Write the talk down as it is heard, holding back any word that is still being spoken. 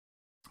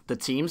the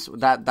teams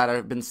that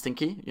have been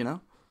stinky, you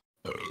know.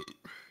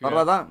 What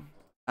about that?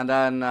 And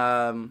then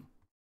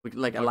we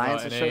like Talk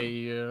alliance about and shit.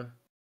 NA,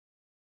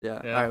 Yeah.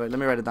 All right, wait, let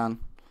me write it down.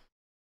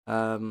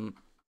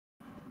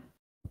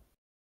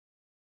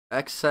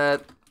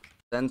 Exit,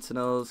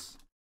 Sentinels,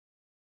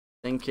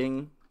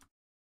 thinking,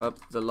 up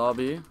the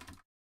lobby.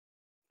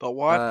 But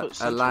why put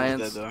Sentinels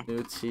alliance, there,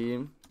 new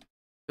team.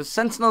 Because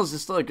Sentinels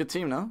is still a good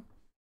team, no?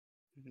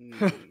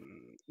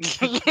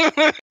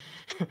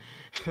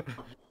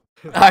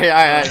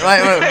 Alright.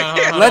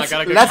 Wait.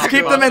 Let's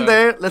keep them in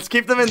there. Let's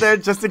keep them in there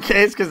just in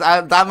case, because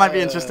that might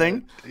be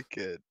interesting.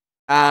 Good.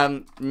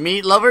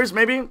 Meat lovers,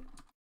 maybe.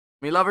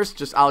 Meat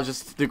lovers. I'll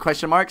just do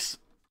question marks.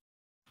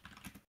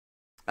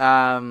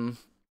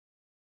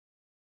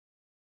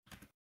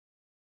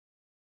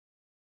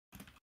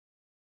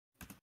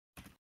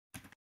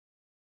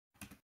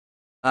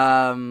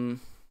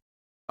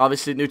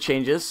 Obviously new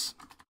changes.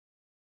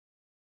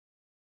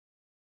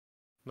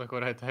 Look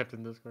what I typed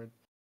in Discord.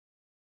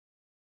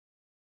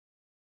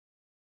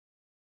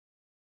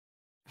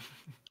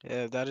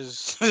 Yeah, that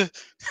is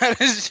that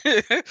is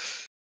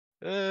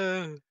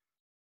That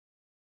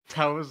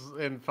was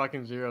in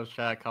fucking Zero's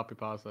chat, copy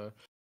pasta.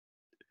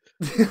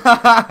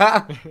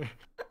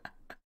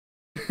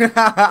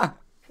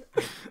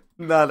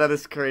 No, that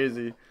is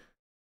crazy.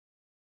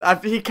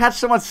 He catch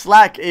so much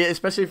slack,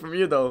 especially from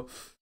you though.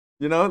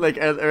 You know, like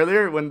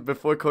earlier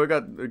before Core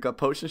got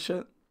poached and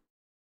shit.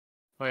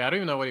 Oh yeah, I don't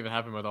even know what even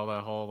happened with all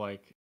that whole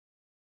like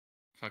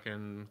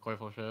fucking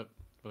Coiful shit,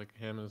 like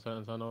him and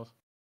Sentinels.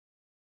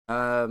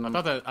 I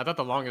thought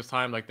the longest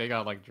time like they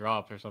got like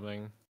dropped or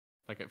something,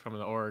 like from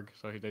the org,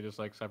 so they just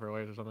like separate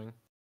ways or something.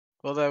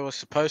 well, they were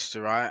supposed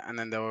to, right? And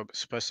then they were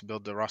supposed to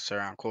build the roster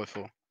around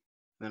Coiful.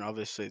 Then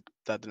obviously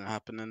that didn't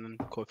happen, and then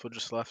Coiful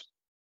just left.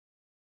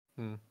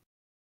 We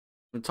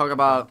talk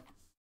about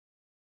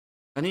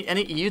any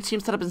EU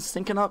teams that have been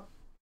stinking up.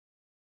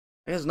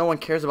 I guess no one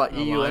cares about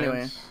EU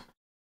anyway.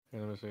 Yeah,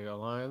 let me see.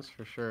 Alliance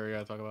for sure.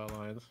 Yeah, talk about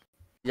Alliance.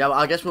 Yeah, well,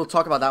 I guess we'll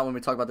talk about that when we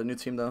talk about the new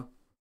team though.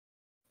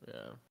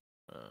 Yeah.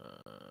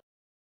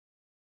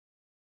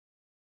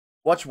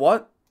 Watch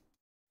what?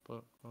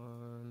 Put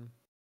on.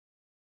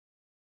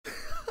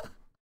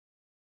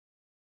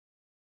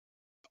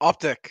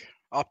 Optic.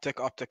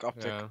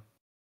 Yeah.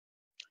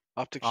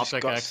 Optic just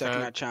got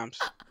second at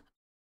champs.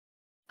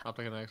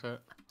 Optic and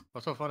exit.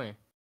 What's so funny?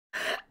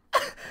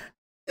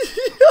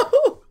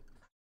 Yo!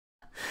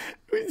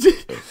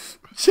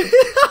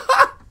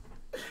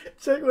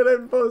 Check what I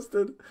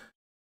posted.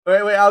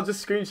 Wait, I'll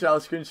just screenshot. I'll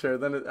screen share.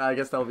 Then I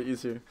guess that'll be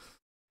easier.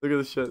 Look at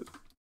this shit.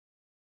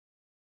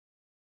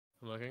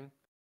 I'm looking.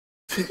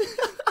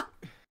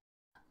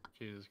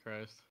 Jesus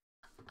Christ.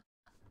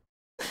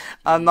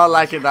 I'm not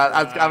liking that.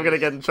 I'm gonna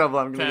get in trouble.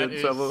 I'm gonna get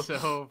in trouble. That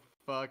is so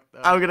fucked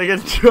up. I'm gonna get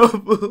in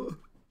trouble.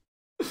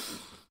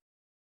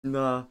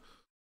 Nah.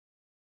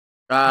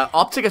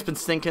 Optic has been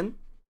stinking.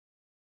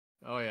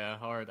 Oh yeah,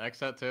 hard.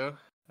 Exit too.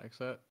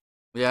 Exit.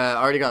 Yeah,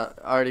 already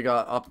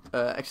got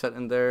Exit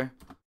in there.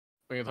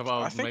 We can talk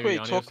about. I think we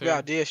talked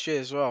about DSG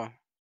as well,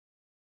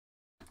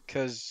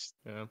 because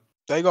yeah,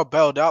 they got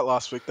bailed out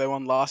last week. They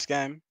won last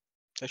game.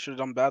 They should have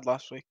done bad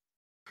last week.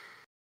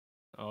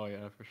 Oh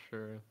yeah, for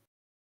sure.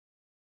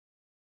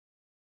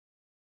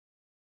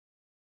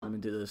 Let me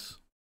do this.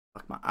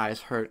 Fuck, my eyes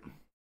hurt.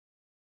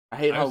 I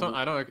hate how.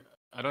 I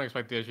don't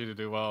expect DSG to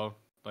do well.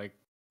 Like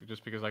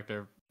just because like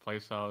their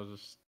playstyle is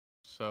just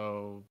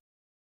so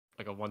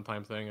like a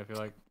one-time thing. I feel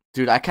like.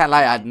 Dude, I can't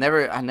lie. I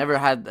never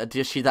had a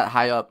DSG that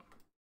high up.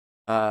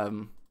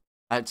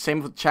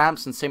 Same with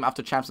champs and same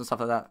after champs and stuff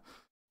like that.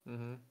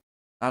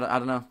 I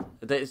don't know.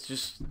 It's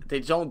just they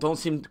don't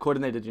seem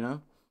coordinated, you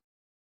know.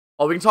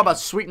 Oh, we can talk about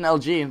Sweet and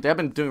LG. They've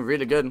been doing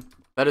really good,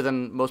 better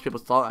than most people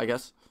thought, I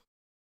guess.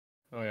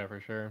 Oh yeah, for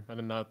sure. I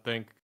did not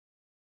think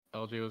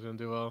LG was gonna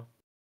do well,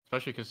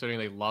 especially considering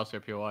they lost their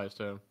POIs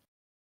too.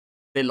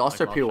 They lost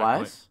their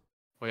POIs.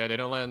 Well, yeah, they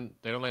don't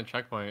land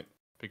checkpoint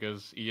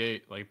because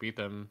E8 like beat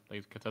them.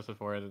 They contested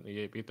for it and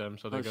E8 beat them.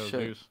 So there goes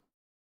Zeus.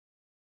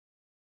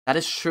 That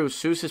is true.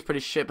 Zeus is pretty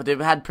shit, but they've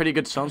had pretty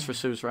good zones for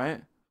Zeus,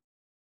 right?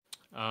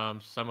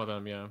 Some of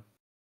them, yeah.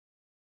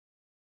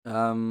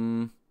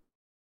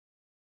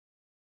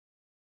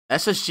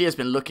 SSG has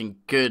been looking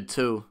good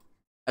too.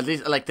 At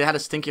least, like, they had a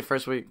stinky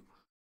first week.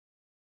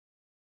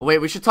 Wait,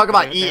 we should talk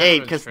about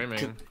E8 because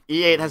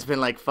E8 has been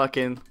like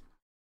fucking.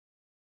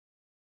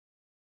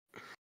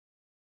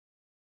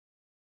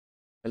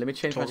 Let me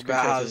change my screen.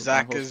 Talk about how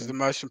Zach is the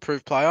most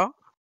improved player.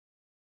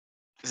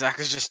 Zach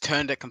has just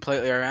turned it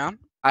completely around.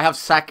 I have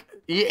Sack.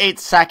 E8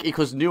 Sack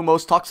equals new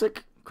most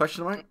toxic?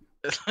 Question mark.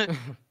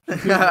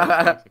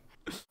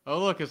 Oh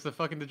look, it's the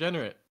fucking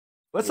degenerate.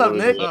 What's up,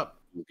 Nick? What's up?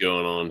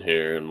 Going on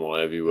here, and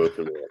why have you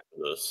woken me up for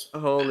this?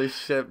 Holy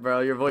shit,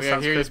 bro! Your voice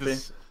sounds crispy.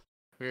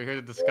 We're here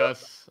to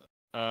discuss.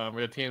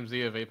 We're the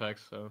TMZ of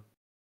Apex, so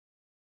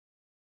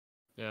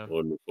yeah.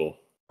 Wonderful.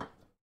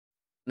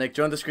 Nick,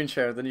 join the screen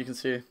share, then you can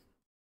see.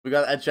 We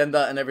got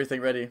agenda and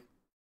everything ready.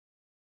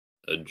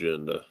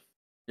 Agenda.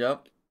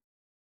 Yep.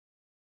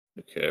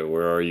 Okay,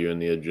 where are you in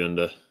the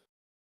agenda?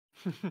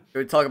 Should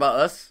we talk about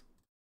us?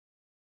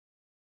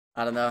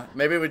 I don't know.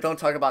 Maybe we don't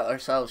talk about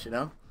ourselves, you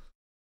know?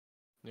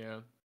 Yeah.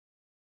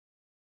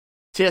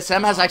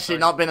 TSM has actually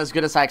not been as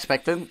good as I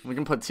expected. We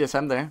can put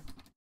TSM there.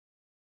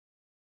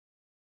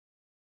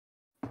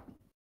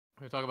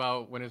 We talk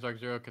about winners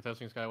Darkzero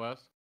contesting Sky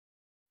West.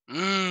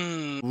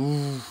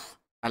 Ooh,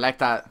 I like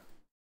that.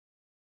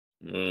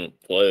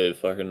 Play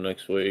fucking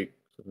next week.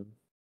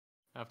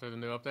 After the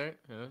new update?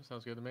 Yeah,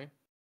 sounds good to me.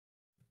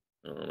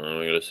 I don't know,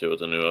 we gotta see what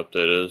the new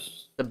update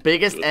is. The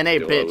biggest NA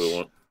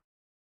bitch.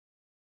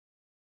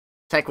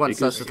 Tech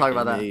wants us to talk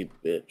about that.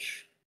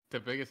 Bitch. The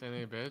biggest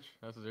NA bitch?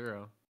 That's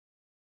 0.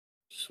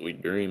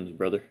 Sweet dreams,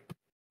 brother.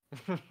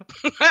 I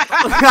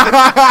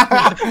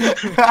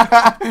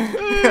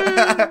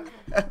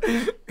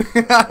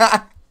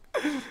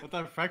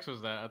thought Frex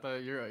was that. I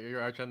thought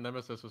your arch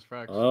nemesis was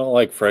Frex. I don't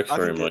like Frex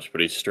very much, but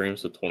he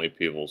streams to 20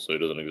 people, so he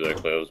doesn't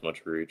exactly have as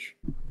much reach.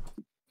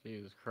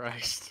 Jesus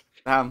Christ.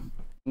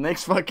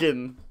 Nick's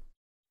on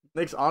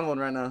one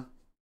right now.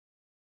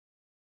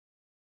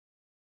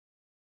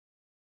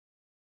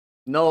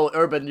 No,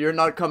 Urban, you're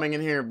not coming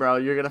in here, bro.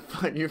 You're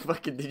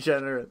fucking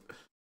degenerate.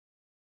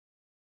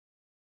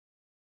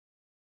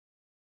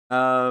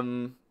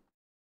 Who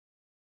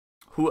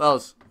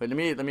else? Wait, let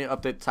me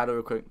update the title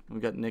real quick. We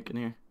got Nick in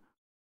here.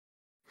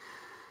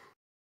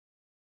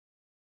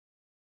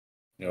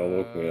 Y'all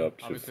woke me up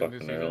too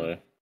fucking early.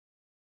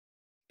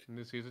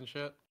 New season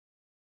shit?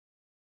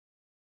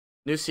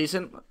 New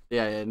season?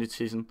 Yeah, new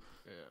season.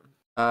 Yeah.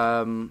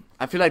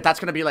 I feel like that's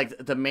gonna be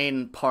like the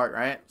main part,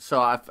 right?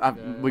 So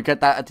we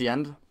get that at the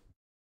end.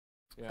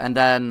 Yeah. And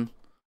then,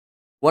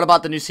 what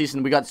about the new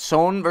season? We got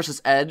Zone versus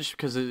Edge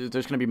because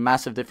there's gonna be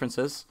massive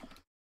differences.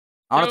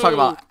 I want to talk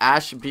about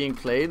Ashe being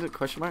played?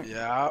 Question mark.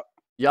 Yeah.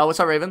 Yo, what's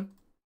up, Raven?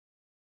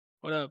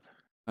 What up?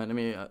 Alright, let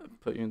me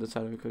put you in the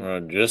side real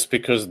quick. Just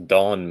because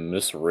Dawn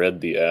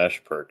misread the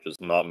Ashe perk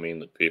does not mean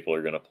that people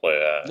are gonna play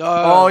Ashe.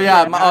 Oh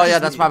yeah,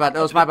 that's my bad.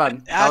 That was my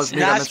bad. That's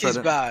Gnaski's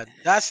bad.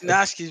 That's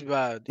Gnaski's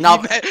bad.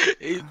 No.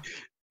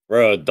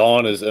 Bro,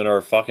 Dawn is in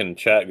our fucking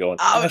chat going,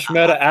 Ashe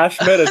meta,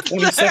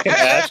 20-second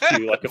Ashe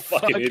Q like a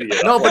fucking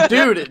idiot. No, but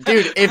dude,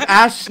 if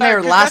Ashe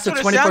Snare lasted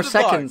 24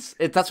 seconds,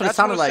 that's what it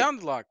sounded like.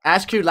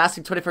 Ashe Q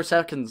lasting 24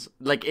 seconds.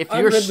 Like, if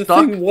you're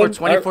stuck for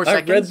 24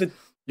 seconds,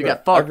 you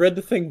get fucked. I read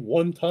the thing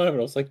one time and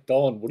I was like,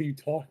 Dawn, what are you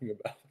talking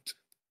about?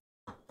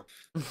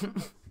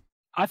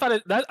 I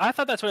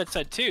thought that's what it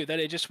said too. That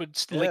it just would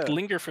like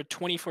linger for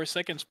 24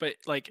 seconds, but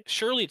like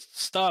surely it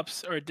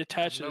stops or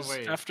detaches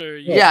after.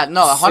 Yeah,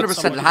 no,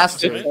 100% it has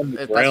to.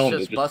 It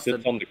just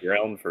sits on the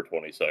ground for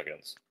 20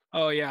 seconds.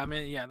 Oh yeah, I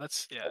mean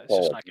it's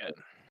just not good.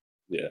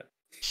 Yeah.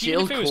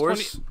 Shield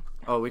course.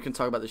 Oh, we can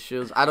talk about the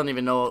shields. I don't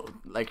even know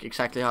like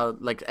exactly how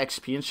like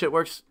XP and shit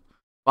works.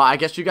 Well, I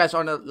guess you guys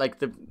aren't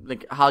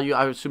how you.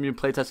 I assume you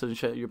playtested and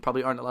shit. You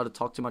probably aren't allowed to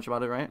talk too much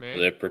about it, right?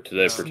 They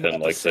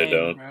pretend like they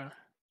don't.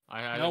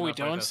 No, we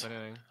don't.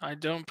 I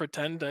don't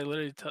pretend. I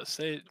literally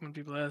say it when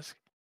people ask.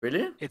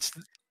 Really?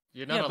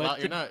 You're not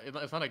allowed.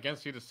 It's not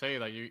against you to say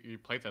that you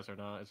playtest or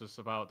not. It's just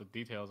about the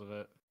details of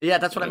it. Yeah,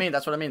 that's what I mean.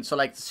 That's what I mean. So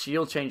like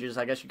shield changes,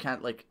 I guess you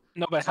can't like.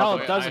 No, but Hal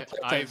does it.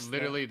 I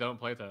literally don't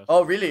playtest.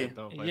 Oh really?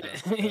 Don't play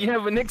yeah,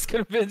 but Nick's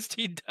convinced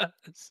he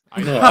does.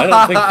 No, I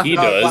don't think he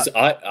does.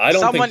 I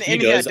don't think he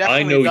does.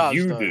 I know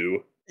you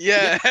do.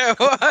 Yeah.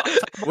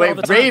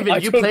 Wait,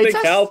 Raven, you playtest? I don't think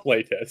Hal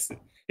playtested.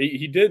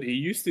 He did. He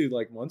used to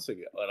like months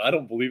ago, and I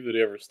don't believe that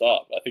he ever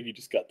stopped. I think he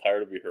just got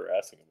tired of me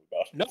harassing him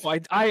about it. No,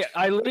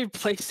 I literally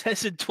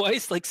playtested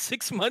twice, like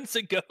 6 months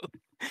ago.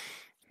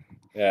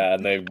 Yeah,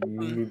 and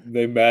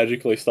they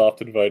magically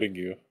stopped inviting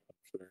you.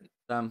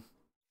 Damn.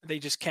 They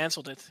just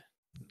canceled it.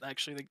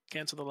 Actually, they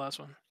canceled the last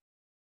one.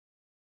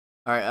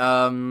 All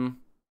right.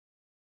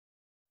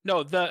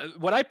 No,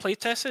 what I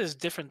playtested is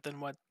different than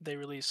what they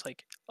released.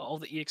 Like all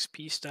the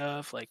EXP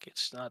stuff, like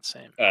it's not the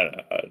same. I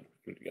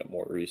got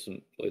more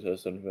recent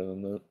playtest info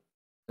than that.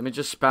 Let me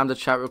just spam the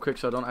chat real quick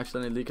so I don't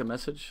accidentally leak a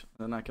message.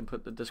 Then I can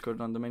put the Discord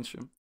on the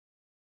mainstream.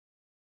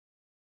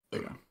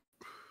 There you go.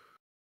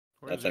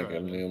 I think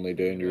I'm the only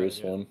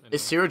dangerous one.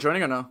 Is Zero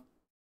joining or no?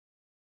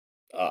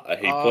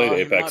 He played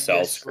Apex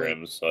South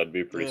scrims, so I'd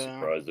be pretty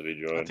surprised if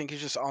he joined. I think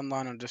he's just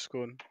online on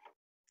Discord.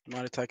 Might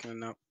have taken a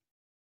nap.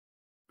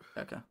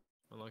 Okay.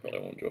 Probably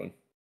won't join.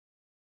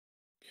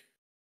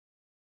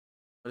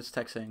 What is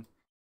tech saying?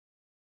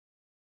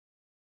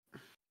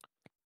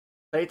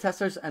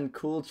 Playtesters and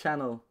cool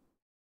channel.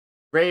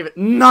 Raven.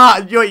 Nah,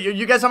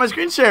 you guys on my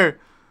screen share.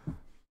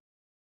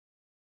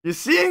 You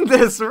seeing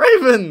this,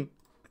 Raven?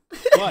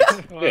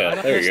 What?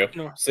 Yeah, there you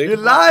go. See? You're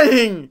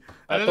lying.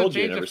 I told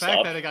you. The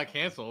fact that it got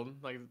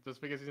canceled, like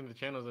just because he's in the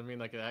channel doesn't mean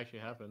like it actually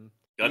happened.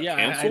 Got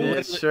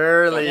canceled?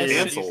 Surely.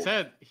 He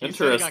said it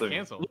got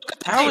canceled.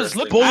 That was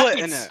bullet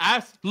in it.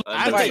 Ask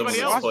everybody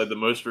else. Played the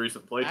most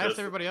recent playtest. Ask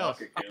everybody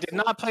else. I did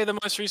not play the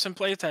most recent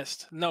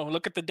playtest. No,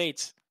 look at the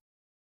dates.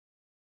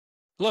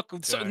 Look,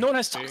 so no one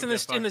has talked in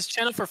this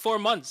channel for 4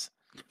 months,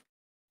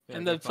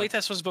 and the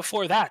playtest was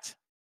before that.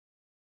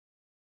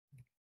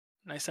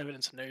 Nice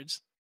evidence,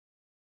 nerds.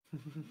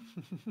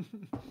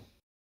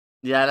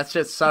 Yeah, that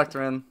shit sucked,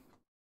 man.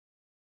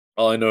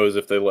 All I know is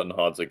if they letting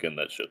Hodzik in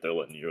that shit, they're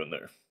letting you in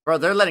there. Bro,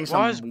 they're letting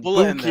some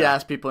bookie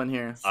ass people in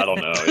here. I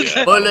don't know.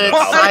 Yeah. Bullet,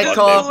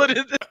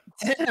 Psychop.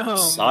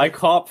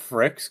 Psychop,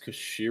 Frex,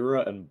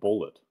 Kashira, and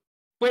Bullet.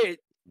 Wait,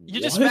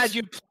 you're just mad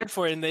you applied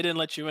for it and they didn't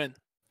let you in.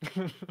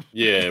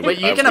 Yeah. Wait,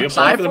 you can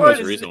apply for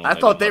it? I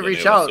thought they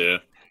reached out. Yeah.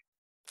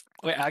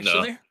 Wait,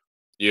 actually? No.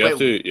 You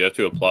have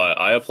to apply.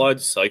 I applied,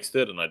 Sykes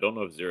did, and I don't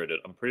know if Zero did.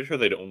 I'm pretty sure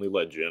they'd only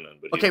let Jin in.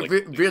 But okay,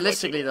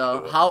 realistically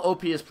though, how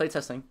OP is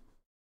playtesting?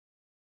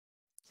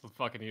 It's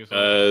fucking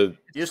useless.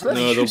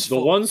 Useless?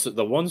 No,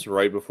 the ones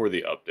right before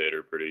the update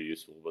are pretty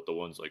useful, but the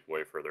ones like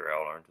way further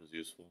out aren't as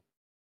useful.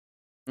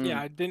 Yeah,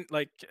 I didn't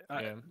like.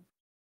 I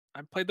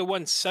played the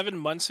one 7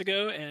 months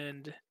ago,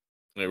 and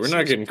hey, we're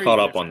not getting caught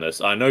up on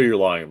this. I know you're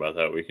lying about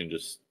that. We can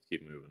just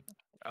keep moving.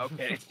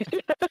 Okay.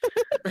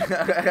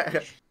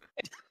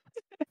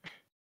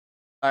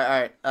 All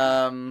right.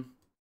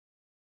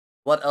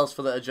 What else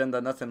for the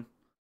agenda? Nothing.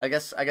 I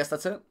guess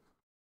that's it.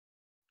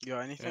 You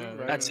got anything?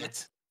 Yeah, That's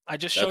it. I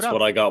just showed up. That's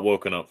what I got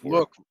woken up for.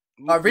 Look.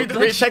 Check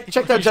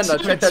the agenda.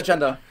 Check the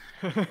agenda.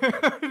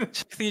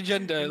 Check the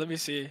agenda. Let me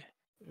see.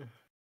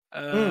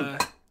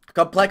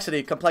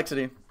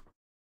 Complexity.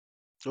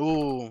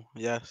 Ooh,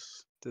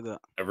 yes. Do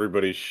that.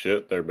 Everybody's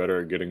shit. They're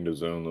better at getting to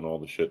zone than all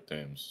the shit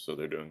teams, so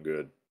they're doing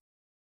good.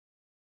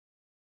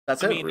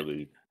 That's it.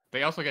 Really.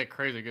 They also get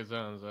crazy good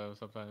zones though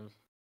sometimes.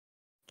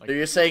 Like, so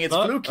you're saying it's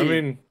fluky? I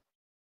mean,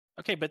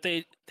 okay, but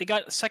they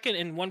got second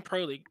in one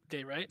pro league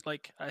day, right?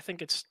 Like I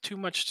think it's too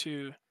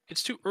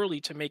early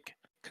to make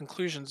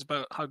conclusions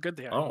about how good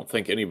they are. I don't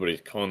think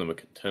anybody's calling them a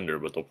contender,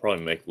 but they'll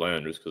probably make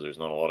land just because there's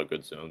not a lot of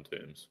good zone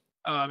teams.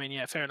 Oh, I mean,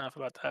 yeah, fair enough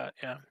about that.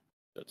 Yeah.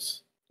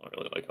 That's not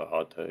really like a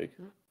hot take.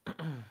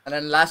 And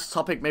then last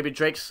topic, maybe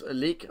Drake's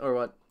leak or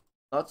what?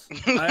 Thoughts?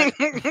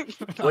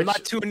 I'm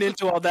not tuned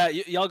into all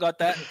that. Y'all got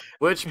that?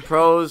 Which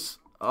pros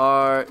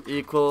are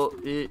equal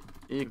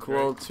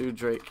to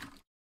Drake?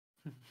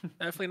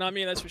 Definitely not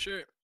me, that's for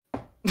sure.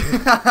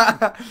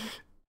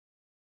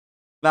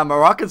 Now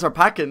Moroccans are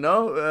packing,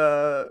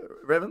 no?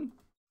 Raven?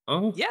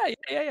 Oh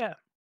Yeah.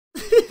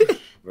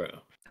 Bro.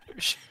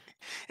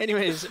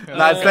 Anyways,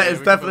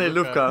 it's definitely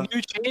Lufka.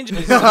 New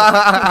changes.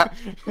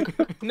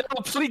 No,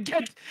 please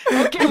get.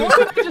 Okay, why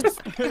don't I just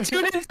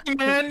tune in,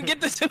 man? Get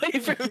this away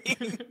from me.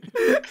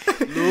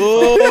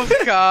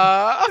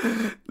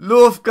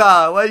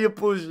 Lufka, why are you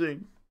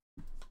pushing?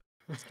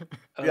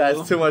 Yeah,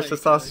 it's too much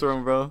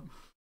testosterone, bro.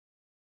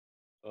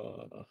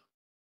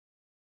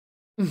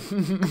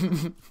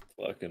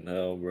 Fucking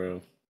hell,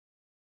 bro.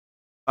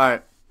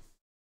 Alright.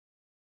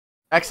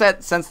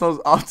 Exit Sentinels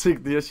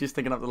Optic Deal. She's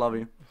thinking up the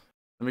lobby.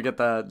 Let me get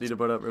that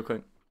leaderboard up real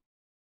quick.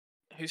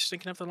 Who's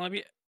thinking up the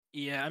lobby?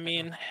 Yeah, I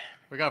mean,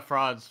 we got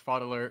frauds,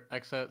 fraud alert,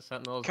 exit,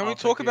 sentinels. Can we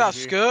talk about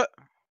Skirt?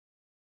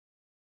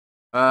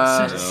 No,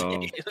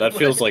 that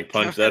feels like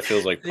punch. That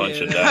feels like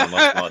punching down.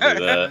 Let's not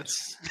do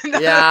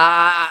that.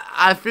 Yeah,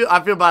 I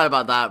feel bad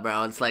about that,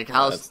 bro. It's like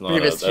how's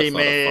previous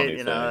teammate,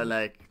 you know,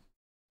 like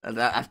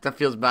that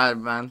feels bad,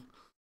 man.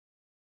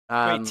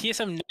 Wait,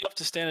 TSM up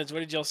to standards. What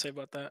did y'all say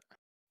about that?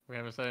 We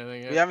haven't said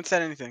anything yet. We haven't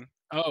said anything.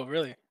 Oh,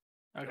 really?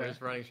 Okay. We're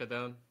just running shit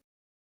down.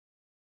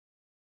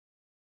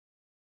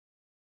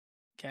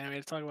 Can't wait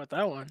to talk about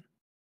that one.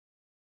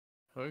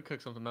 Oh, we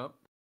cook something up.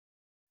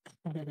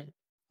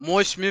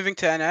 Moist moving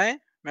to NA,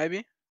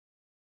 maybe.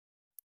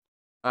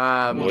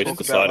 Moist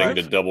deciding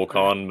to double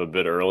con a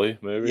bit early,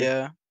 maybe.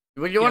 Yeah.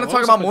 Well, you want to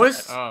talk about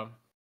Moist?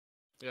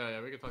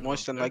 Yeah, we can talk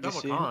Moist about and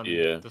Legacy.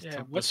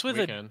 Yeah. What's with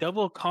a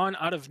double con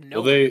out of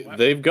nowhere? Well,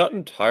 they've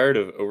gotten tired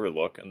of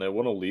Overlook and they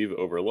want to leave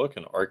Overlook,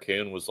 and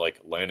Arcane was like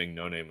landing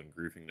No Name and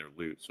grooving their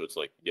loot. So it's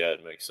like, yeah,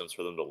 it makes sense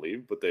for them to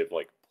leave, but they've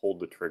like pulled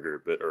the trigger a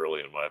bit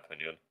early, in my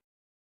opinion.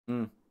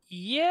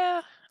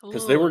 Yeah,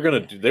 because they were gonna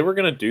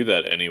do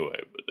that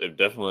anyway, but they've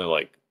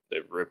definitely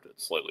they've ripped it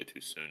slightly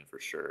too soon for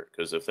sure.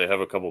 Because if they have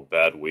a couple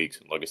bad weeks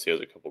and Legacy has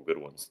a couple good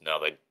ones, now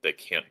they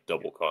can't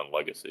double con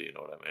Legacy. You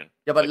know what I mean?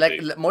 Yeah, but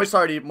Moist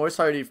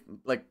already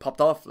like popped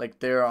off. Like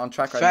they're on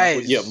track right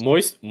now. Yeah,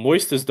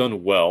 Moist has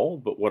done well,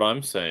 but what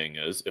I'm saying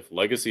is, if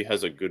Legacy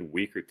has a good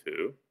week or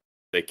two,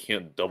 they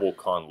can't double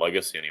con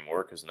Legacy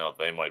anymore because now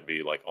they might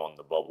be like on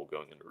the bubble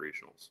going into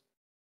regionals.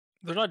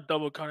 They're not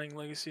double conning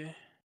Legacy,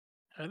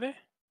 are they?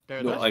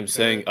 No, I'm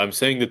saying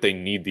that they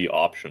need the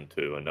option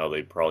to, and now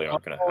they probably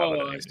aren't going to have it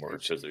anymore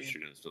because they're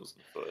shooting themselves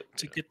in the foot.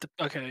 To get the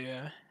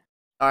yeah.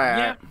 All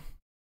right.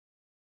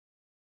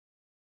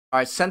 All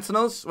right.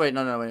 Sentinels. Wait,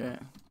 no, wait.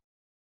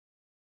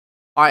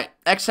 All right,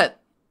 Exit.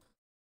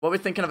 What are we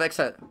thinking of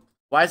Exit?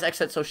 Why is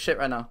Exit so shit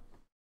right now?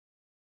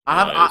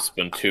 It's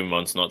been 2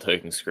 months not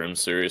taking scrims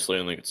seriously,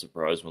 and they get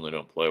surprised when they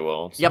don't play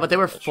well. Yeah, but they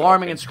were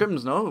farming in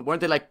scrims, no?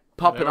 Weren't they like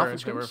popping off in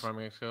scrims? They were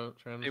farming in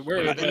scrims. They were.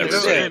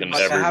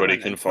 Everybody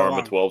can farm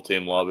a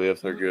 12-team lobby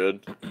if they're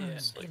good. Yeah. It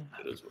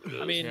is what it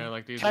is. I mean,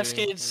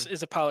 Cascades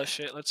is a pile of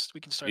shit. We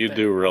can start. You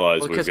do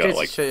realize we've got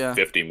like shit,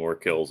 50 more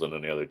kills than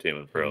any other team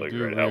in Pro League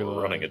right now.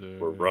 We're running it.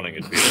 We're running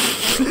it.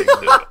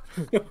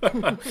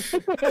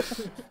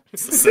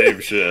 It's the same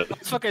shit. I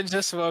fucking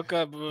just woke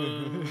up.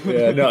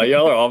 Yeah, no,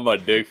 y'all are on my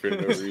dick for no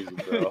reason,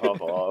 bro.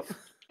 Hop off.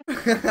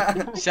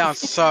 Sounds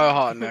so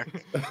hot,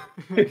 Nick.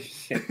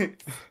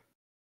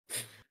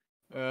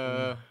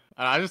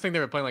 I just think they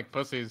were playing like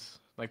pussies.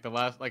 Like the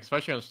last, like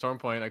especially on Storm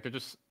Point, like they're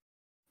just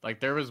like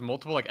there was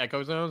multiple like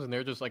echo zones, and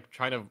they're just like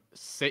trying to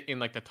sit in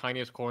like the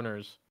tiniest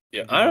corners.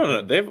 Yeah, I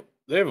don't know.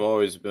 They've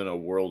always been a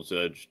World's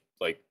Edge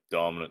like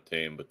dominant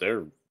team, but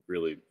they're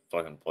really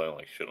fucking playing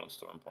like shit on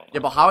Storm Point.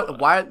 Yeah, but how?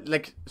 Why?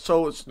 Like,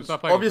 so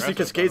obviously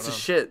Cascades is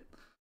shit.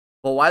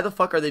 But why the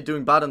fuck are they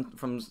doing bad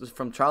from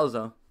Trials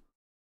though?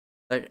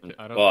 Like,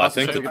 I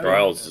think the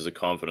Trials is a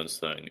confidence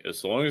thing.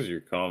 As long as you're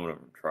confident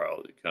from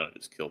Trials, you kind of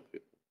just kill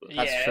people.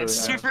 That's true, it's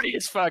super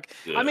as fuck.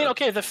 Yeah. I mean,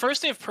 okay, the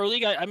first day of Pro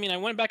League, I mean, I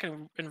went back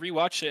and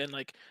rewatched it, and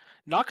like,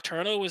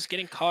 Nocturno was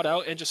getting caught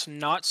out and just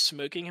not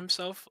smoking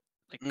himself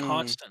like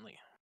constantly.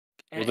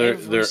 Well,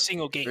 every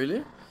single game.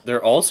 Really?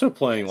 They're also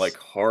playing like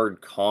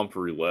hard comp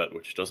roulette,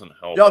 which doesn't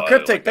help. Yo,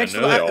 Cryptic, like, thanks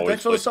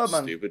for the sub,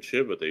 man. Stupid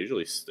shit, but they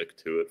usually stick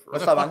to it. What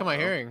the fuck am I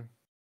hearing?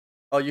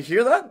 Oh, you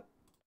hear that?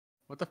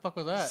 What the fuck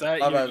was that? Is that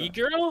your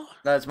e-girl?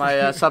 That's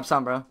my sub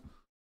sound, bro.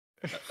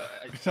 Yes.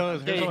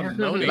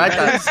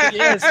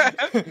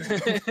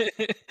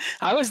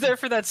 I was there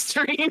for that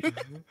stream.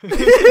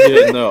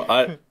 Yeah, no,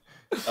 I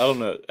don't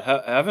know.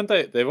 Haven't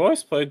they? They've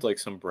always played like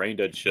some brain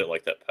dead shit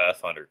like that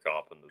Pathfinder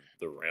comp and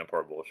the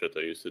Rampart bullshit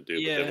they used to do.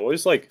 Yeah. But they've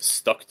always like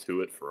stuck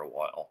to it for a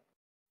while,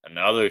 and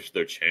now they're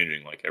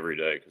changing like every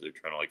day because they're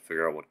trying to like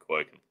figure out what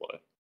Koi can play.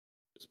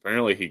 Because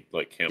apparently he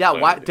like can't. Yeah,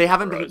 play why they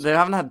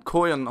haven't had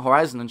Koi on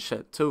Horizon and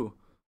shit too.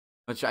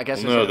 Which I guess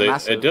is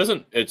massive. It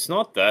doesn't. It's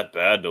not that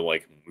bad to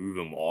like move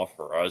him off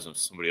Horizon to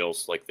somebody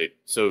else. Like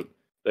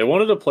they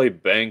wanted to play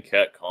Bang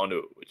Cat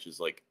Conduit, which is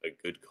like a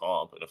good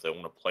comp, and if they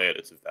want to play it,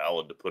 it's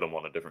valid to put him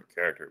on a different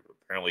character. But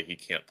apparently, he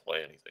can't play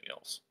anything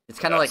else. It's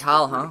kind of like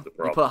Hal, huh?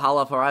 You put Hal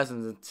off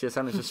Horizon, and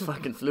TSM is just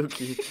fucking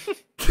fluky.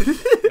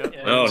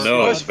 No,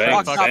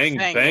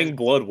 Bang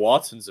Blood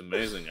Watson's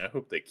amazing. I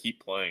hope they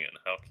keep playing it.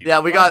 Yeah,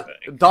 we got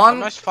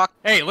Don.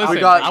 Hey,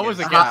 listen, I was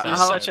against that.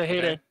 Such a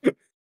hater.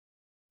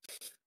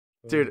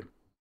 Dude.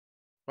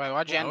 Wait,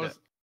 why'd you end it?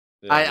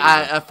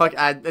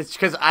 It's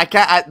because I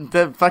can't.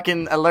 The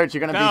fucking alerts,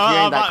 you're gonna be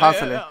hearing that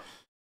constantly.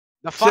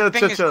 The fuck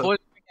thing is Koi gonna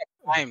get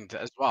blamed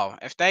as well.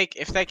 If they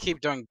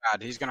keep doing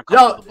bad, he's gonna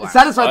come. Yo,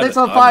 satisfied. Thanks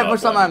on 5.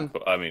 Much love, man.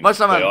 I mean, much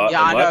love, man. In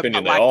my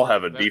opinion, they all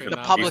have a decent, the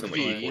public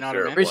view. You know what I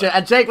mean? Appreciate it.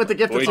 And Jake with the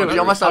gift too.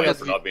 Yo, much love,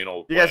 guys.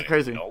 You guys are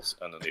crazy.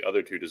 And then the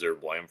other two deserve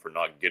blame for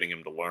not getting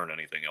him to learn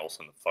anything else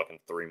in the fucking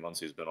 3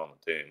 months he's been on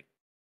the team.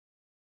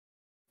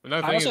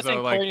 I also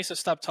think Koi needs to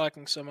stop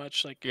talking so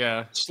much. Like,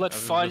 just let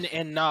Fun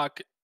and Knock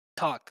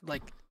talk.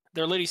 Like,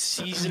 they're literally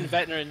seasoned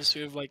veterans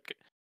who have like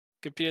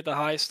competed at the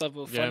highest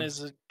level. Fun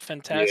is a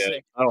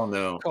fantastic. I don't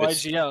know.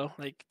 Co-IGL.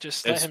 Like,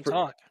 just let him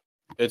talk.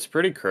 It's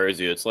pretty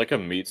crazy. It's like a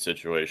meat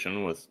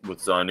situation with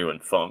Zainu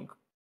and Funk,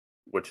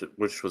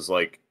 which was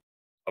like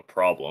a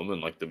problem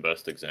and like the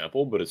best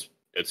example. But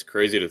it's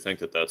crazy to think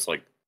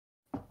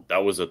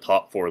that was a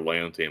top 4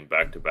 LAN team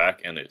back to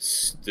back, and it's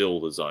still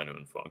the Zainu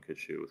and Funk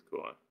issue with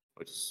Koi,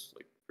 which is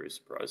like pretty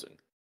surprising.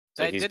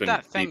 They did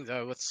that thing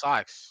though with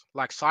Sykes.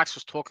 Like Sykes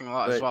was talking a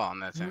lot as well on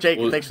that thing. Jake,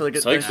 thanks for the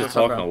good. Sykes was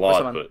talking a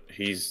lot, but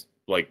he's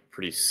like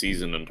pretty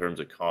seasoned in terms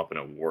of comp, and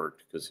it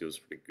worked because he was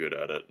pretty good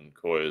at it. And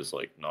Koi is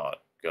like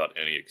not got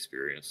any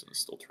experience and is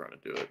still trying to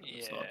do it. And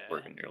it's not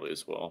working nearly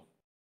as well.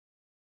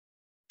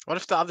 What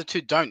if the other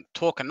two don't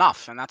talk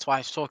enough, and that's why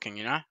he's talking?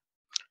 You know?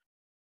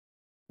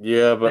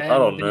 Yeah, but I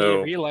don't know.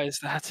 You realize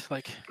that,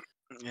 like.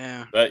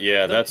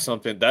 That's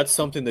something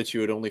that you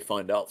would only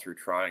find out through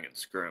trying in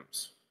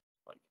scrims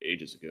like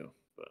ages ago,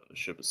 but the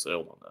ship has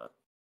sailed on that.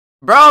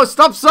 Bro,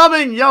 stop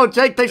subbing! Yo,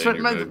 Jake, thanks for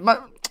thanks.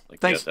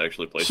 You have to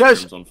actually play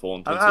scrims on full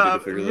intensity to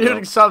figure that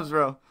out. Subs,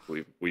 bro.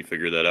 We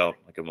figured that out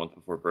like a month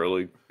before Pro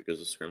League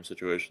because of scrim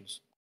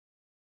situations.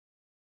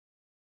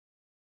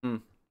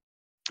 Do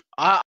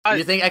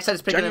you think X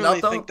is picking it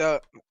up though?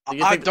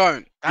 I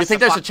don't. You think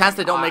there's a chance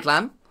they don't make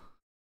LAN?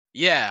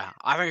 Yeah,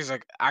 I think it's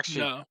like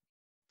actually. No.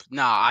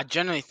 Nah, I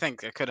genuinely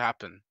think it could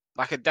happen.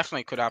 Like, it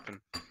definitely could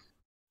happen.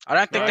 I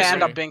don't think they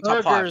end up being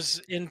top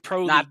 5. In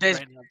Pro League right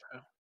now,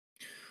 bro.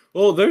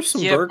 Well, there's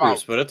some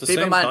burgers, but at the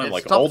same time,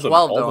 like all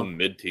the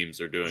mid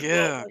teams are doing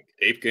well. Like,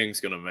 Ape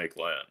Gang's gonna make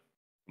LAN.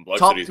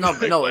 These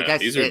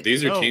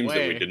are teams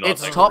that we did not.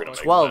 It's top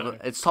 12.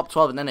 It's top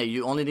 12 in NA.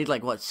 You only need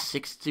like what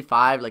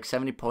 65, like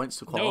 70 points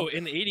to qualify. No,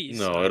 in the 80s.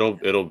 No, it'll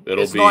be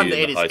not in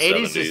the 80s. high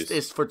 80s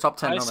is for top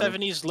 10. High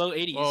 70s, low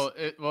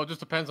 80s. Well, it just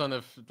depends on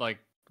if like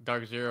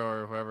Darkzero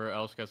or whoever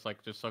else gets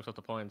like just sucks up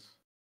the points.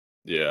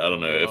 Yeah, I don't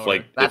know if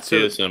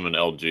TSM and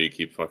LG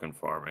keep fucking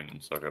farming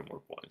and suck up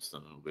more points, then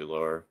it'll be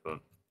lower. But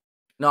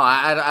no,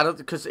 I don't,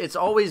 because it's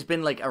always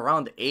been like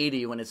around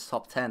 80 when it's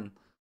top 10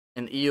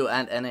 in EU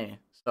and NA.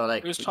 So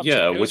like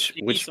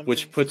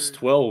which puts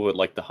 12 at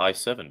like the high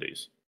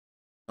 70s.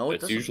 No,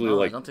 it's usually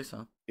like I don't think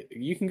so.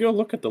 You can go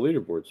look at the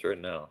leaderboards right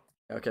now.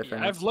 Okay, fair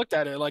enough. I've looked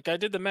at it. Like I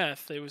did the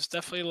math. It was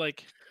definitely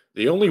like.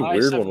 The only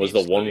weird one was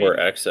the one where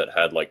Xset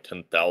had like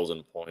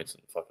 10,000 points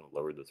and fucking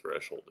lowered the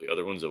threshold. The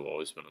other ones have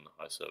always been in the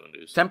high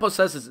 70s. Tempo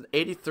says it's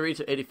 83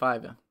 to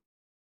 85.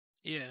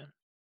 Yeah.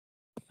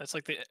 That's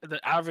like the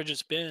average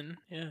it's been.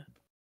 Yeah.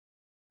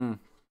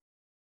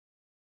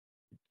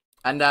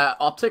 And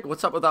Optic,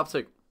 what's up with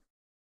Optic?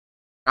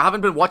 I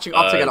haven't been watching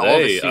Optic at all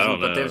this season,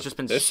 but they've just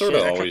been they shit.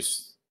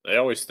 They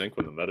always think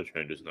when the meta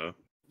changes now.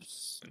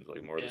 Seems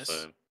like more the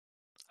same.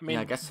 I mean,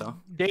 yeah, I guess so.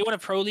 Day one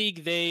of Pro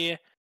League, they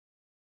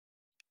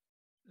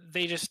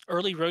just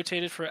early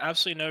rotated for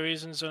absolutely no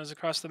reason zones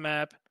across the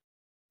map.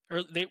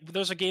 There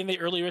was a game they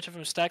early rotated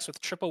from stacks with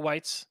triple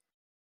whites,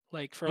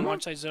 like for a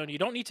launch site zone. You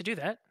don't need to do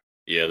that.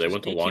 Yeah, they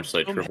went to launch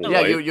site triple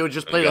white. Yeah, you would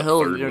just play the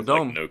hill in your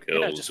dome. Like, no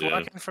kills, yeah, just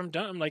walking from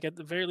dome. Like at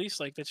the very least,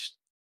 like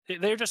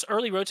they're just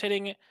early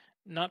rotating,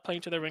 not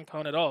playing to their win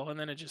con at all, and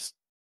then it just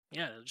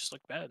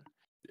looked bad.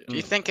 Do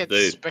you think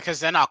it's because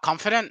they're not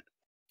confident?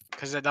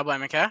 Because they're double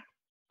MK?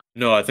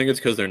 No, I think it's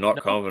because they're not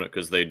confident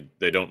because they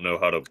don't know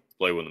how to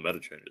play when the meta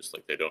changes.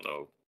 Like they don't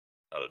know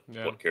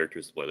what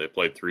characters to play. They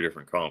played 3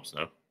 different comps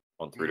now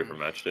on 3 different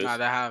match days. No,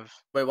 they have.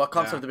 Wait, what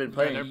comps have they been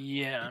playing?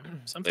 Yeah,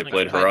 they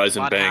played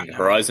Horizon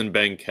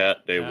Bang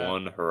Cat day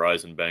 1,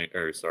 Horizon Bang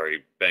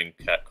Bang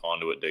Cat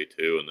Conduit day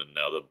 2, and then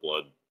now the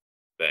Blood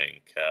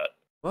Bang Cat.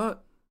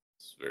 What?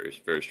 It's very,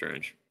 very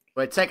strange.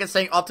 Wait, Tech is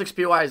saying Optic's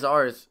PY is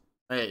ours.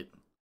 Wait,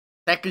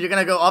 Tech, you're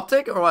gonna go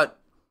Optic or what?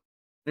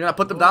 You're gonna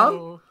put them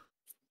down?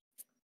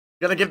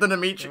 You're gonna give them the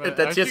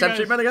TSM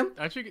treatment again?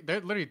 Actually, they're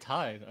literally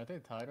tied. Are they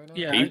tied right now?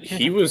 Yeah.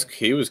 He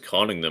was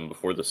conning them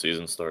before the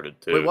season started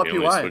too. Wait, what he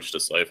only PY? switched to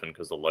Siphon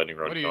because the lightning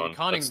rod. What are you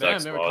conning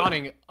them? They were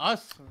conning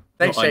us.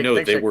 Thanks, I Shake, know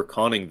thanks, they Shake. were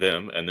conning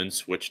them and then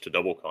switched to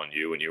double con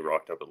you when you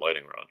rocked up with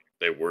lightning rod.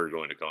 They were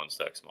going to con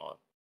Stacks Mod.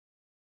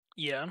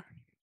 Yeah.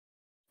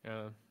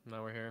 Yeah.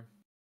 Now we're here.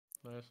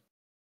 Nice.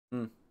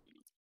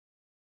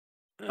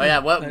 Oh yeah,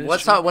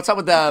 what's up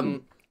with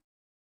the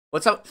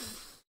what's up?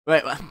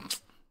 Wait,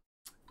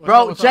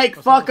 bro, Jake,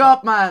 fuck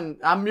up, man.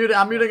 I'm muting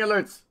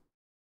alerts.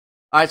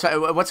 All right,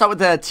 so what's up with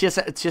the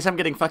TSM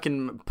getting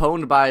fucking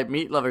pwned by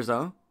meat lovers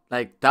though?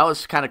 Like that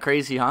was kind of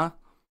crazy, huh?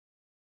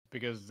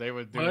 Because they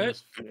were doing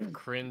this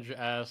cringe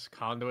ass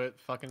conduit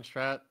fucking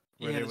strat.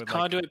 Yeah, they would,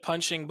 conduit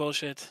punching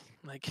bullshit.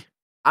 Like.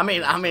 I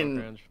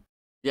mean,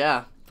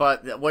 yeah,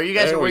 but were you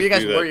guys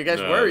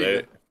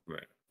worried?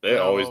 They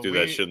always do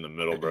that shit in the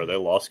middle, bro. They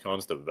lost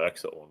cons to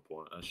Vex at one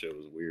point. That shit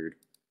was weird.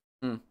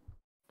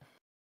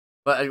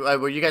 But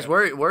were you guys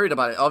worried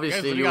about it?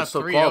 Obviously, you got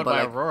so called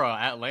by Aurora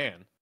at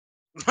LAN.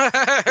 we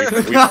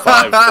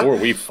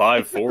 5-4. We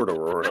 5-4 to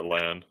Aurora at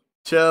LAN.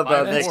 Chill,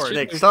 bro.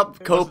 Nick,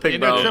 stop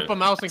coping, bro. Triple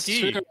mouse and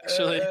key.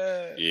 Actually,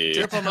 yeah.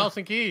 Triple mouse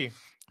and key.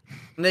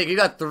 Nick, you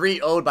got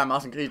 3-0'd by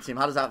mouse and key team.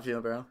 How does that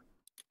feel, bro?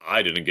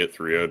 I didn't get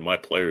 3-0'd. My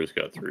players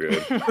got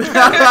 3-0'd.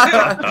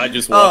 I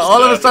just watched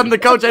all of a sudden the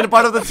coach ain't a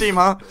part of the team,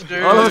 huh?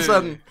 Dude. All of a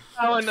sudden.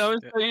 Oh no, I'm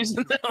still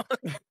using that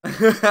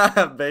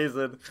one.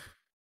 Basin.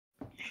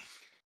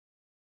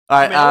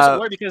 I mean, I was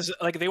worried because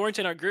like they weren't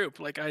in our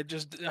group. Like I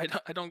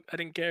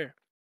didn't care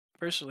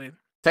personally.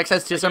 Tech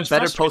says TSM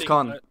better post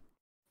con.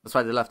 That's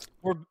why they left.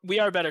 We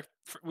are better.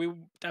 We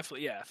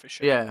definitely, yeah, for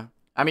sure. Yeah,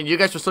 I mean, you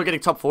guys were still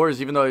getting top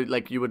 4s, even though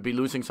like you would be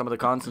losing some of the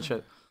cons and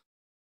shit.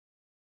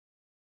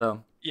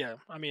 So. Yeah,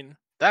 I mean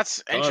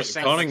that's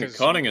interesting.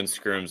 Conning and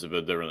Scrim's a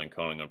bit different than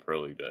conning on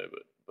Pro League Day,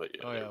 but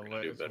yeah,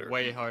 do better.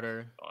 Way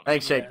harder.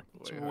 Thanks, Shake.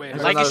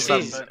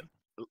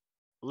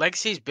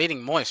 Legacy's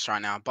beating Moist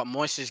right now, but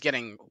Moist is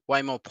getting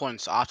way more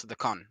points after the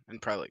con in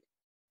Pro League.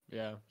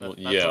 Yeah,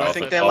 I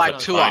think they're like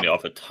 2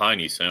 off a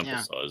tiny sample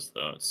size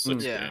though. It's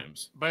 6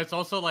 games. But it's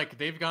also like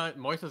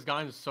Moist has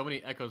gotten so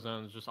many echo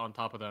zones just on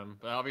top of them.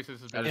 But obviously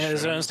this has been the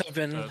zones have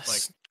been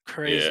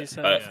crazy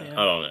stuff. I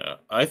don't know.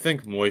 I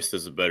think Moist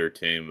is a better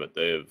team, but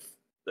they've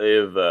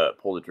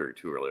pulled the trigger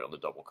too early on the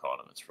double con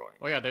and it's wrong.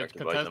 Oh yeah,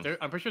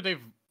 I'm pretty sure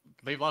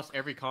they've lost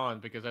every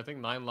con because I think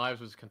 9 Lives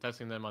was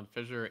contesting them on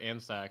Fissure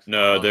and Stacks.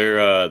 No,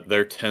 they're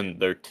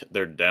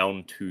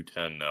down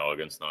 2-10 now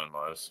against 9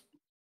 Lives.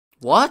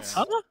 What?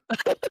 Yeah.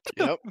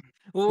 Yep.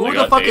 Who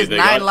the fuck is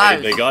 9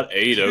 Lives? They got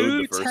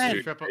 8-0'd the first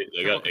 2 days.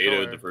 They got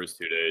 8-0'd the first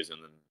 2 days,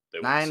 and then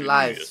they 9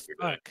 Lives.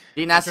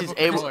 Gnaste's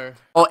A-Whoop.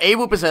 Oh,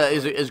 A-Whoop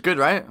is good,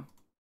 right?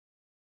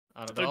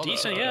 They're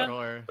decent,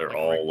 yeah. They're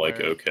all like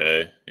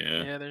okay,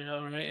 yeah. Yeah, they're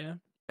all right, yeah.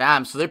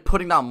 Damn, so they're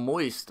putting down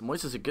Moist.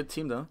 Moist is a good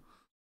team, though.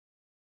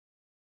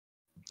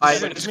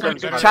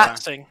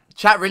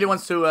 Chat really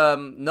wants to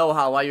know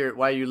why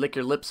you lick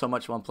your lips so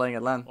much while playing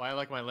at LAN. Why I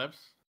like my lips?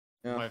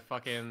 Yeah. I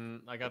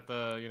got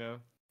the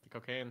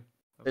cocaine.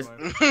 Is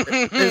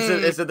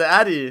it the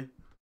Addy?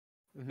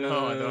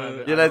 No, I don't have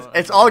it. You know,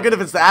 it's all good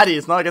if it's the Addy.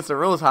 It's not against the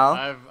rules,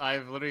 huh?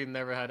 I've literally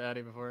never had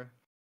Addy before.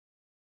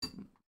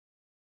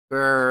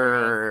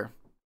 Raven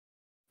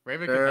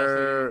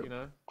contested, you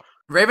know.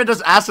 Raven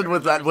does acid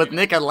with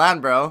Nick at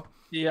LAN, bro.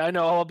 Yeah, I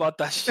know all about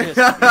that shit. You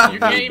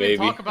can't even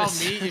talk about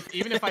me.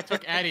 Even if I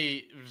took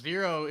Addy,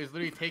 Zero is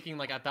literally taking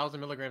like 1,000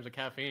 milligrams of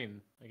caffeine.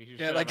 Like, he's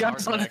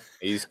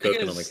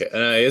cooking on the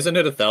caffeine. Isn't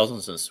it 1,000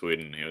 since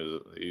Sweden?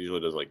 He usually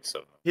does like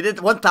 7. He did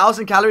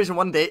 1,000 calories in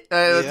one day.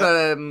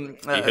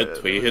 He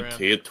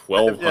hit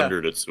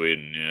 1,200 at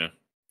Sweden. Yeah.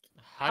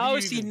 How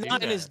is he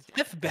not in his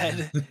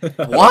deathbed?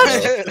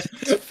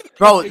 What?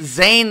 Bro,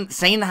 Zane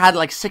had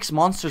like 6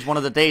 monsters one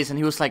of the days, and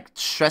he was like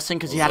stressing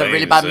because he had a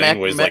really bad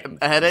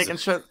headache and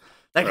shit.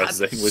 Like,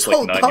 Zane was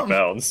so like 90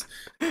 pounds.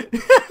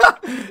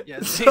 Yeah,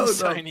 Zane's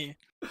tiny.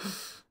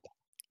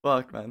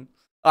 Fuck, man.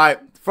 All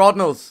right,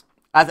 Fraudnals.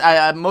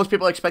 Most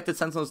people expected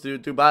Sentinels to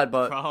do bad,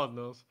 but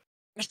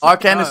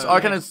Arcane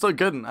is still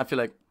good. I feel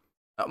like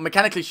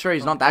mechanically, sure,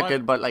 he's not that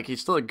good, but like he's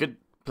still a good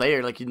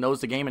player. Like he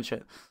knows the game and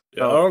shit.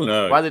 Yeah, I don't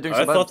know. Why are they doing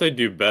so bad? I thought they'd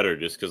do better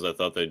just because I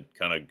thought they'd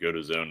kind of go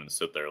to zone and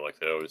sit there like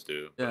they always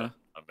do. Yeah.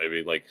 But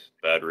maybe like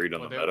bad read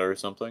on the meta or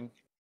something.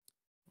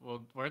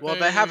 Well,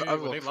 they have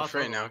Overlook for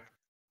free now.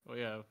 Well,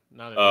 yeah.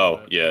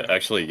 Oh, yeah.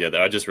 Actually, yeah.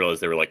 I just realized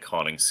they were like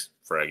conning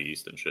Frag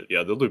East and shit.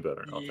 Yeah, they'll do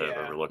better now. They have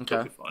Overlook.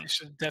 They'll be fine. They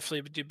should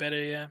definitely do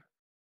better, yeah.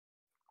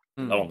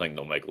 I don't think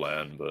they'll make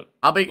LAN, but...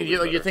 How big,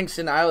 you think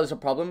Sin Isle is a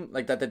problem?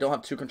 Like that they don't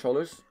have 2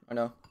 controllers? Or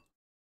no?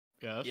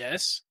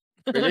 Yes.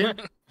 Really?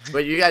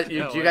 But you guys, do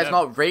you guys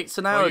not rate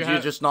Sin Isle, or do you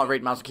just not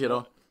rate Mouse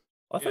Kiddo?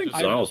 I think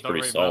Zanile's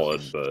pretty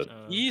solid, but...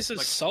 He's a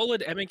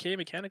solid MK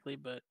mechanically,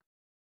 but...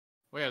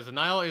 Well, yeah,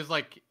 Zanile is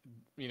like,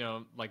 you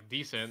know, like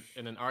decent,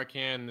 and then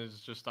Arcan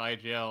is just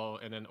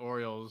IGL, and then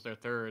Orioles, their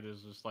third,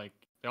 is just like...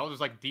 They're all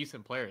just like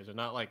decent players. They're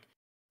not like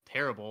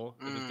terrible.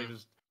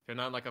 They're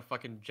not like a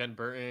fucking Jen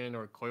Burton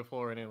or Coifle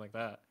or anything like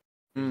that.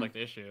 It's like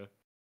the issue.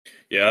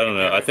 Yeah, I don't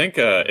know. I think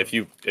if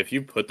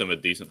you put them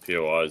at decent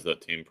POIs, that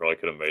team probably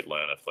could have made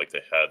LAN if like they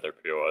had their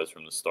POIs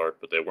from the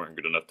start, but they weren't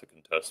good enough to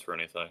contest for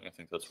anything. I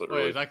think that's what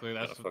really exactly.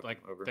 That's what, like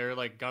their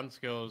like gun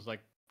skills like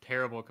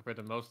terrible compared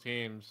to most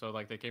teams. So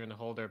like they can't even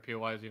hold their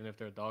POIs even if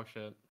they're dog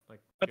shit.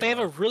 Like, but they have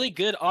a really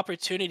good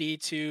opportunity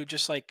to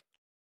just like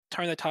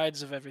turn the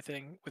tides of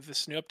everything with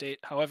this new update.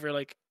 However,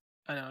 like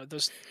I don't know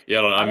those.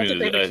 Yeah, I mean,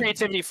 they have the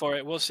creativity for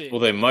it. We'll see. Well,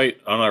 they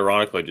might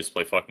unironically just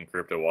play fucking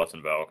Crypto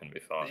Watson Val and be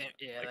fine.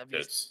 Yeah, like,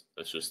 that's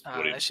just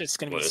what he, that shit's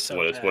gonna be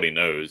so it's what he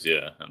knows.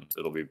 Yeah, and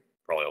it'll be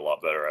probably a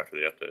lot better after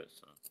the update.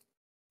 So.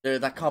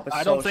 Dude, that comp is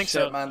I don't think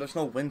shit, so, man. There's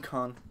no win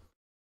con.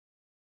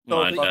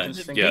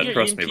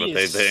 Trust me, but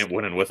they ain't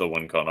winning with a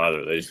win con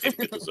either. They just need to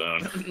get the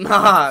zone.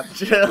 Nah,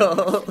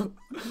 chill.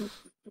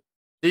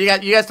 You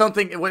guys don't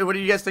think? What do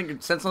you guys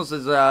think? Sentinels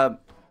is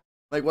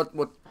like what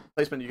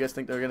placement do you guys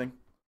think they're getting?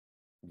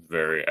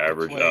 Very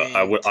average.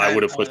 I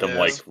would have put them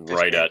like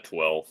right at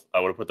 12th. I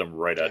would have put them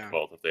right at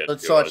 12th if they had.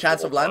 So a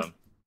chance of land.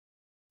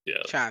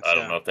 Yeah, I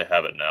don't know if they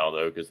have it now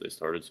though because they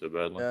started so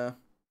badly. Yeah,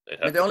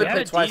 they only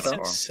played twice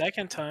though.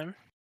 Second time.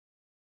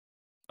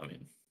 I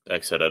mean,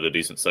 X had a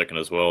decent second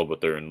as well,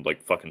 but they're in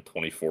like fucking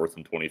 24th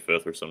and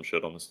 25th or some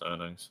shit on the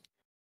standings.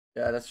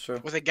 Yeah, that's true.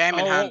 With a game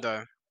in hand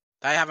though,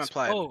 they haven't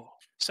played. Oh,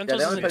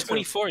 Sentinels is in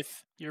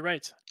 24th. You're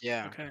right.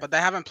 Yeah, but they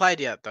haven't played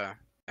yet though.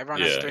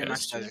 Everyone has 3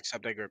 matches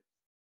except their group.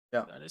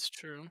 Yeah, that is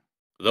true.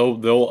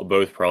 They'll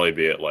both probably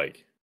be at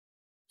like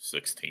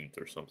 16th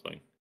or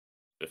something,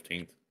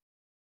 15th.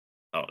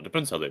 Oh, it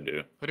depends how they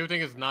do. Who do you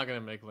think is not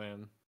gonna make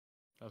LAN?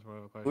 That's more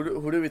of a question.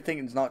 Who do we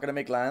think is not gonna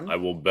make LAN? I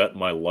will bet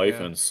my life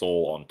and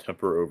soul on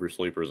Temper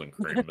Oversleepers and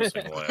Cream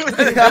missing LAN.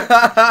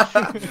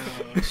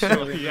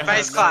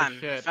 FaZe Clan.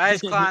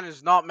 FaZe Clan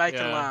is not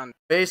making LAN.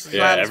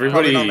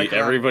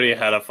 Everybody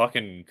had a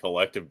fucking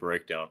collective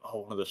breakdown. Oh,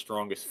 one of the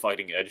strongest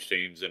fighting edge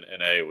teams in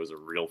NA was a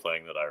real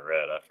thing that I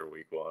read after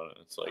week 1.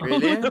 It's like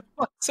really? Who the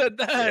fuck said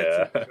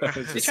that? Yeah,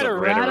 it's some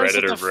random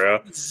Redditor,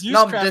 bro.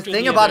 No, the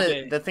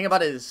thing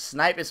about it is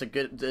Snipe is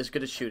good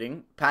at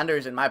shooting.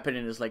 Panders, in my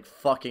opinion, is like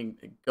fucking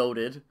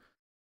goated.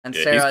 And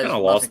Sarah he's kind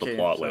of lost the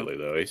plot lately,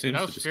 though. He seems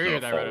to just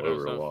kind of fall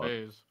over a lot.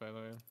 FaZe, by the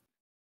way.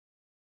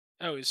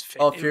 Oh, he's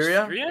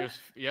Furia?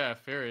 Yeah,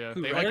 Furia.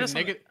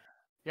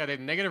 They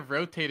negative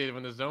rotated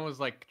when the zone was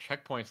like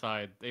checkpoint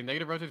side. They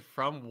negative rotated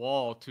from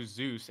wall to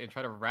Zeus and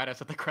tried to rat us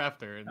at the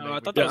crafter. And I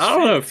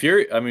don't know.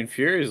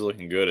 Fury is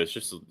looking good. It's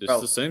just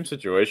the same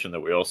situation that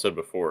we all said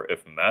before.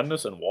 If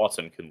Madness and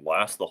Watson can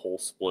last the whole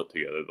split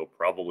together, they'll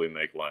probably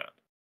make LAN.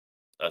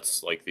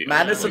 That's like the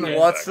Madness and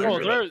Watson.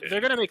 Oh,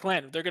 they're gonna make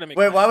LAN. They're gonna make.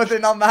 Wait, why would they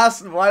not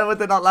Why would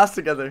they not last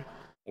together?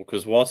 Well,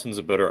 because Watson's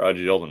a better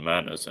IGL than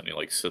Madness, and he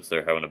like sits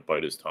there having to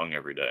bite his tongue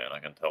every day, and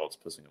I can tell it's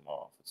pissing him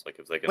off. It's like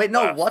if they can. Wait,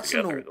 no,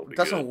 Watson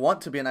doesn't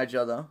want to be an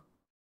IGL though.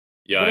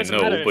 Yeah, I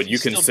know, but you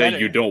can say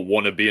you don't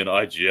want to be an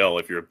IGL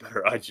if you're a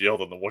better IGL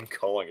than the one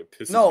calling it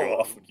pisses you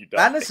off when you die.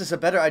 Madness is a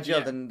better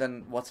IGL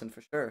than Watson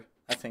for sure.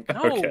 I think.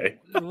 No, okay.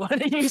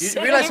 What are you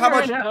saying? You realize how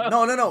much? Right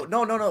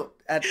No.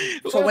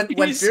 So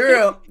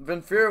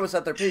when Furia was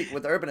at their peak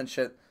with Urban and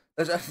shit,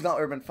 there's not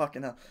Urban,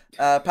 fucking hell.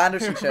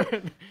 Panders and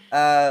shit.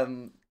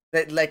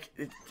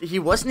 He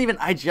wasn't even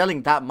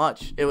IGLing that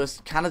much. It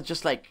was kind of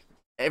just like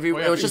it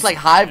was just like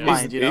hive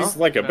mind, you know. He's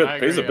like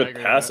he's a bit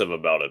passive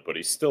about it, but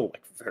he's still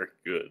like very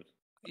good.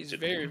 He's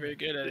very, very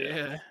good at it.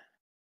 Yeah.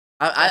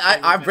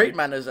 I rate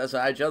man as an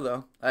IGL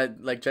though. I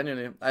like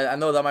genuinely. I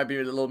know that might be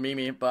a little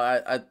memey,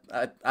 but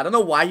I don't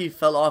know why he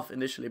fell off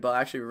initially, but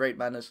I actually rate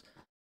Madness.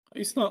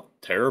 He's not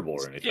terrible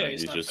or anything. Yeah,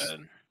 he's just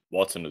bad.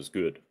 Watson is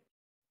good.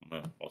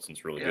 Yeah,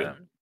 Watson's really good.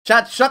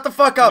 Chat, shut the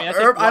fuck up.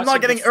 I'm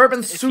not getting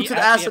Urban suited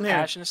ass in here.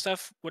 Passion and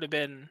stuff would have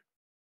been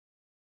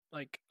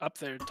like up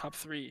there, top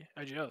 3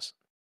 IGLs.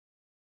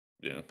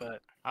 Yeah.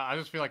 But I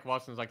just feel like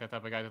Watson's like that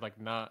type of guy that's like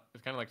not.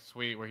 It's kind of like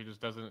sweet where he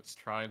just doesn't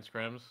try in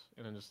scrims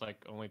and then just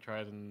like only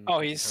tries in. oh,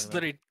 he's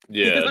literally.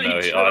 Yeah, no,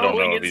 I don't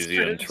know if he's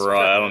even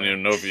try. I don't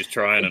even know if he's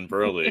trying in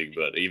Pro League,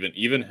 but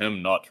even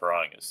him not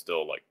trying is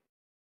still like,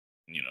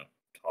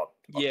 top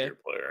tier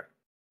player.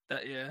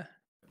 Yeah,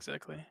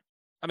 exactly.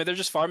 I mean, they're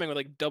just farming with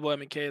like double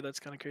MK. That's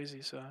kind of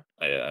crazy. So.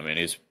 Yeah, I mean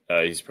he's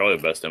probably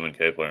the best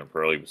MK player in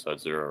Pro League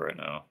besides Zero right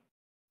now.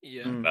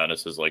 Yeah.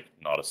 Madness is like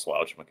not a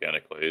slouch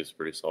mechanically. He's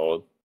pretty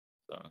solid.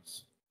 So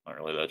it's not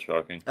really that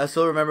shocking. I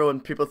still remember when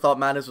people thought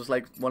Madness was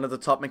like one of the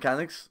top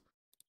mechanics.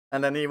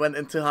 And then he went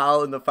into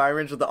Hal in the fire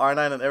range with the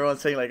R9 and everyone's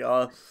saying like,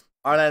 oh,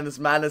 R9 is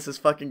Madness is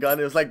fucking gun.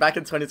 It was like back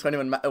in 2020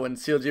 when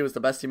CLG was the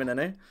best team in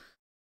NA.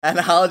 And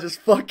Hal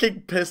just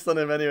fucking pissed on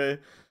him anyway.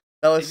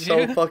 That was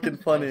so fucking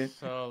funny.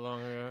 So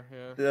long ago,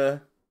 yeah. Yeah.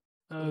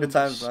 Oh, good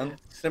times, shit. man.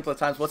 Simpler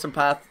times. What's in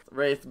Path?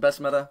 Wraith,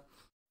 best meta.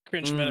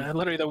 Cringe meta.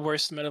 Literally the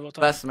worst meta of all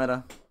time. Best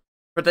meta.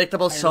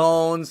 Predictable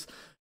zones.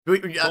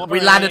 We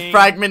landed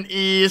Fragment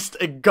East.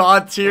 A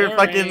god tier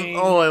fucking.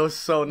 Oh, it was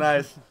so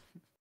nice.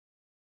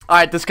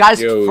 Alright, this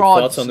guy's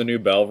fraud. Thoughts on the new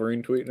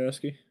Balverine tweet,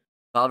 Gnaske?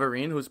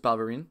 Balverine? Who's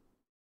Balverine?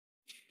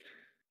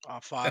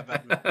 5.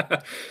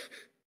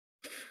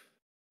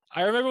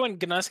 I remember when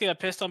Gnaske got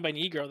pissed on by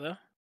Negro though,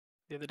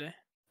 the other day.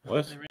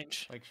 What? In the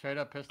range. Like straight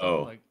up pissed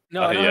Oh. off. Like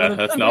No, yeah,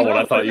 that's not what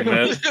I thought you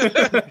meant.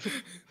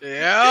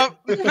 Yep.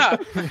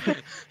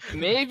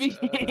 Maybe.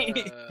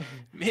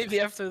 Maybe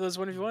after those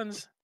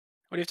 1v1s.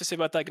 What do you have to say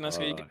about that,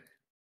 Gnaske? You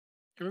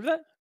remember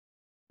that?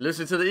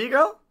 Listen to the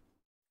ego?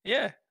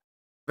 Yeah.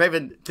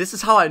 Raven, this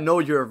is how I know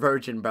you're a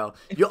virgin, bro.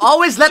 You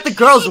always let the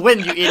girls win,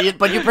 you idiot,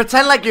 but you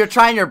pretend like you're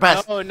trying your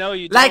best. No,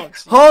 you like, don't.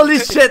 holy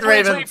shit,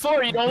 Raven.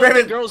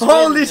 Raven,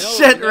 holy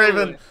shit,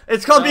 Raven.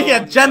 It's called being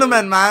a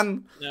gentleman,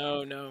 man.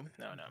 No.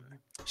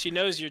 She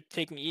knows you're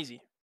taking it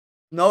easy.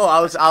 No,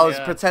 I was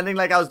pretending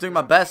like I was doing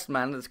my best,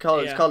 man. It's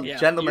called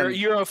gentleman.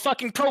 You're a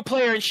fucking pro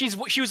player, and she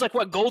was like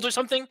what, gold or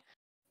something?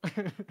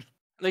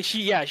 Like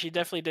she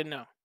definitely didn't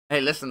know. Hey,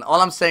 listen,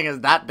 all I'm saying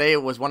is that day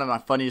was one of my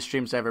funniest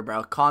streams ever,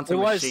 bro. Content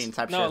machine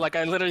type shit. No, like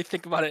I literally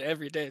think about it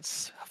every day.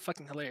 It's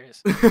fucking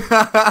hilarious.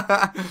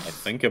 I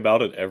think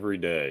about it every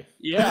day.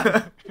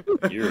 Yeah.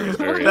 You're a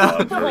very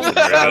odd person.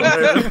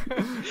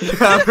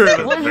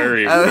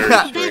 Very You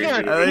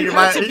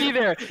had to be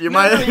there. You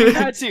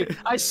had to.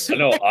 I swear.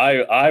 No,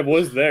 I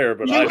was there,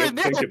 but I don't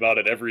think about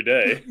it every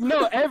day.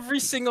 No,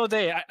 every single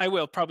day. I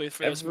will probably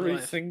for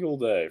every single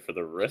day for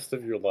the rest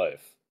of your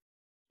life.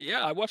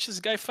 Yeah, I watched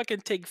this guy fucking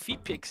take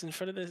feet pics in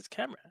front of his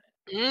camera.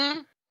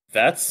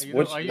 That's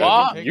what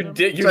you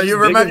did. So you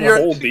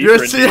remember you're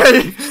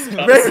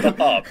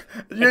stop.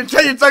 You're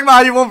talking about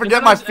how you won't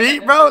forget my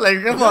feet, bro?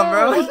 Like, come on,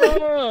 bro.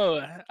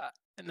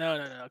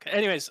 No. Okay.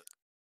 Anyways,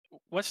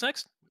 what's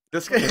next?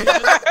 This guy.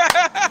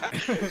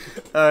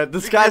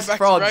 This guy's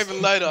fraud. Raven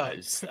later.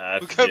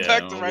 We'll get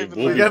back to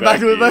Raven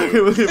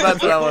later. We'll get back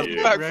to that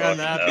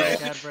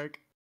one.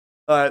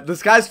 Alright,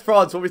 this guy's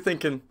frauds. What we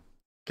thinking?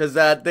 Because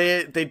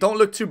they don't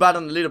look too bad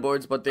on the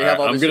leaderboards, but they have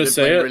obviously been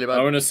playing really bad.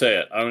 I'm gonna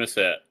say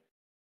it.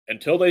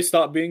 Until they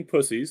stop being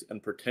pussies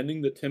and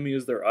pretending that Timmy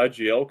is their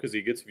IGL because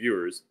he gets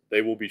viewers,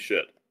 they will be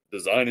shit.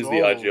 Design is the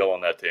IGL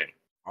on that team.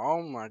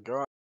 Oh my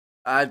god.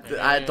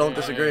 I don't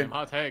disagree.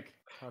 Hot take.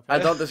 I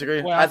don't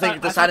disagree. Wait, I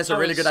think Design is a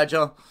really good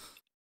IGL.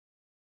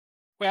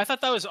 Wait, I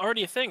thought that was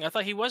already a thing. I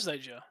thought he was the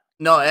IGL.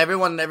 No,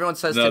 everyone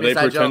says Timmy's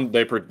IGL.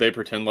 They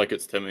pretend like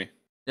it's Timmy.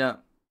 Yeah.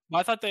 Well,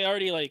 I thought they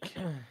already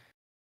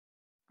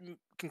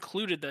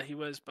concluded that he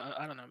was, but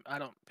I don't know. I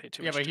don't pay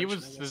too much attention. Yeah,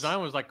 but Design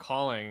was like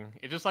calling.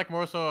 It's just like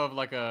more so of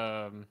like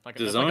an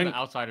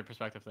outsider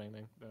perspective thing.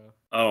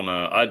 I don't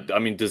know. I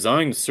mean,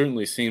 Design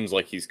certainly seems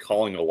like he's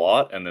calling a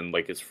lot, and then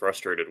like gets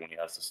frustrated when he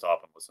has to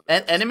stop and listen.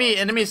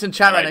 Enemy's in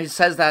chat right now. He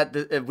says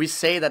that we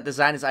say that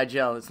Design is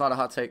IGL. It's not a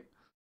hot take.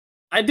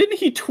 Didn't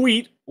he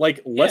tweet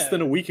like less than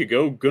a week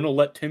ago? Gonna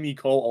let Timmy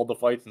call all the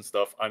fights and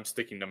stuff. I'm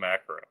sticking to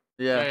macro.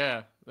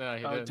 Yeah.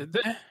 He did. Did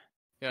they?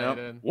 Yeah,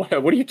 he did. What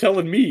are you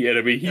telling me,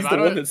 Enemy? He's the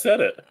one that said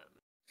it.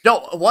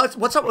 Yo,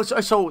 what's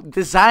up? So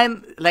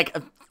Design, like,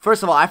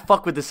 first of all, I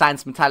fuck with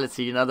Design's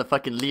mentality, you know, the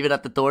fucking leave it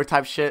at the door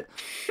type shit.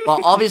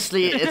 But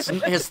obviously,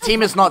 his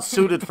team is not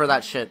suited for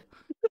that shit.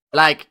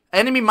 Like,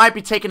 Enemy might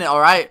be taking it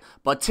alright,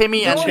 but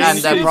Timmy and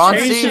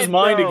Bronzy. He changed his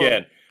mind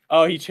again.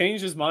 Oh, he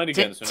changed his mind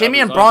again. So Timmy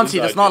and Bronzy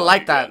does not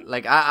like that.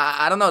 Like,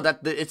 I don't know.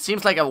 It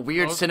seems like a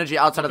weird synergy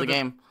outside of the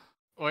game.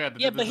 Oh yeah,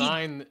 the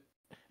Design.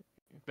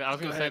 I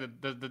was gonna say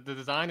that the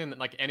Design and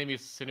like Enemy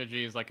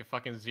synergy is like a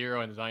fucking Zero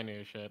and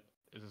Zainu shit.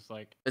 It's just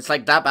like it's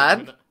like that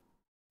bad.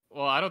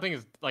 Well, I don't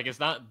think it's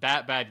not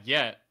that bad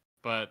yet,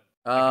 but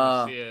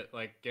I can see it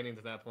like getting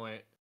to that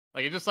point.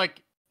 Like it's just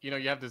like you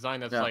have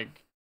Design that's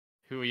like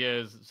who he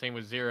is. Same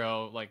with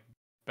Zero, like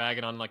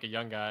bagging on like a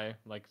young guy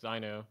like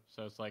Zainu.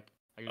 So it's like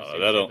I can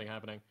see something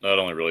happening. That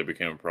only really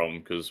became a problem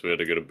because we had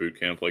to go to boot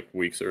camp like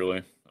weeks early.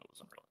 That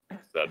wasn't really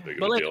that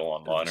big of a deal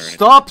online or anything.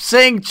 Stop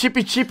saying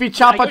chippy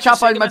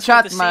choppa in my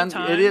chat, man,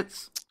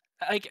 idiots.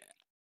 Like,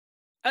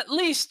 at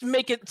least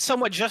make it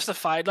somewhat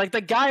justified. Like,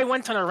 the guy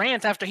went on a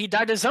rant after he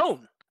died his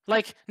own.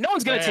 Like, no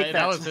one's gonna take that.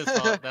 That was his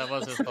fault. That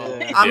was his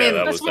fault. I mean,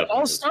 that's what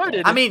all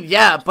started. I mean,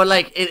 yeah, but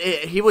like,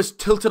 he was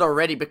tilted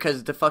already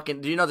because the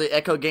fucking. Do you know the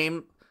Echo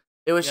game?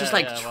 It was just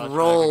like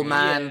troll,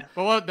 man. Yeah.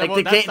 Well,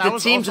 like the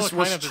team just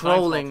was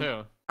trolling.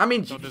 I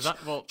mean,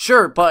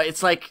 sure, but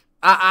it's like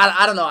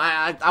I don't know.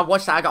 I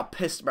watched that. I got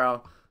pissed,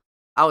 bro.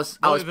 I was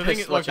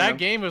pissed watching that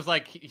game was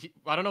like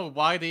I don't know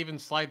why they even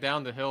slide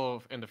down the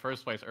hill in the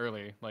first place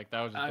early. Like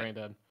that was just brain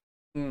dead.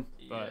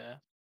 But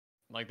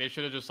like they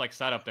should have just like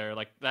sat up there.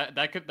 Like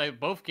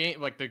both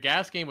game like the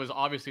gas game was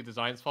obviously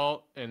design's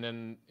fault, and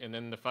then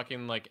the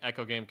fucking like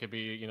Echo game could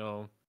be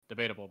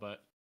debatable,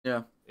 but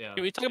yeah.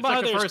 Can we talk about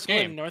how there's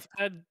game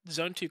Northpad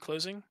Zone 2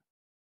 closing?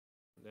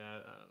 Yeah.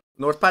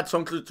 Northpad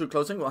Zone 2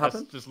 closing. What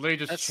happened? Just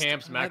literally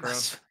champs macro.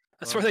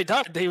 That's where they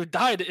died. They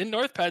died in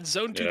Northpad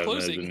Zone 2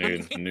 closing.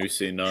 New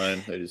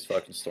C9. They just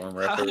fucking storm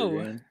wrapped it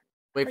again.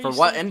 Wait, for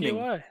what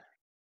ending?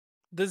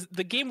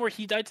 The game where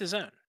he died to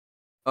Zone.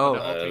 Oh,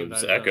 it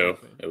was Echo.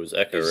 It was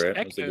Echo, right?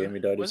 It was the game he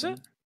died to Zone?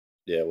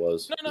 Yeah, it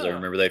was. No. I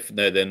remember they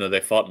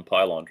fought in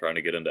Pylon trying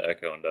to get into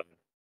Echo and died. It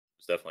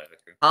was definitely Echo.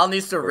 Hal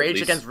needs to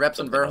rage against Reps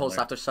and Verhulst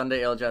after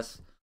Sunday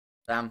LGS.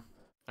 Damn.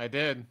 I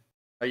did.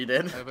 Oh, you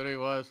did? I literally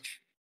was.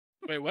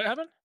 Wait, what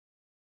happened?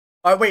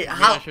 Alright, wait,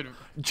 how?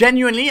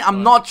 Genuinely,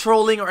 I'm not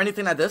trolling or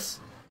anything like this.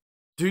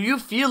 Do you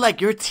feel like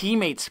your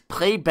teammates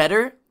play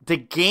better the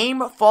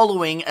game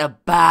following a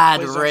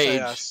bad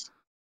rage?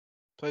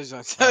 Please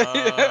don't say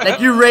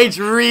like you rage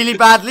really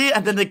badly,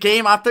 and then the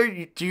game after,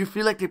 do you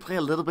feel like they play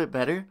a little bit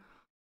better?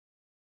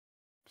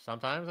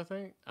 Sometimes, I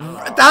think.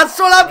 That's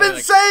what I've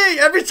been saying!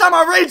 Every time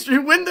I rage, we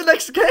win the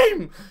next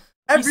game!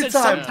 Every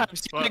time!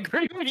 Sometimes you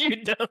agree with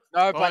you, though.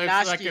 No, but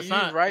Gnaske,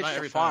 you rage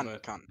for fun,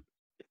 cunt.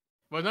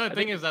 Well, another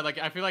thing is that like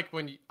I feel like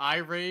when I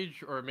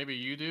rage or maybe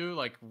you do,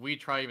 like we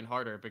try even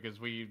harder because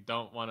we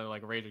don't want to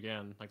like rage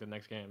again like the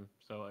next game.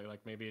 So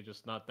like maybe it's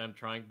just not them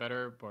trying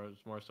better, but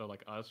it's more so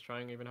like us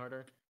trying even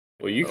harder.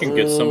 Well, you can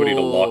get somebody to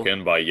lock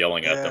in by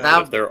yelling at them,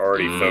 but if they're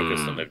already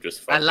focused and they've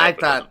just fucked up, it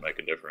doesn't make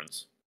a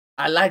difference.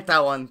 I like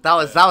that one. That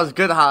was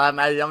good,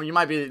 Hal. You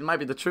might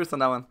be the truth on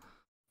that one.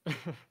 Yeah,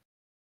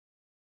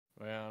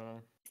 I don't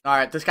know. All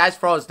right, this guy's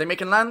froze. They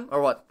making land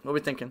or what? What are we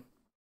thinking?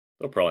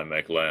 They'll probably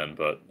make land,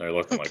 but they're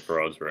looking like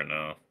frauds right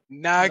now.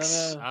 Nags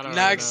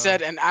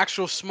said an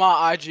actual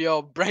smart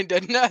IGL brain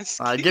dead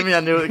Gnaske. Give me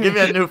a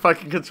new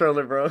fucking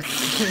controller, bro.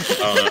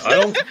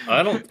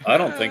 I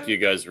don't think you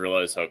guys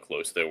realize how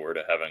close they were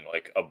to having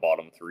like a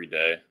bottom 3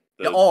 day.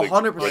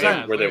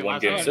 100%. Where they won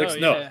game 6.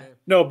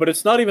 No, but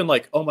it's not even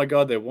like, oh my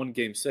god, they won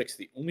game 6.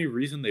 The only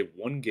reason they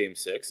won game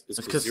 6 is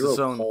because Zero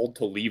called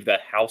to leave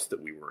that house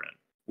that we were in.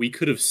 We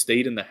could have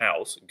stayed in the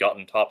house,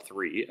 gotten top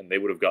 3, and they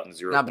would have gotten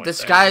 0 points. But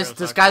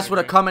this guys would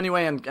have come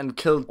anyway and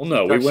killed. Well,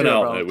 no, we went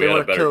out. We had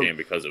a better game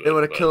because of it. They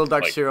would have killed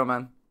Darkzero,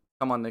 man.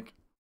 Come on, Nick.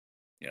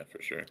 Yeah,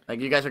 for sure. Like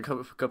you guys are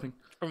coping.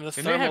 From the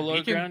thermal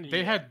low ground.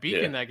 They had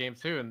Beacon that game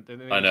too, and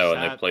I know,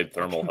 and they played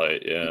thermal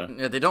height. Yeah.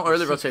 Yeah, they don't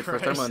early rotate for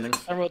thermal endings.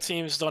 Thermal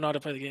teams don't know how to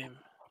play the game,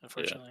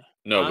 unfortunately. Yeah.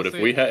 No,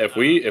 honestly, but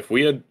if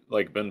we had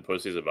like been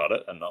pussies about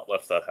it and not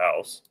left that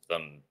house,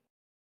 then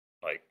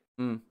like.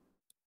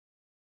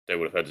 They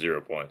would have had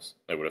 0 points.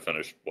 They would have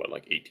finished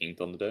like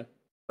 18th on the day.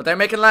 But they're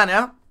making land,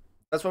 yeah.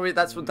 That's probably yeah.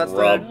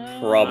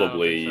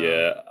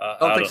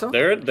 Don't think so.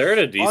 They're at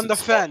a decent on the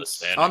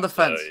fence. On the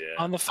fence.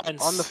 On the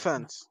fence. On the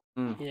fence.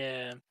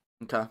 Yeah.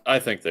 Okay. I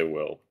think they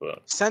will,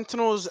 but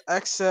Sentinels,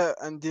 Exit,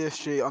 and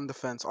DSG on the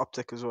fence.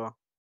 Optic as well.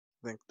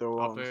 I think they're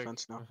all on the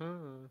fence now.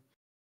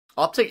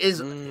 Optic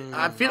is.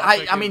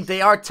 I mean,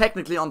 they are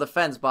technically on the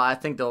fence, but I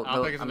think they'll.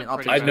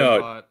 Optic. I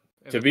know.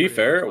 To be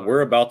fair,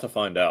 we're about to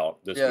find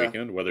out this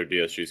weekend whether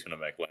DSG is going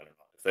to make land or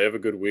not. If they have a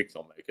good week,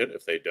 they'll make it.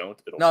 If they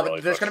don't, it'll. No,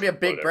 but there's going to be a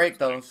big break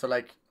though, so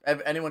like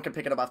anyone can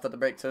pick it up after the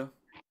break too.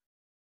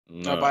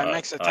 No, but it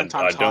makes it 10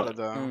 times harder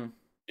though.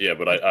 Yeah,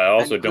 but I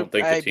also don't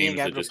think the teams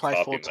that just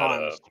copy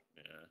meta.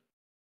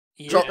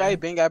 Group A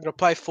being able to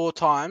play 4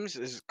 times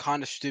is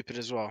kind of stupid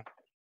as well.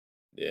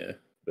 Yeah.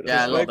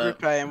 We're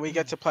Group A and we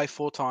get to play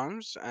 4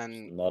 times,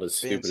 and not as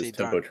stupid as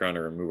Tempo trying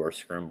to remove our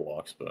scrim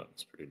blocks, but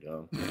it's pretty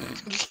dumb.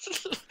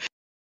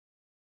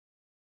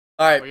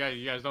 All right. Well, yeah,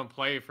 you guys don't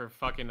play for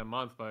fucking a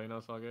month, but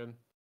it's all good.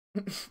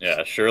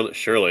 Yeah,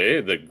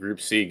 surely the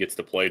Group C gets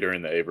to play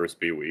during the A vs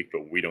B week,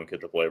 but we don't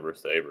get to play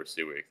versus the A vs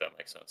C week. That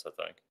makes sense, I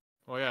think.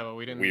 Well, yeah, but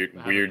we didn't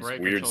have a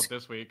break until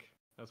this week.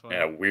 That's why.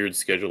 Yeah, weird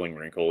scheduling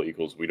wrinkle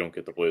equals we don't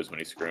get to play as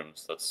many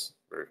scrims. That's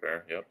very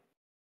fair. Yep.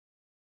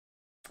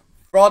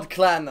 Fraud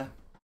clan.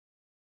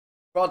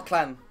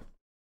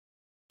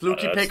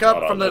 Fluky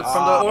pickup from the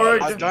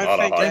org. I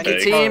don't think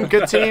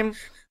good team.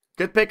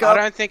 Good pickup.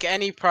 I don't think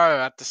any pro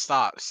at the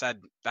start said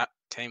that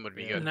team would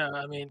be good. No,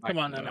 I mean, come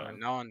on.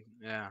 No one.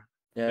 Yeah.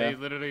 They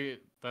literally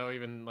don't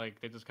even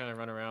like. They just kind of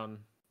run around.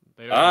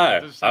 They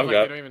don't. They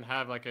don't even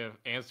have like an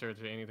answer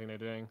to anything they're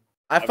doing.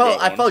 I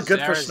felt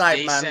good for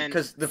Snipe, man,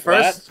 because the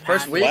first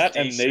week. Flat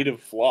and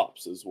native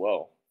flops as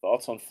well.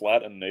 Thoughts on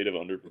flat and native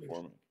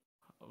underperforming?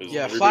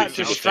 Yeah, flat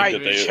just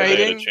straight they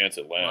trading had a chance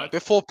at land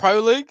before Pro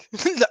League,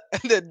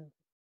 and then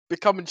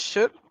becoming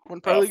shit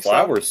when Pro League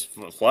Flat were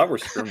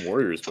Scrim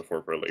Warriors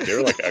before Pro League. They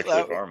were like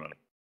actually farming.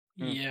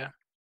 Yeah.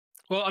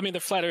 Well, I mean,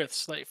 they're flat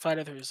earths, like flat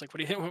earthers. Like,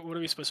 what are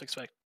we supposed to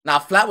expect? Nah,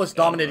 Flat was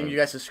dominating you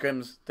guys'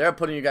 scrims. They were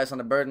putting you guys on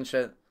the bird and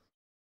shit.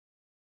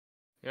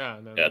 Yeah.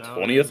 And then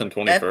 20th and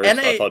 21st.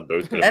 I thought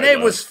both.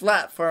 NA was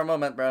flat for a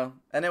moment, bro.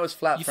 NA was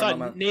flat you for a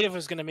moment. You thought Native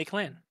was gonna make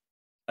LAN.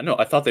 I know.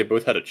 I thought they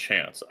both had a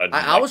chance.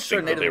 I was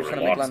sure Native was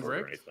gonna make LAN.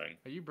 Or anything.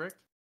 Are you bricked?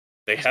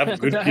 They have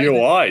good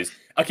POIs.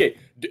 Okay,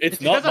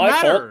 it's not my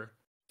fault.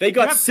 They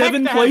got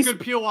 7 good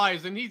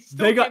POIs, and he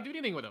still can't do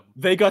anything with them.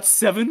 They got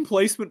 7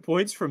 placement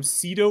points from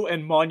Cedo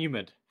and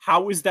Monument.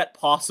 How is that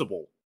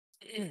possible?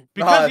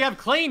 Because you have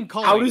Klein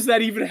calling. How does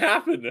that even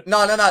happen?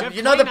 No.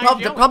 You know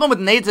the problem with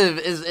Native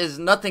is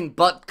nothing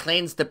but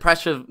Klein's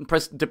depressive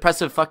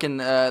fucking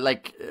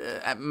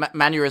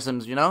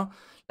mannerisms. You know,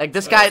 like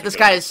this guy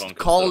is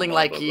calling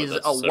like he's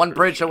one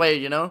bridge away.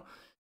 You know,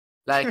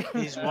 like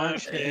he's one.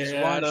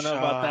 I don't know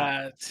about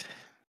that.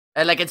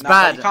 And like it's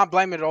bad. You can't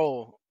blame it at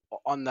all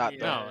on that.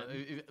 No,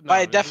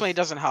 but it definitely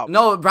doesn't help.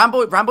 No,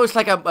 Rambo is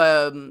like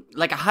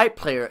a hype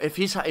player.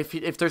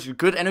 If there's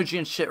good energy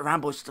and shit,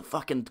 Rambo's the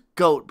fucking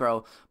GOAT,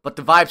 bro. But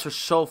the vibes are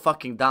so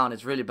fucking down.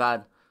 It's really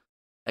bad.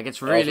 Like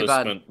it's really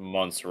bad. Spent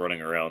months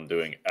running around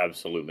doing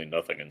absolutely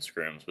nothing in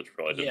scrims, which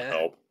probably didn't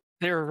help.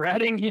 They're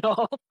ratting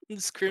y'all in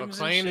scrims.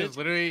 Klein is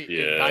literally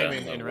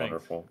diamond in ranked.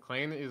 Wonderful.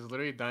 Klein is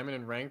literally diamond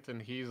in ranked,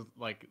 and he's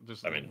like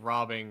just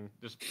robbing,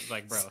 just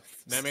like bro.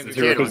 That man's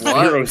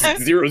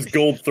Zero's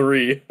gold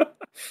 3.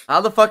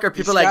 How the fuck are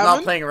people like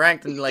not playing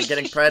ranked and like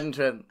getting pred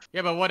into it?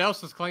 Yeah, but what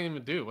else does Klein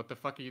even do? What the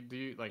fuck do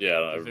you like?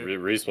 Yeah,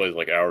 Reese plays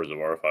like hours of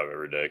R5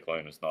 every day.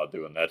 Klein is not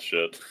doing that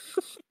shit.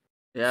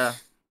 Yeah.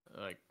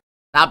 Like,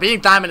 now being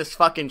diamond is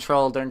fucking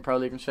troll during Pro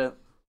League and shit.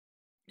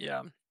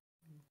 Yeah.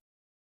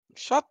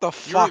 Shut the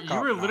fuck up.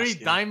 You were literally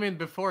diamond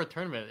before a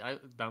tournament.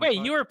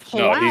 Wait, you were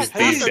plat? No, he's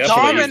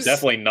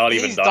definitely not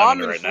even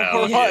diamond right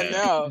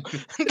now.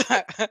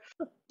 Yeah.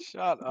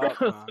 Shut up,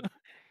 man.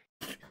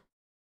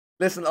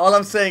 Listen, all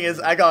I'm saying is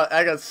I got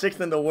 6th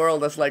in the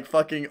world that's like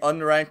fucking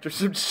unranked or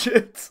some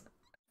shit.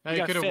 Now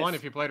you could have won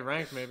if you played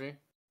ranked, maybe.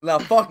 No,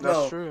 fuck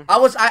no. True. I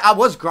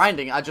was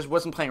grinding. I just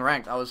wasn't playing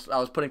ranked. I was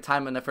putting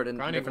time and effort in.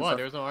 Grinding what? Stuff.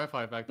 There was no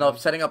R5 back then. No,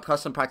 setting up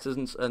custom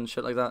practices and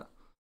shit like that.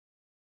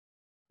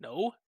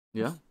 No.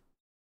 Yeah.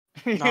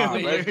 Nah, I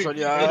was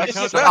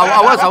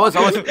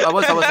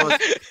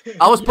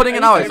putting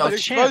in hours.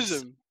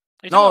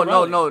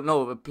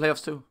 No,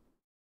 playoffs too.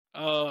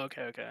 Oh,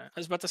 okay. I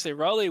was about to say,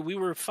 Raleigh, we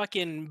were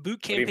fucking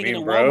boot camping in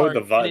a bro?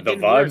 Walmart. The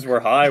vibes were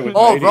high with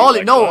Raleigh,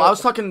 like no, I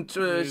was talking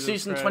to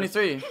season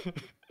 23.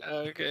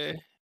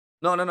 Okay.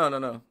 No,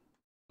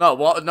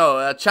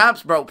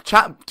 champs, bro.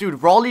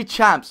 Dude, Raleigh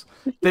champs.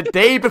 The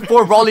day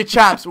before Raleigh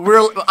champs,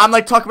 I'm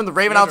like talking with the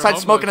Raven outside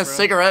smoking a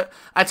cigarette.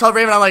 I tell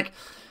Raven, I'm like,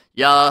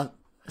 yeah,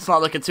 it's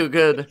not looking too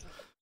good.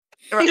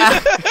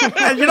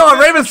 And you know what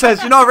Raven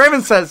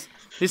says?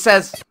 He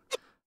says,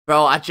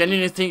 bro, I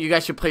genuinely think you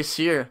guys should play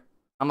Seer.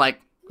 I'm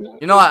like,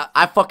 you know what?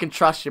 I fucking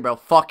trust you, bro.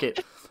 Fuck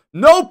it.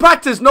 No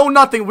practice, no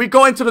nothing. We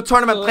go into the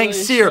tournament playing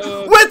Seer with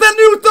a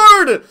new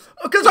third!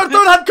 Because our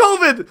third had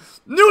COVID!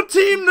 New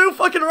team, new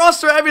fucking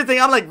roster, everything.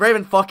 I'm like,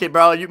 Raven, fuck it,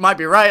 bro. You might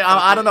be right.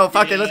 I don't know.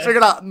 Fuck it. Let's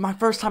figure it out. My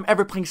first time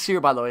ever playing Seer,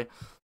 by the way.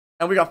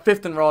 And we got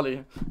 5th in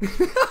Raleigh.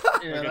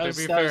 To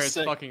be fair, it's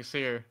fucking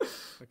Seer.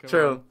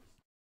 True.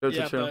 But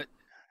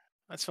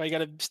that's why you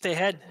gotta stay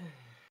ahead.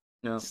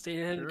 Yeah. Stay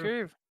ahead of the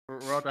curve. We're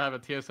about to have a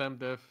TSM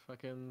diff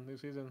fucking new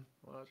season.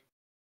 Watch.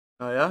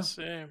 Oh, yeah?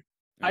 Same.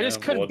 I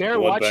just couldn't bear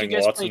watching you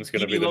guys play Watson's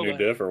gonna be the new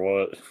diff or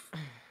what?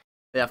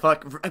 Yeah,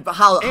 fuck.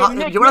 How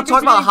Nick, you want to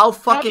talk about how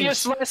fucking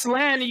last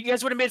LAN, you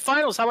guys would have made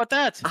finals? How about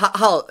that?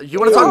 How you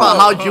want to talk about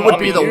how you would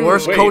be the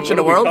worst coach in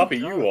the world? Copy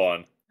you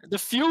on? The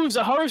Fuse,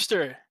 a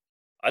Harvester.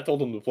 I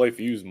told him to play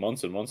Fuse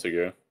months and months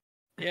ago.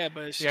 Yeah,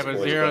 but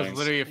Zero's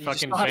literally a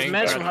fucking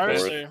tank. From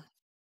Harvester.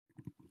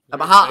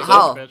 But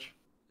how?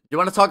 You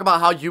want to talk about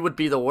how you would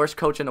be the worst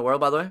coach in the world,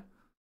 by the way?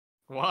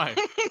 Why?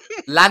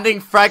 Landing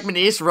fragment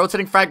east,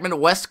 rotating fragment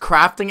west,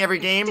 crafting every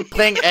game,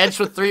 playing edge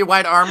with 3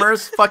 white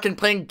armors, fucking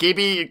playing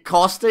Gibby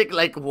caustic,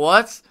 like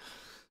what?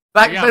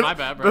 My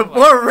bad, bro.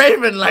 Before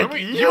Raven, like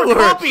you were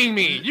copying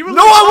me.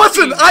 No, I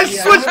wasn't. I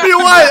switched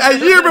BY a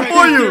year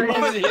before you.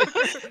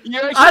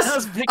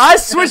 I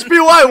switched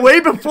BY way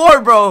before,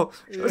 bro.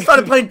 I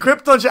started playing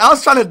crypto shit. I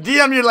was trying to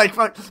DM you like,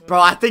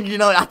 bro. I think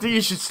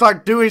you should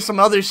start doing some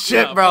other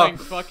shit, bro. Playing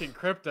fucking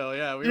crypto,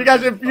 yeah. You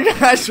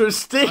guys were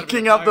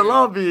stinking up the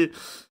lobby.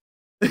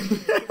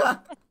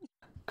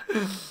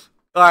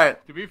 All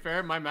right. To be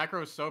fair, my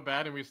macro was so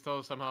bad, and we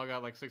still somehow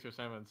got like 6 or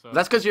 7. So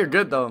that's because you're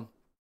good though.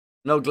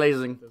 No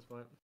glazing. At this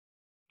point.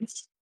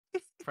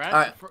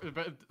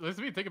 But let's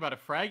think about it.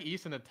 Frag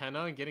East in the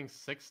 10-0 and getting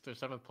 6th or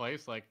 7th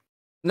place, like.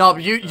 No,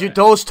 but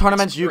those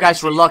tournaments, you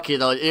guys were lucky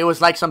though. It was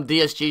like some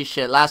DSG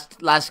shit,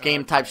 last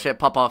game type shit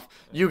pop off.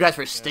 You guys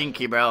were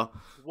stinky, bro.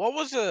 What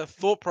was the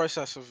thought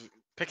process of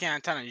picking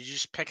antenna? Did you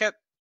just pick it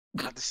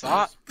at the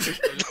start? I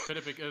just picked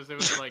it because it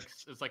was like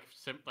it's like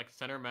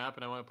center map,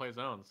 and I want to play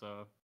zone,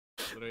 so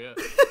literally it.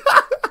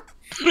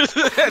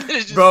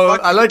 Bro,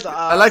 I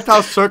liked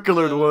how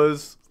circular it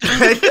was.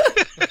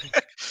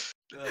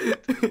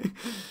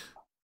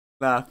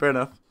 Nah, fair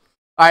enough.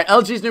 Alright,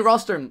 LG's new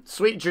roster.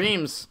 Sweet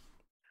dreams.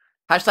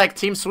 Hashtag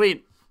team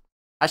sweet.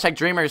 Hashtag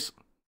dreamers.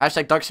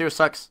 Hashtag Darkzero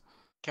sucks.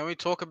 Can we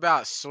talk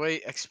about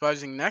Sweet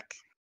exposing Nick?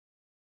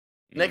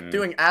 Nick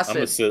doing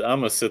acid. I'm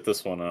gonna sit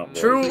this one out.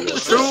 True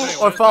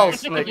or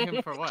false,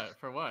 Nick? For what?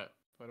 For what?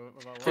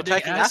 For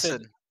taking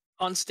acid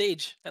on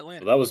stage at LAN.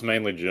 Well, that was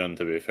mainly Jun,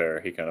 to be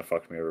fair. He kind of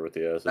fucked me over with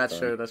the acid. That's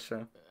true. That's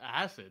true.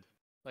 Acid.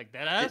 Like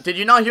dead ass? Did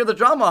you not hear the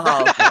drama,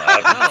 Hal?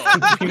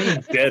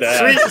 Dead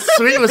ass.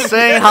 Sweet was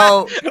saying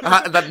how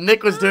that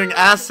Nick was doing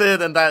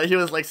acid and that he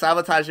was like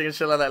sabotaging and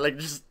shit like that. Like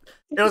just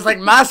it was like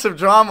massive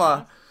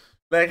drama.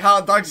 Like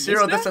how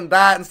Darkzero this and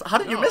that. And how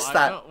did you miss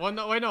that? Well,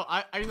 no, wait, no.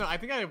 I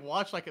think I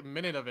watched like a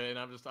minute of it and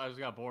I just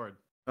got bored.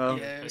 Oh.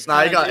 Yeah,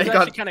 Nah, it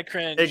got kind of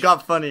cringe. It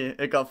got funny.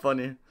 It got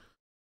funny.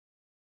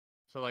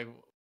 So like,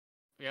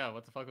 yeah,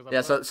 what the fuck was that?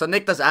 Yeah, so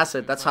Nick does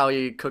acid. That's how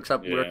he cooks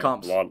up weird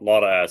comps.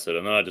 Lot of acid,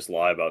 and then I just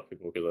lie about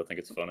people because I think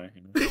it's funny.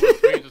 You know?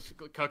 So just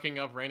cooking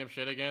up random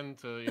shit again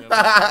to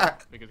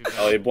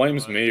because he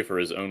blames me for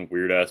his own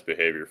weird ass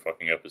behavior,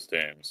 fucking up his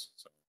teams.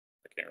 So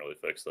I can't really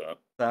fix that.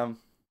 Damn.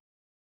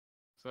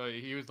 So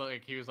he was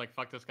like,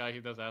 fuck this guy, he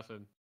does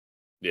acid.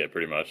 Yeah,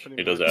 pretty much.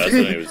 He does acid,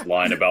 and he was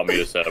lying about me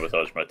to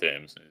sabotage my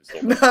teams.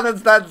 No,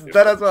 that's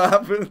what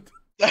happened.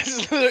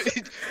 That's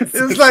literally... It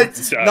was like,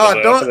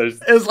 no, don't.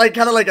 It was like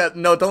kind of like a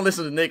no. Don't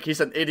listen to Nick. He's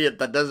an idiot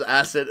that does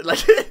acid.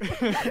 Like, it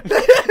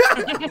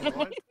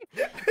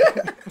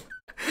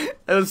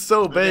was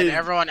so bad.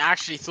 Everyone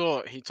actually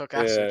thought he took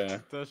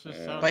acid.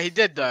 Yeah. But he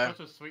did though.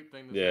 Such a sweet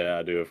thing to say.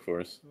 I do, of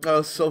course. That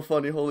was so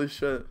funny. Holy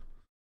shit.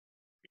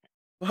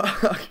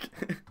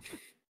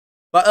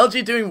 But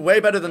LG doing way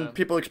better than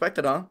people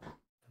expected, huh?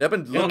 They've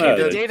been looking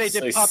good. They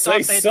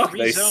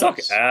suck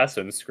ass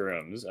in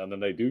scrims, and then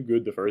they do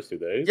good the first 2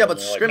 days. Yeah, but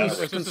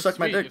scrims can suck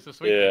my dick.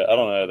 Yeah, I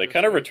don't know. They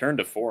kind of returned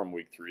to form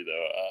week 3,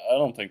 though. I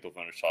don't think they'll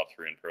finish top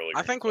 3 in Pro League.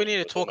 I think we need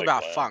to talk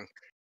about Funk.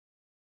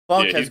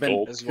 Funk has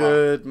been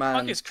good, man.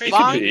 Funk is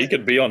crazy. He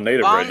could be on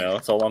native right now.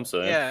 That's all I'm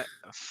saying. Yeah,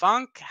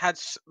 Funk had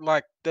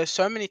like there's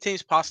so many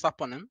teams passed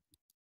up on him.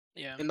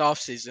 Yeah. In the off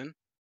season.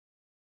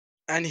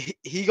 And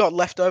he got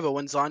left over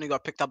when Zynu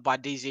got picked up by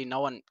DZ. No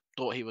one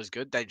thought he was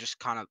good. They just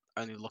kind of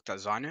only looked at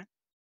Zynu.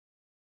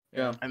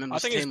 Yeah. And I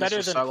think he's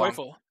better than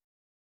Koifel.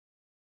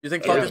 You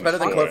think Funk is better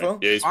than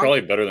Koifel? Yeah, he's probably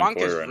better than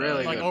Koi right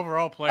really now. Like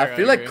overall player. I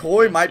feel like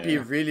Koi might be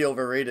really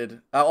overrated.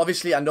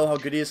 Obviously, I know how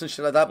good he is and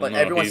shit like that, but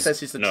everyone says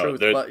he's the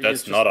truth. But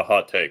that's not a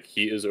hot take.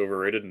 He is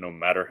overrated no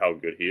matter how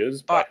good he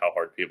is, by how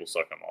hard people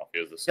suck him off. He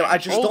is the same. Yeah, I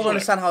just don't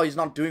understand how he's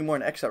not doing more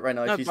in XSET right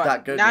now if he's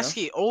that good.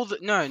 Gnaske,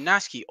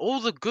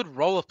 all the good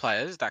roller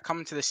players that come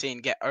into the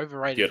scene get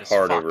overrated. Get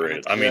hard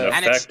overrated. I mean,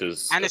 Effect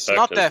is, and it's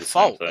not their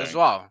fault as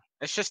well.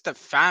 It's just the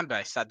fan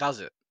base that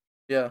does it.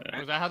 Yeah.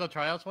 Was that how the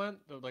tryouts went?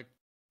 Like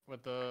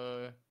with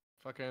the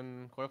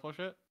fucking Koifel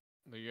shit?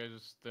 That you guys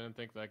just didn't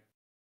think like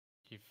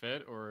he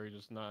fit, or he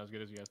just not as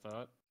good as you guys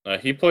thought?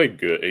 He played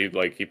good. He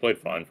played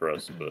fine for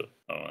us, but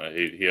I don't know.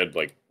 He had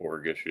like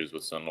org issues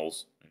with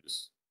Sentinels. He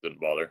just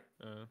didn't bother.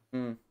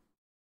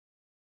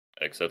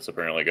 XSET's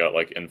apparently got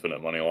like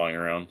infinite money lying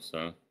around,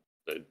 so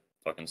they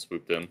fucking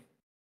swooped in.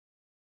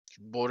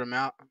 Bought him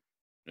out.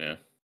 Yeah.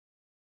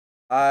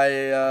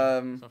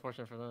 It's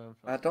unfortunate for them.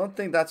 I don't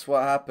think that's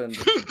what happened.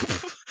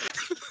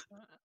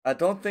 I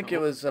don't think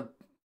it was a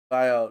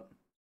buyout.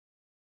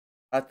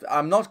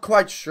 I'm not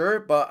quite sure,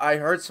 but I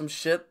heard some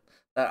shit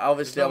that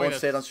obviously I won't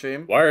say it on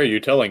stream. Why are you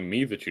telling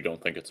me that you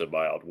don't think it's a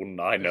buyout? Wouldn't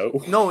I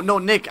know? No,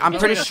 Nick. I'm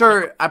pretty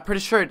sure.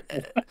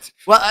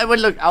 Well,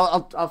 look.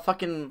 I'll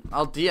type it in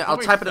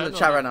the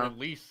chat right now.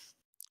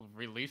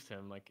 Released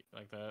him like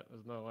that.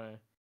 There's no way.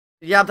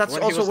 Yeah, that's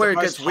also where it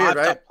gets weird,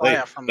 right?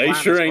 They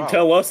sure ain't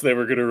tell us they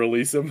were gonna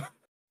release him.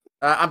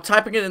 I'm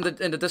typing it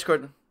in the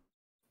Discord.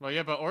 Well,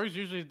 yeah, but orgs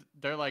usually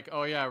they're like,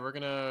 oh yeah, we're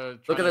gonna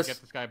try to get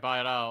this guy buy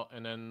it out,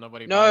 and then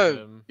nobody buys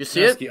him. You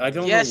see it? I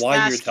don't know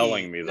why you're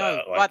telling me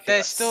that. No, but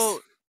they're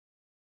still.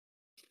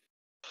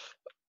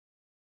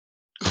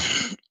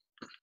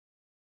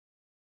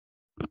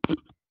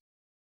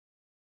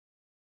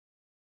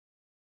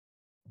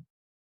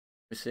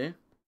 You see?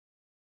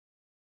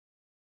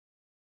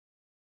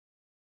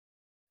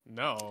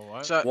 No,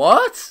 what?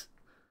 What?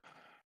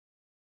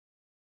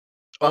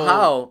 Well,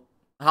 how?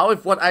 How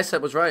if what I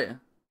said was right?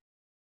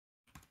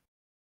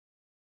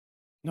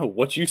 No,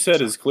 what you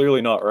said is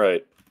clearly not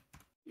right.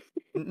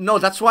 No,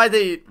 that's why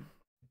they...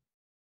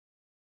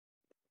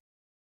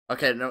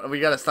 Okay, no, we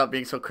gotta stop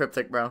being so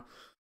cryptic, bro.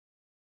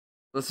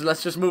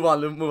 Let's just move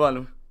on,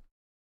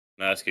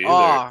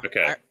 Gnaske,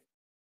 okay.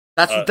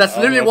 That's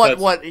literally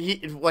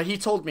what he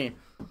told me.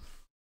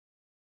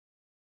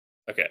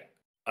 Okay.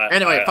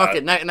 Anyway, fuck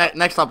it.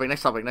 Next topic,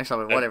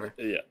 whatever.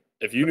 Yeah.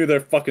 If you knew their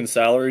fucking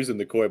salaries in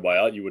the Koi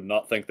buyout, you would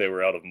not think they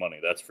were out of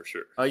money. That's for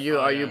sure. Are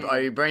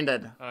you brain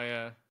dead? Oh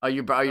yeah. Are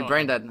you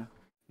brain dead?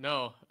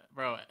 No,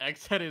 Bro,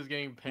 Xhead is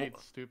getting paid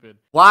stupid.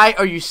 Why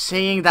are you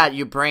saying that,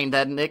 you brain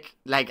dead, Nick?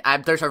 Like,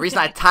 there's a reason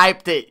I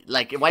typed it.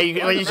 Like, why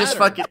you just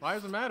fucking? Why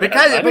does it matter?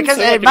 Because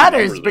it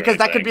matters. Because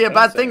that could be a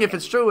bad thing if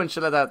it's true and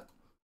shit like that.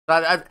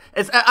 But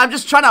I'm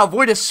just trying to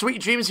avoid a sweet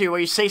dreams here, where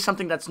you say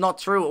something that's not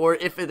true, or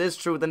if it is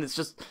true, then it's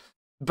just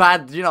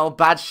bad. You know,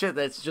 bad shit.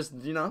 That's just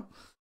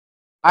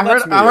I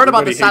heard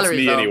about the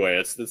salaries though. Anyway,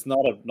 it's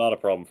not a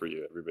problem for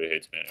you. Everybody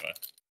hates me anyway.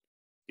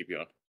 Keep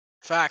going.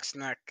 Facts,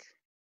 Nick.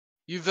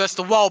 You versus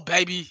the wall,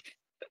 baby.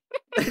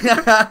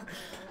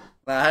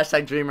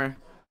 Hashtag dreamer.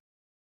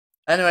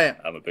 Anyway,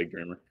 I'm a big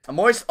dreamer.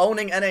 Moist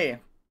owning NA.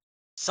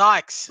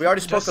 Sykes. We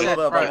already spoke a little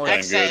bit about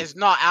Moist. Xhead is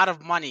not out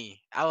of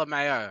money.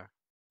 LMAO.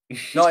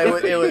 No,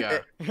 yeah,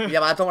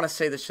 but I don't want to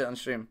say this shit on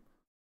stream.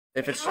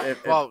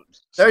 Well,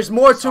 there's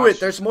more to it.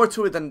 There's more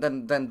to it than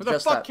just that. Who the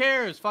fuck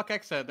cares? Fuck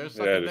Xhead. There's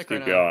fucking Nick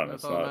right now.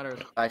 That's all that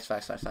matters.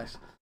 Nice.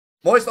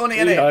 Moist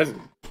owning NA.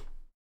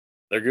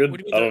 They're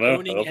good. I don't know.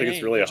 I don't think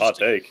it's really a hot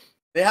take.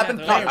 They have been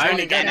playing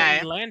owning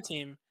NA. Land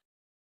team.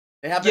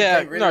 They have been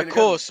playing really, of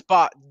course,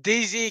 but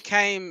DZ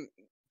came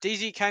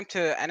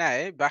to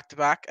NA back to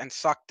back and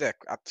sucked dick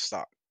at the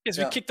start. Yes,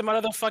 we kicked them out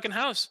of the fucking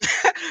house.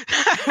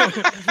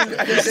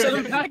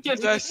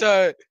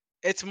 So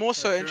it's more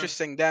so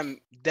interesting them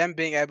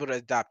being able to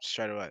adapt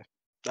straight away.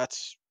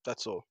 That's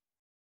all.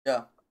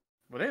 Yeah.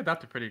 Well, they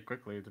adapted pretty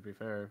quickly, to be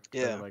fair.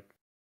 Yeah. Like,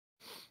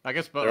 I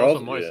guess, but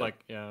also Moist, But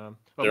they're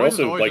Moist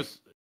also like.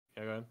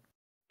 Yeah, go ahead.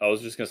 I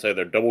was just gonna say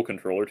they're double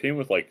controller team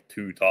with like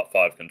 2 top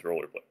 5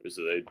 controller players,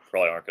 so they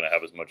probably aren't gonna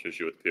have as much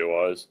issue with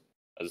POIs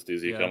as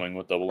DZ coming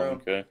with double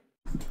MK.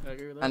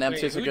 And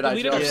M2 is a good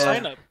idea. Our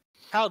sign up?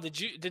 Hal,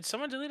 did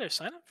someone delete our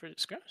sign up for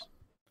scrims?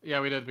 Yeah,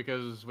 we did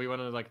because we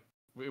wanted to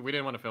we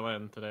didn't want to fill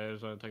in today. I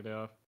just wanted to take the day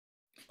off.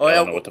 Oh, I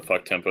don't know what the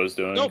fuck Tempo's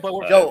doing. No, but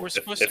we're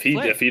supposed to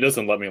play. If he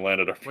doesn't let me land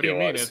at our POIs. What do you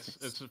mean?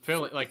 It's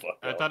filling. Like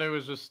I thought it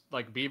was just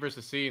like B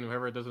versus C, and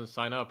whoever doesn't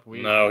sign up,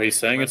 No, he's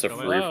saying it's a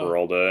free for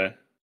all day.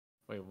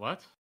 Wait,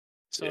 what?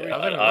 So yeah,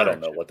 I don't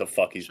know what the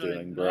fuck he's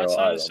doing, bro. I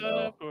don't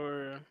know.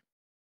 Or...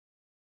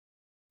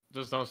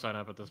 Just don't sign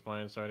up at this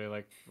point. Sorry,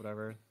 like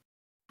whatever.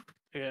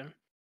 Yeah.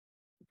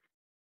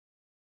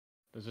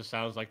 This just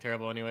sounds like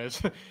terrible,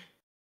 anyways.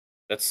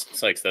 That's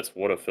Sykes. That's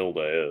what a fill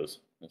day is.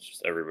 It's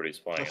just everybody's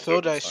playing. The fill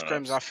day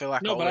scrims, I feel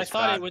like. No, but I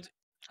thought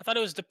it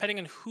was depending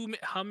on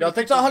how many. Yo,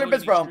 thanks 100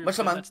 bits, bro. What's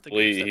up, man?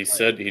 Well, he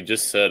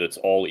just said it's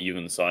all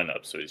even sign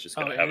up, so he's just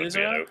gonna have it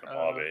be an open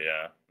lobby.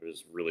 Yeah, it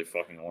was really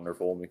fucking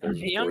wonderful because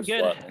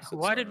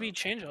Why did we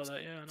change all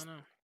that? Yeah, I don't know.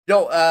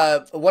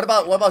 Yo, what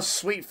about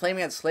Sweet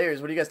Flaming at Slayers?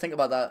 What do you guys think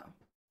about that?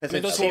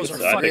 Those balls were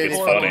fucking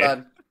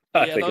horrible.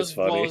 Yeah, those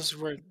balls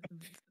were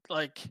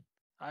like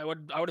I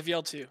would have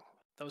yelled too.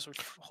 Those were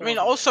horrible. I mean,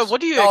 also,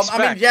 what do you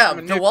expect?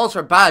 The walls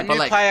are bad, but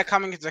like player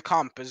coming into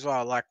comp as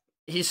well, like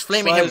he's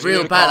flaming him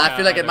real bad. I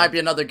feel like it might be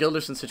another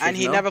Gilderson situation. And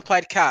he never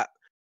played Cat.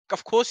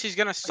 Of course, he's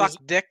gonna suck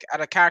dick at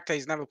a character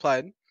he's never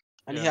played,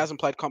 and he hasn't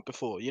played comp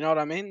before. You know what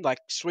I mean? Like,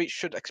 Sweet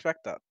should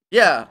expect that.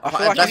 Yeah, I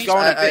feel like he's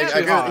going a bit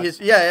too hard.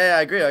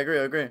 I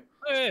agree.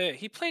 Wait,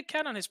 he played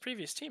Cat on his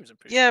previous teams. I'm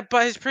pretty sure.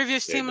 But his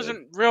previous team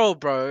wasn't real,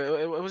 bro.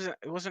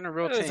 It wasn't a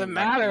real team. It doesn't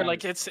matter.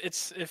 Like it's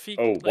if he.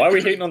 Oh, why are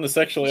we hating on the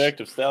sexually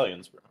active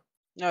stallions, bro?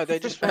 No, they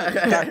just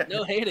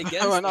no hate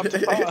against. Went up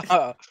to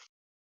power.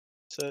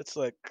 So it's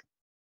like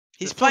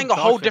he's playing a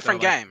whole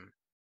different game.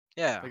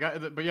 Yeah.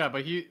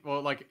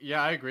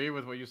 I agree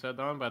with what you said,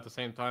 Don. But at the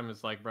same time,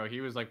 it's like, bro,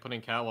 he was like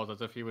putting cat walls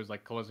as if he was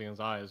like closing his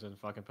eyes and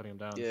fucking putting him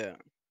down. Yeah.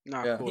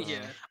 No, yeah. Of course.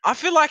 Yeah. I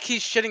feel like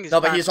he's shitting his.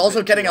 No, but he's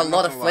also getting a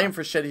lot of flame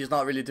for shit he's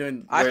not really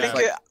doing. I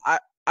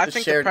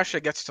think the pressure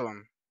gets to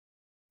him.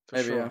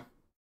 Maybe. Sure. Yeah.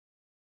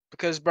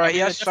 Because bro, he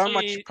has so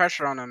much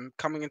pressure on him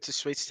coming into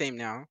Sweet's team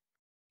now,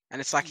 and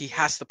it's like he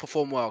has to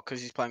perform well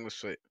because he's playing with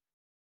Sweet.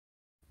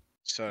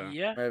 So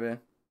yeah, maybe.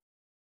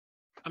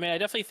 I mean, I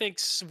definitely think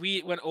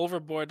Sweet went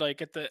overboard.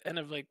 Like at the end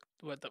of like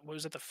what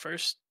was it, the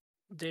first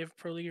day of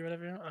Pro League or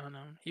whatever? I don't know.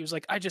 He was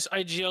like, I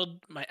IGL'd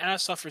my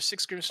ass off for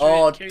 6 games straight.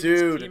 Oh,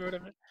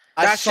 dude.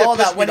 I saw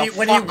that when he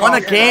won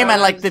a game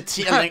and like the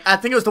team, like, I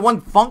think it was the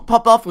one Funk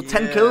popped off with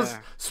 10 kills.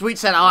 Sweet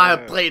said, "Oh, I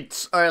played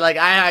or like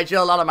I IGL'd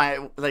a lot of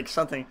my like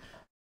something."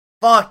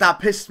 Fuck, that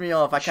pissed me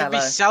off. I can't lie.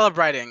 You should be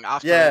celebrating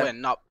after a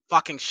win, not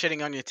fucking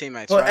shitting on your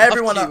teammates. Put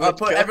everyone up.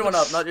 Put everyone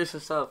up, not just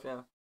yourself.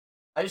 Yeah.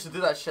 I used to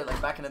do that shit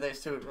like back in the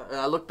days too.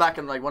 I look back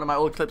in like one of my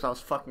old clips, I was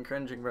fucking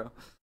cringing, bro.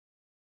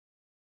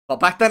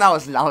 But back then I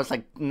was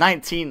like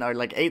 19 or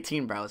like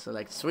 18, bro. So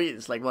like Sweet,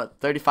 it's like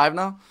what, 35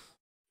 now?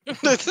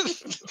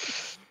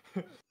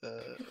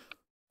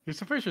 He's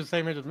pretty sure the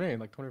same age as me,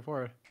 like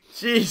 24.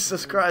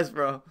 Jesus Christ,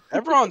 bro.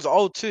 Everyone's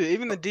old too.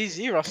 Even the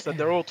DZ roster,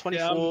 they're all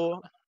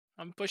 24. Yeah,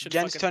 I'm pushing.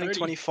 Jen's turning 30.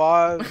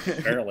 25.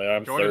 Apparently,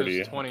 I'm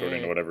 30,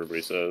 according to what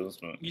everybody says.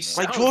 But,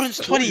 like Jordan's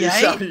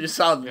 28. You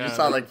sound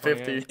like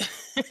 50.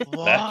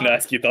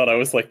 Gnaske thought I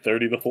was like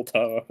 30 the whole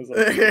time. I was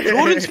like,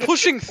 Jordan's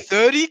pushing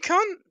 30,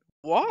 cunt.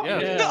 What?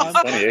 Yeah, I'm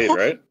 28,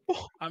 right?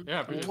 I'm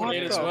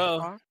 28 as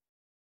well.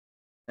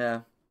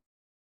 Yeah.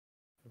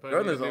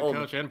 Jordan is old.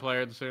 Coach and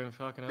player soon.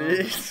 Fucking hell.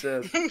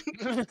 Jesus.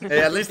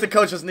 Hey, at least the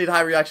coaches need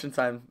high reaction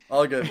time.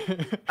 All good.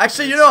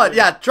 Actually, you know what?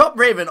 Yeah, drop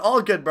Raven.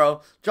 All good,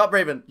 bro. Drop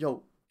Raven.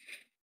 Yo,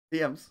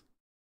 DMs.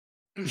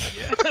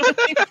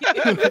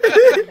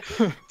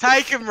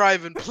 Take him,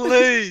 Raven,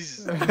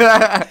 please.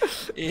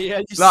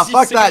 Yeah, nah,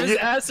 fuck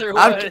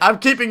that. I'm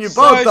keeping you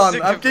both,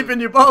 Don. I'm keeping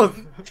you both.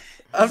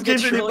 I'm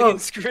keeping you both.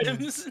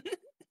 Scrims.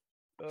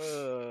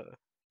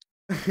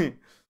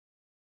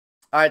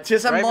 Alright,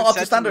 TSM more up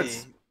to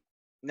standards.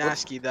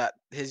 Gnaske, that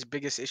his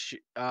biggest issue,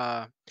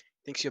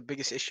 thinks your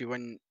biggest issue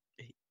when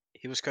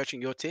he was coaching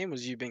your team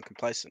was you being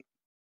complacent.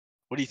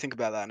 What do you think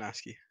about that,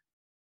 Gnaske?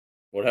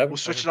 What happened? We'll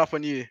switch it up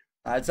on you.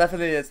 It's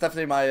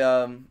definitely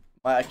my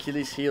my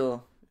Achilles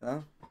heel. You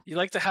know? You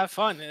like to have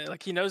fun,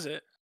 like he knows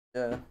it.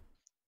 Yeah.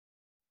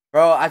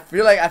 Bro, I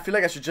feel like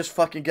I should just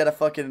fucking get a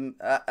fucking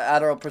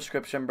Adderall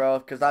prescription, bro,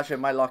 because that shit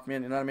might lock me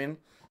in. You know what I mean?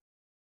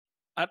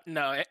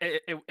 No,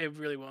 it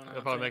really won't.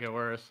 It'll probably make it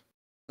worse.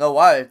 No,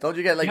 why? Don't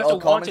you get like all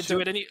calm and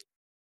shit?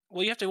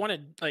 Well, you have to want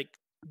to like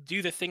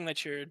do the thing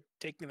that you're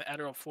taking the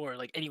Adderall for.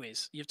 Like,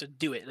 anyways, you have to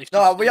do it. Like,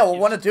 no, yeah, we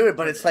want to do it,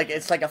 but it's like I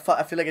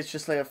feel like it's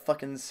just like a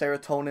fucking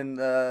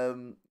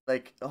serotonin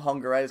like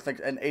hunger, right? It's like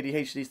an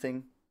ADHD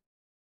thing.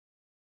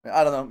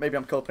 I don't know. Maybe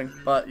I'm coping,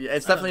 but yeah,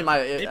 it's definitely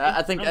my.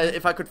 I think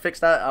if I could fix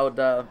that, I would.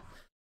 I'd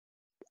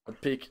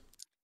peak.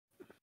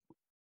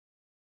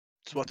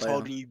 It's what's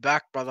holding you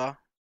back, brother.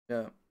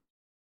 Yeah.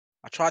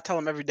 I try to tell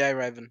him every day,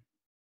 Raven.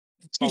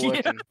 It's not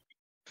working.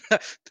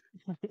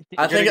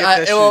 I think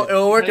it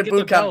will work at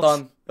boot camp,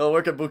 Don. It'll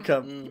work at boot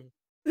camp.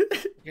 You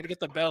gotta get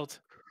the belt.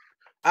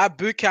 At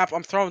boot camp,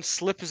 I'm throwing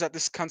slippers at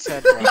this cunt's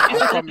head, bro.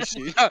 I promise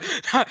you.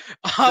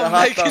 I'm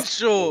making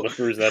sure.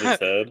 Slippers at his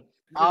head.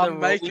 I'm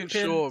making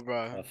sure,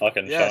 bro. A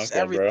fucking yes, chonka,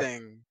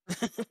 everything.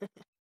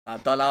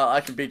 Don,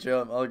 I can beat you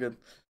up. All good.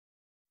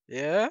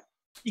 Yeah?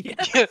 Yeah.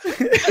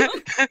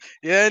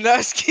 Yeah,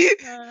 Gnaske?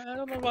 I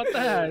don't know about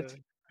that.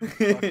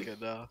 Fucking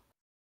hell.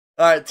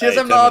 Alright,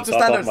 TSM not up to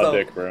standards, though.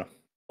 Dick, bro.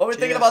 What are we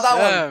thinking about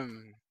that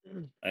one?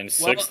 And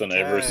 6th and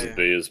A versus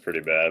B is pretty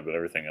bad, but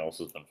everything else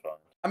has been fun.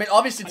 I mean,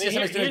 obviously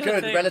TSM is doing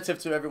good relative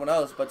to everyone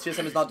else, but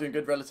TSM is not doing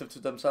good relative to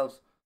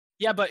themselves.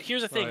 Yeah, but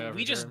here's the thing: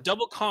 we just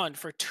double conned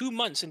for 2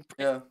 months, and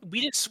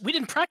we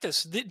didn't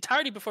practice the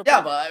entirety before.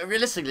 Yeah, but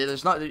realistically,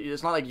 it's not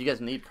like you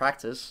guys need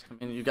practice.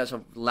 I mean, you guys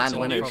are land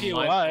winners.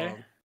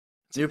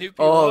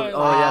 Oh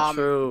yeah,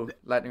 true.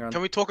 Lightning round.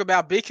 Can we talk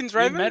about beacons,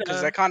 Raven?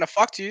 Because they kind of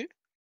fucked you.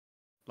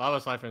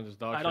 Lava Siphon is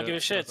dog shit. I don't give a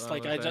shit.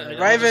 Like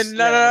Raven,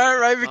 no,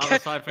 Raven,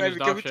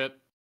 dog shit.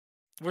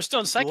 We're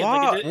still in second.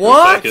 What? You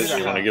want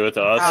to give it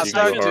to us?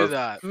 Don't do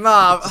that.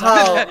 Nah,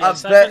 how?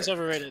 Siphon's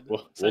overrated.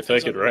 We'll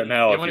take it right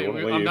now if you want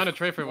to leave. I'm down to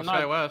trade for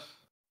Sky West.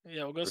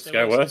 Yeah, we'll go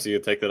Sky West. You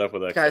can take that up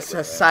with that. Guys,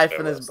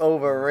 Siphon is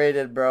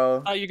overrated,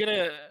 bro. Oh, you're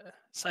gonna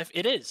Siphon?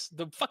 It is.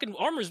 The fucking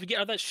armors we get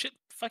out of that shit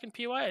fucking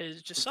POI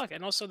just suck,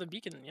 and also the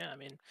beacon. Yeah, I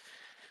mean,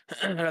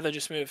 I'd rather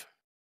just move.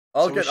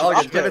 All good.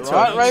 Give it to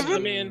us.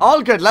 Raven?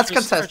 All good. Let's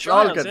contest.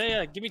 All good.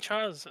 Yeah, give me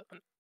trials.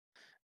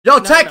 Yo,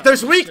 Tech,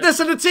 there's weakness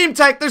in the team,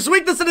 Tech. There's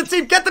weakness in the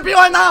team. Get the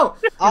POI now.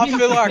 I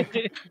feel like.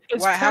 Wait,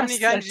 how many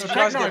games did you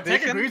guys get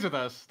Tech agrees with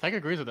us. Tech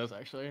agrees with us,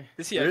 actually.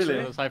 Is he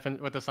actually?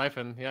 With the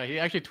Siphon. Yeah, he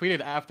actually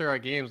tweeted after our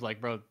games, like,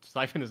 bro,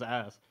 Siphon is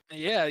ass.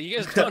 Yeah, you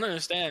guys don't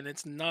understand.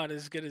 It's not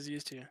as good as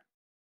used to.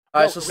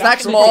 Alright, so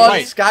Stacks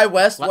Mod, Sky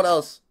West, what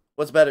else?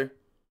 What's better?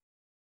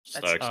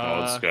 Stacks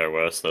Mod, Sky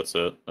West, that's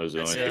it. Those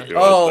are the only two.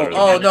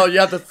 Oh no, you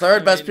have the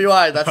third best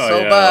POI. That's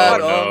so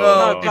bad.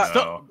 Oh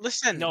no.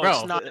 Listen, no,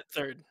 it's not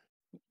third.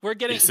 We're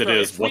getting. Yes, it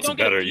is. What's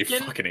better, you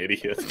fucking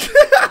idiot?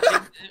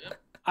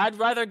 I'd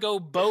rather go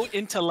boat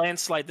into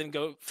landslide than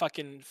go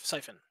fucking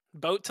Siphon.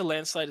 Boat to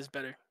landslide is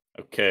better.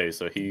 Okay,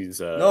 so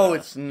he's no,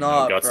 it's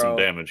not. Got some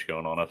damage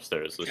going on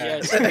upstairs.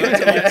 Yes.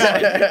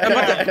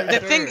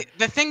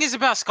 The thing is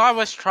about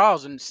Skywest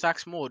Trials and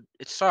Stacks Mod,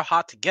 it's so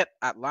hard to get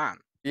at LAN.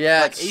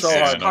 Yeah, like, it's so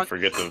hard. Don't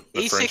forget the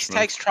E6 Frenchman.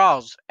 takes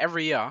trials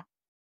every year,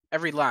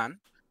 every LAN,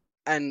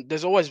 and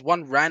there's always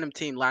one random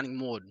team landing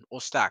Mod or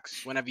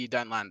Stacks whenever you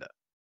don't land it.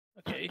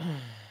 Okay.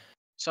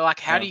 So like,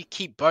 how do you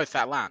keep both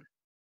at LAN?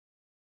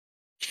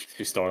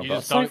 He's starting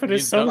about Siphon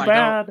is so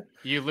bad.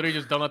 You literally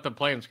just don't let them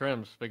play in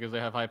scrims because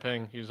they have high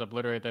ping. You just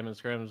obliterate them in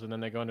scrims, and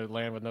then they go into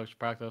LAN with no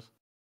practice.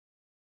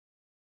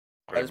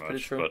 That is pretty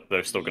true. But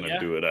they're still gonna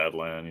do it at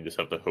LAN. You just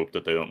have to hope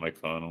that they don't make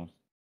finals.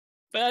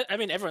 But I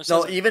mean, everyone.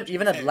 No,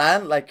 even at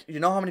LAN, like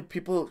you know how many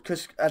people?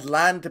 Because at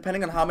LAN,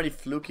 depending on how many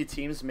fluky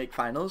teams make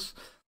finals,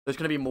 there's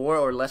gonna be more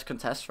or less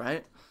contests,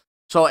 right?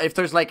 So if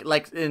there's like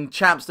in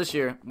champs this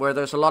year where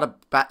there's a lot of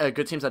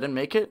good teams that didn't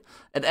make it,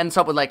 it ends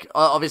up with like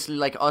obviously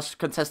like us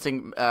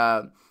contesting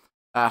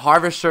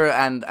Harvester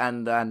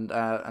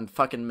and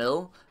fucking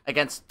Mill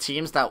against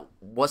teams that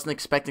wasn't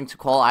expecting to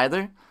qual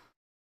either.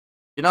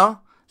 You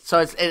know, so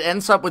it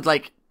ends up with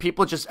like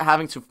people just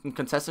having to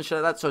contest and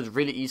shit like that. So it's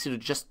really easy to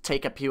just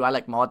take a POI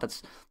like Mod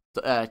that's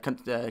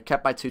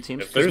kept by two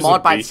teams. Because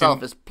Mod by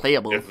itself is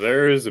playable. If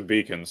there is a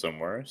beacon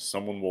somewhere,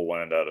 someone will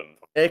land out and.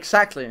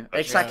 Exactly.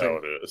 That's how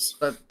it is.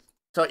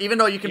 So even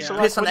though you can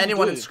piss on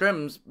anyone in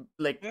scrims,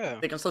 like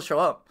they can still show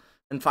up.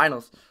 in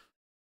finals.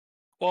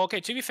 Well,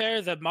 okay. To be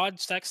fair, the mod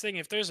stacks thing,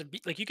 if there's a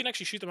like, you can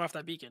actually shoot them off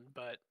that beacon,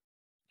 but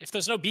if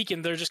there's no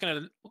beacon, they're just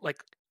gonna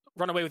like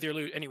run away with your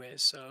loot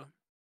anyways. So,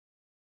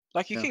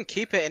 like, you can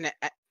keep it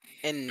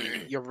in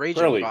your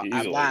region, but easily,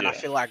 at LAN, I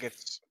feel like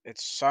it's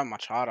so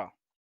much harder.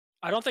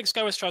 I don't think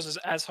Skywest Trials is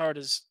as hard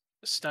as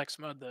Stacks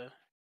mod though.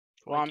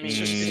 Well, I mean, it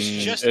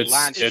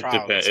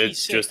depends.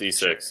 It's just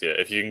E6. Yeah,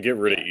 if you can get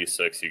rid of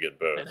E6, you get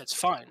both. And it's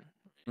fine.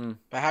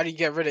 But how do you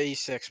get rid of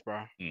E6,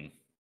 bro?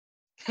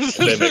 If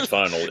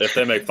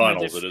they make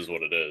finals, it is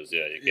what it is.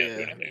 Yeah, you can't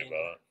do anything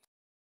about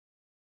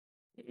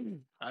it.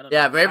 I don't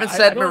Yeah, know. Raven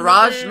said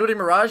Mirage, looting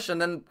Mirage,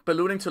 and then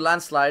ballooning to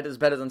Landslide is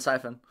better than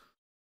Siphon.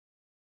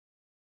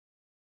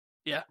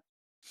 Yeah.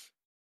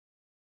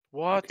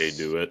 What? Okay,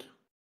 do it.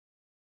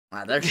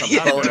 There's some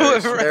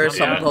boners. There's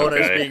some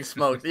boners being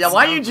smoked. Yeah,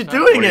 why aren't you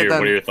doing it then?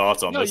 What are your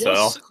thoughts on this,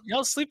 Al?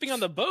 Y'all sleeping on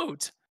the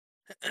boat.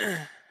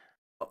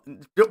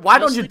 Why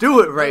don't you do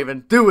it,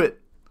 Raven? Do it.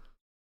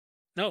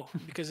 No,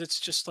 because it's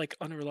just like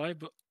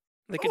unreliable.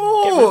 They could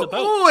get rid of the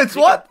boat. Oh, it's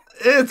what?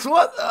 It's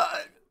what?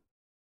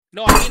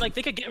 No, I mean, like,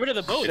 they could get rid of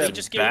the boat. They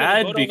just get rid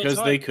of the boat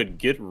because they could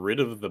get rid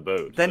of the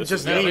boat. Then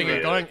just leave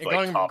it.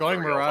 Going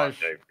Mirage.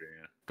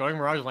 Going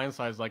Mirage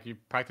Landslide is like you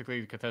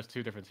practically contest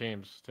two different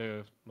teams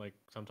too. Like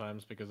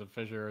sometimes because of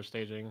fissure or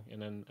staging,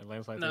 and then a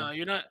Landslide. No,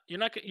 team. you're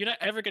not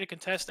ever going to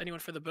contest anyone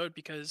for the boat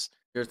because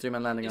you're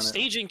 3-man landing on it.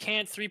 Staging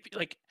can't 3P.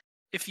 Like,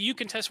 if you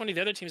contest one of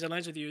the other teams that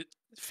lands with you,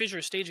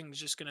 fissure staging is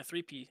just going to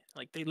 3P.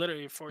 Like, they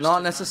literally force.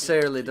 Not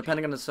necessarily,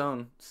 depending on the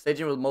zone.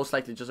 Staging will most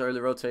likely just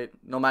early rotate,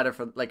 no matter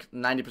for like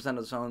 90% of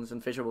the zones,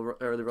 and fissure will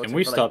early rotate. Can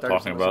we stop like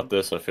talking about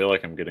this? I feel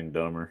like I'm getting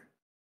dumber.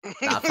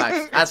 Nah,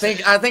 facts.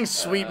 I think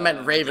Sweet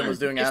meant Raven was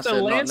doing acid. If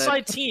the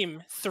Landslide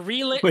team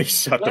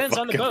lands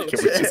on the boat,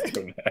 Can we just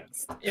go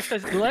next? If the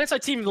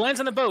Landslide team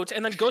lands on the boat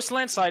and then goes to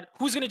Landslide,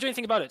 who's going to do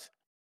anything about it?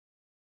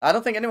 I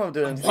don't think anyone would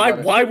do anything.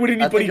 Why would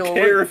anybody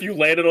care if you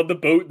landed on the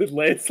boat and then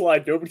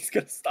Landslide? Nobody's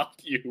gonna stop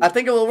you. I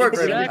think it will work.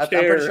 Exactly. I'm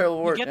pretty sure it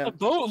will work. You get the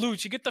boat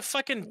loot. You get the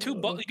fucking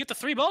you get the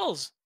 3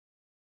 balls.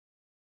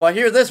 Well,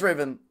 hear this,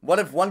 Raven. What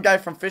if one guy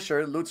from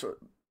Fissure loots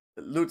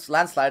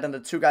Landslide and the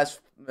 2 guys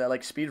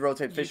like speed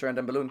rotate Fissure and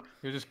then balloon?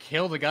 You just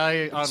kill the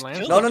guy on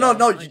Landslide.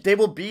 No. They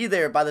will be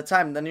there by the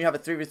time. Then you have a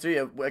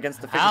 3v3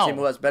 against the Fissure team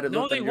who has better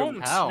loot than you.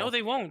 No,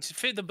 they won't.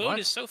 The boat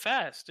is so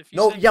fast. If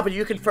you but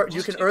you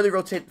can early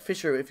rotate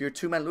Fissure if you're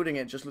 2-man looting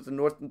it. Just loot the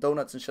north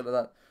donuts and shit like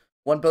that.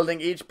 1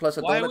 building each plus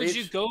a donut each. Why would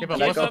you go give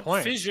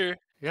up Fissure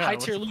high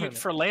tier loot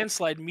for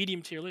Landslide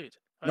medium tier loot?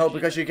 No,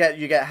 because you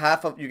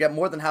get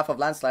more than half of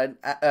Landslide.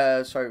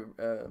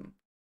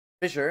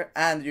 Fissure,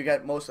 and you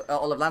get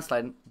all of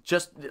Landslide.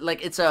 Just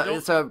like it's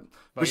a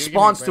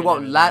response to what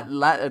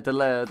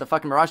the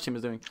fucking Mirage team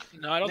is doing.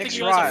 No, I don't think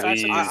you guys are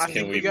fast.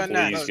 Can we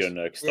please go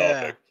next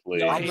topic,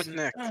 please? I'm with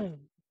Nick.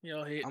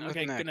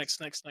 Okay, good.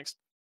 Next.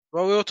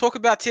 Well, we will talk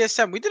about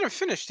TSM. We didn't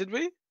finish, did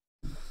we?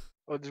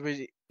 Or did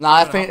we? Nah,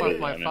 I think it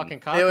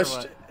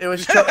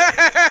was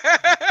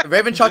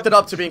Raven chalked it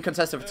up to being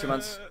contested for 2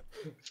 months.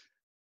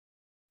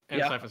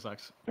 And Cypher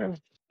sucks.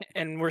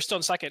 And we're still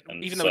in second,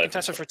 even though we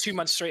contested for 2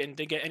 months straight and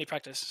didn't get any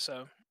practice.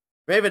 So,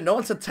 Raven, no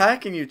one's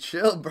attacking you.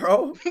 Chill,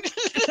 bro.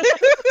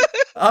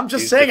 I'm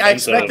just saying, I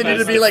expected you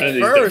to be like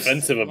first. He's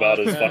defensive about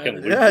his fucking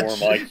lukewarm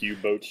IQ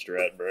boat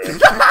strat, bro.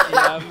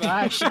 Yeah,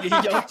 actually,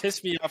 y'all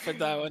pissed me off with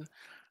that one.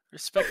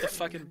 Respect the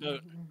fucking boat.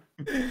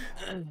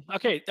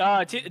 Okay,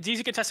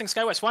 DZ contesting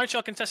SkyWest. Why aren't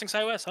y'all contesting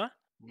SkyWest, huh?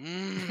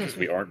 Because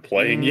we aren't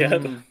playing yet. I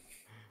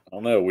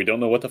don't know. We don't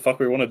know what the fuck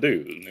we want to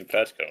do. There's a new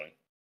patch coming.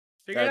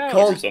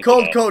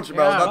 Cold coach,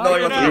 bro. Not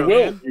knowing what to do.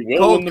 We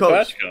will when the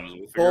patch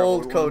comes.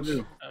 Cold coach.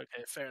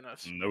 Okay, fair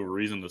enough. No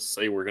reason to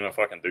say we're gonna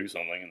fucking do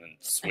something and then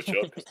switch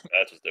up because the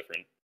patch is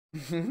different.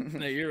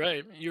 No, you're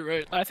right. You're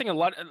right. I think a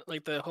lot,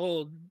 like the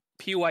whole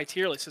PY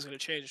tier list is gonna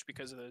change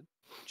because of the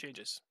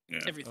changes. Yeah.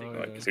 Everything.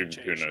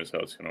 Who knows how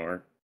it's gonna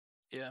work?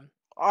 Yeah.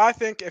 I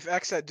think if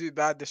Xset do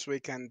bad this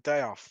weekend, they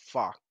are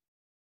fucked.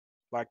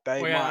 Like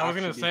they. Well, yeah, I was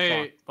gonna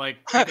say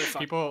like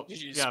people.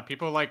 Yeah,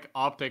 people like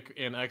Optic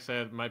in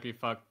Xed might be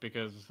fucked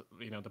because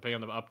depending on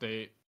the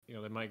update,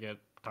 they might get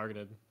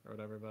targeted or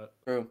whatever. But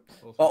true.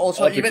 But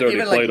also Optic's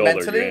even like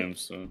mentally,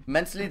 games, so.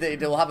 Mentally they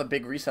will have a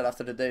big reset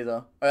after the day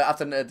though.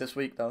 After this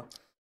week though.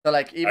 So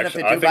like even if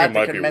they do bad,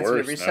 they can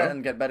mentally reset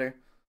and get better.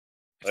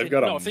 They've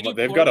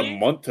got a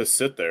month to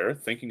sit there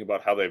thinking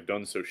about how they've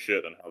done so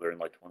shit and how they're in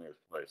like 20th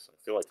place. I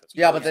feel like that's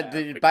but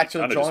they back to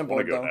the drawing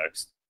board though.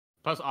 Next.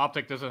 Plus,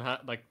 Optic doesn't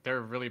have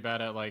they're really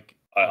bad at like.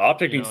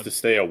 Optic needs to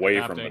stay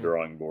away from the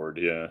drawing board.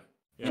 Yeah.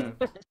 Yeah.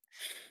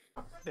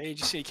 They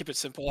just need to keep it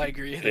simple. I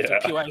agree. Their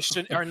POIs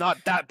are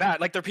not that bad.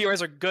 Like their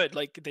POIs are good.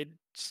 Like they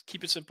just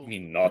keep it simple. I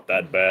mean, not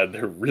that bad.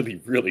 They're really,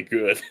 really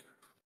good.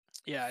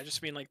 Yeah, I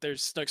just mean like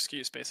there's no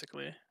excuse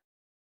basically.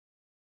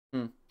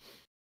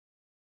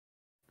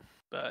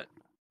 But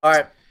all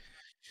right,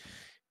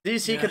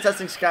 DC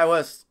contesting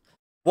SkyWest.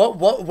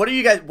 What are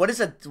you guys? What is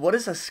a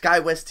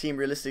SkyWest team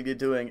realistically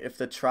doing if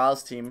the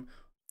Trials team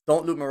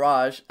don't loot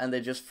Mirage and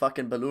they just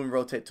fucking balloon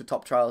rotate to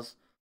top Trials?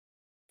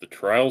 The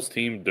Trials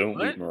team don't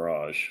loot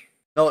Mirage.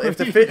 No, if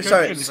the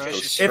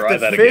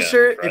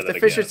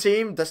Fisher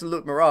team doesn't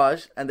loot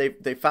Mirage and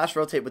they fast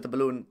rotate with the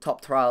balloon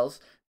top Trials,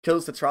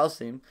 kills the Trials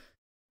team,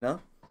 no?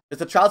 If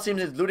the Trials team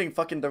is looting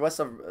fucking the rest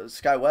of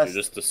Sky West.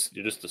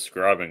 You're just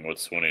describing what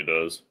Swinny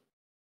does.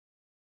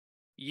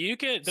 You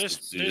can you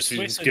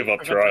just give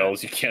up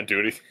Trials. You can't do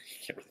anything. You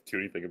can't really do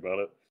anything about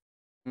it.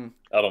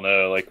 I don't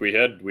know. Like we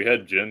had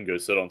Jin go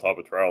sit on top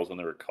of Trials when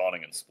they were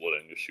conning and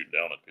splitting, just shoot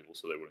down at people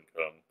so they wouldn't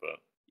come. But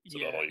that's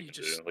about all you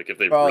can do. Like if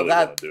they really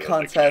want to do it,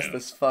 contest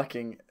is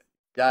fucking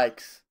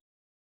yikes.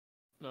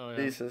 Oh, yeah.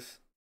 Jesus.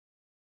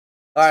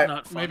 All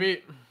right.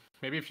 Maybe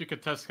if you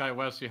could test Sky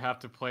West, you have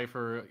to play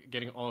for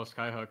getting all of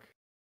Skyhook.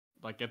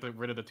 Like get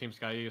rid of the Team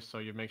Sky East, so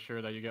you make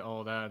sure that you get all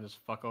of that and just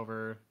fuck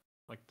over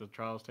like the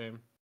Trials team.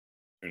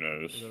 Who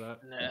knows?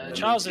 Nah,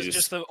 Trials is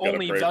just the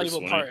only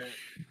valuable part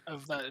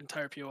of that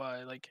entire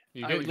POI. Like,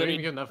 I would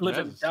literally live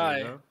and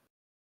die. Well,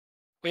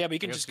 yeah, but you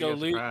can just go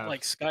loot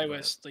like Sky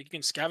West. Like, you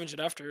can scavenge it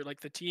after. Like,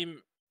 the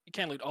team, you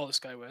can't loot all the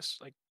Sky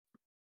West. Like,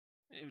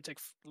 it would take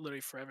literally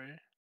forever.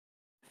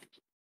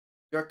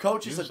 Your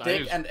coach is a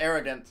dick and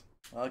arrogant.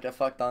 I'll get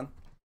fucked on.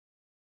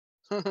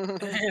 Suck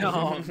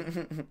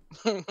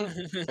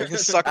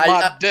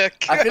my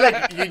dick. I feel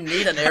like you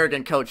need an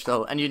arrogant coach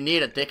though, and you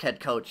need a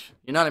dickhead coach.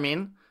 You know what I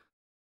mean?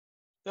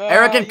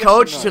 Arrogant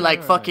coach to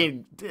like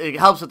fucking it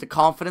helps with the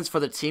confidence for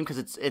the team because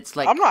it's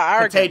like I'm not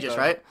arrogant, contagious,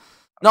 though. right?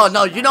 No,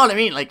 you know what I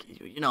mean. Like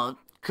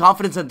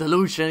confidence and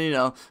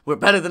delusion. We're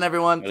better than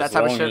everyone. That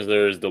type of shit. As long as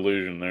there is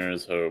delusion, there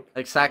is hope.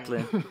 Exactly.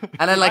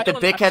 And then like the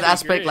dickhead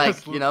aspect,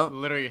 like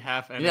literally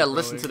half. You need to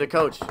listen to the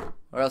coach,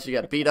 or else you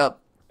get beat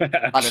up.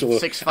 Actual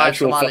 6'5"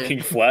 Somali.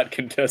 Fucking flat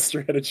contest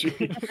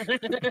strategy.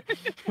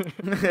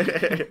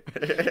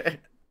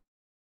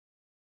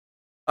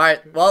 All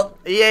right. Well,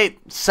 EA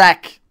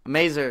sack.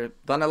 Mazer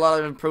done a lot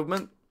of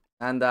improvement,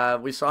 and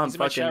we saw him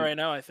fucking right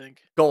now. I think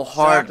go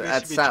hard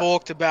at Zach.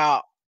 Talked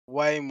about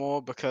way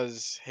more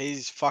because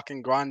he's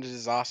fucking grinded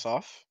his ass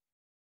off.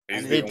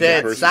 He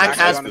did. Zach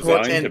has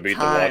put in to beat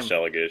time. The Watch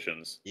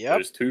allegations. Yep.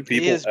 There's 2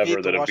 people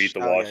ever that have beat the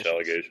Watch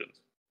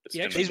allegations.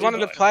 He's one of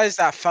the players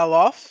that fell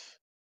off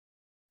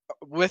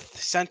with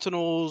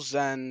Sentinels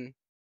and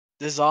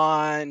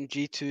Design,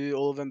 G2,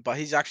 all of them, but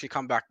he's actually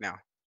come back now.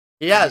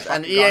 He has,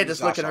 and EA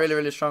is looking really,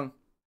 really strong.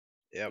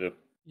 Yep.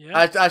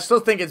 Yeah. I still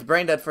think it's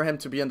brain dead for him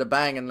to be in the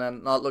bang and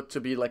then not look to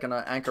be like an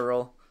anchor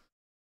role.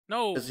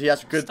 No, because he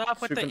has good.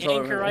 Stop with the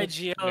anchor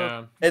IGL.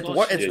 Yeah. It's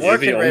working.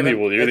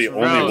 You're the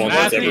only one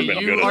that's ever been good at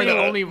that. You are the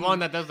only one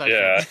that does that.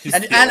 Yeah.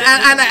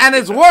 And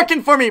it's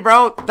working for me,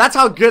 bro. That's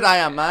how good I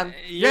am, man.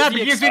 Yeah,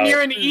 because then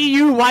you're an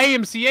EU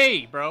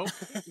YMCA, bro.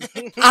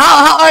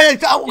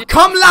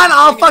 Come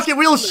LAN,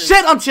 we'll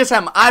shit on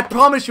TSM. I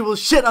promise you, we'll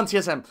shit on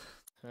TSM.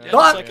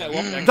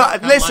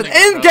 Listen,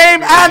 in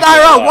game and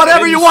IRL,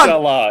 whatever you want,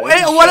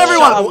 whatever you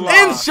want.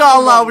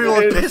 Inshallah, we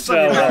will piss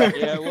on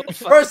you.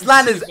 First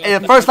LAN is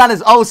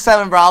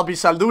 07, bro. I'll be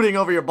saluting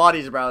over your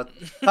bodies, bro.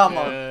 Come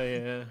on.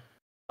 Yeah.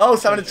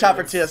 07 to chat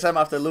for TSM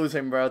after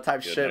losing, bro.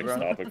 Type shit, bro.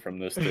 Topic from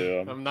this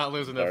too. I'm not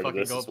losing that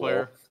fucking gold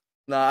player.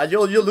 Nah,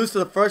 you'll lose to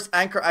the first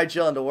anchor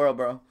IGL in the world,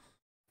 bro.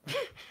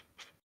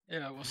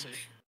 Yeah, we'll see.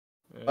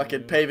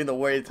 Fucking paving the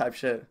way type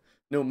shit.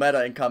 New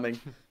meta incoming.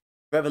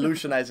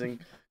 Revolutionizing.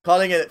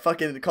 Calling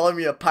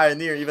me a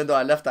pioneer even though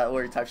I left that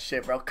org type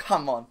shit, bro.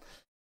 Come on.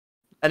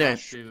 Anyway.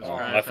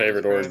 My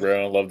favorite org,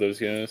 bro. I love those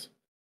guys.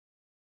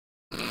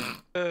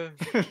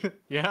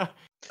 Yeah.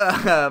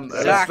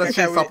 Zach, we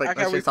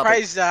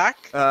praise Zach.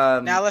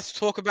 Now let's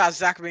talk about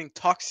Zach being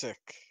toxic.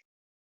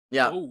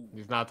 Yeah. Ooh.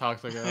 He's not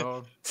toxic at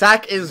all.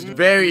 Zach is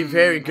very,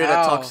 very good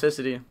at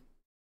toxicity.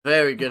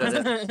 Very good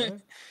at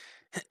it.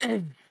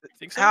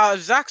 Think so? How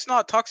if Zach's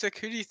not toxic,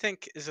 who do you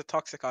think is a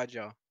toxic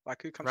IGL?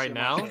 Like who comes right to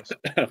now?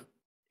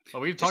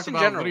 Well, we've talked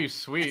about really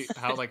Sweet,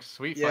 how like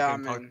Sweet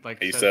fucking talked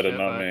like. He said it,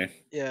 not me.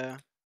 Yeah.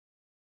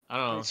 I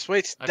don't know.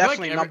 Sweet's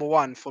definitely like number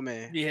one for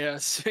me. Yeah,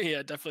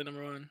 definitely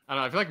number one. I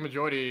don't know. I feel like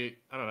majority.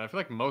 I don't know. I feel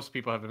like most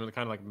people have been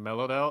kind of like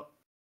mellowed out.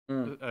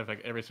 Of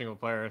like every single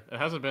player. It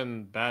hasn't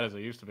been bad as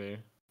it used to be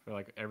for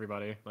like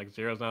everybody. Like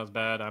Zero's not as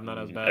bad. I'm not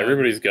as bad.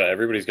 Everybody's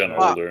gotten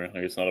older.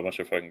 Like it's not a bunch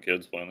of fucking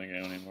kids playing the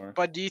game anymore.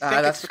 But do you think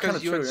it's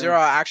because you and Zero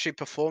are actually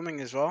performing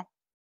as well?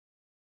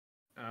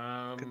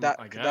 Could that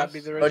be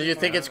the reason? Or do you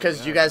think it's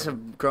because you guys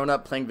have grown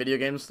up playing video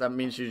games? That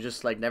means you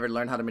just like never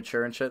learn how to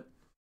mature and shit.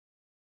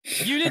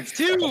 You did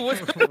too.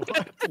 What?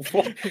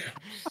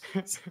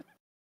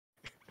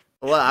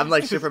 Well, I'm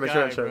like super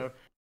mature and shit.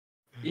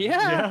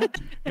 Yeah,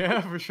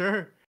 for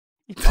sure.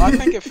 I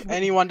think if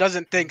anyone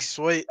doesn't think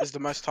Sweet is the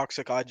most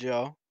toxic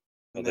IGL,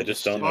 well, they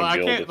just don't know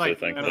Guild if they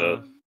think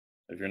that.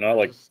 If you're not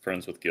like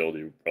friends with Guild,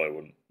 you probably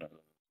wouldn't know.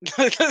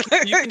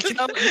 You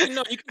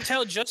can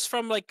tell just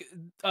from like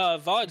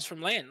VODs from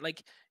LAN.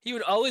 Like he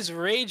would always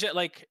rage at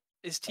like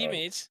his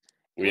teammates.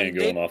 We ain't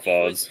going off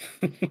VODs.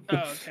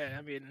 Oh, okay.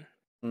 I mean,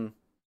 you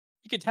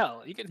could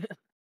tell. You could.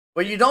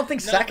 Well, you don't think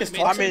Sack is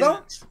toxic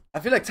though? I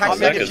feel like Sack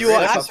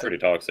is pretty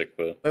toxic,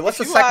 but wait, what's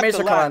the Sack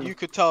Mazer command? You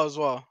could tell as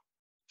well.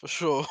 For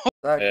sure.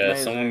 Yeah,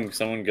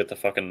 someone get the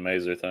fucking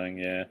Mazer thing.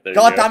 Yeah.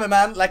 God damn it,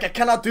 man! Like I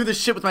cannot do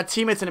this shit with my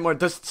teammates anymore.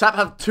 Does Sap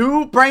have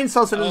 2 brain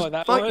cells in his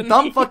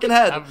dumb fucking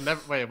head?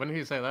 Wait, when did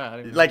he say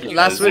that? Like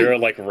last week. Zero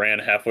like ran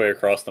halfway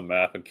across the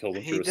map and killed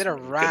him. He did a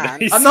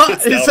rant. I'm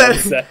not.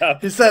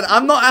 He said,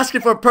 I'm not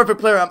asking for a perfect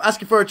player. I'm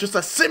asking for just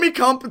a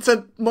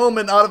semi-competent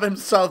moment out of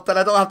himself that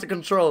I don't have to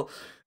control.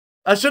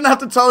 I shouldn't have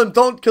to tell him,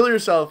 don't kill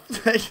yourself.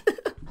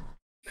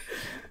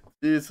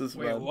 Jesus,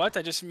 Wait, man. what?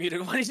 I just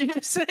muted. What did you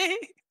just say?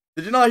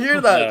 Did you not hear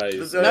that?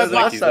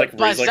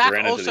 But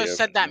Zach also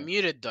said that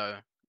muted though.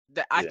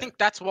 I think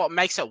that's what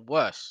makes it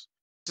worse.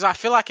 Because I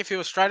feel like if he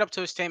was straight up to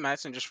his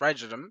teammates and just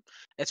raged them,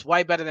 it's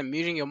way better than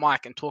muting your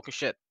mic and talking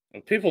shit.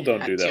 Well, people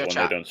don't do that when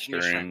they don't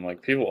stream.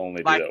 Like people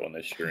only do that when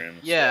they stream.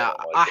 Yeah,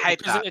 so I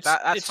hate that.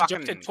 It's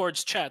directed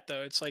towards chat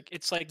though. It's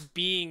like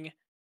being.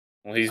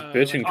 Well, he's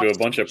bitching to a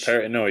bunch of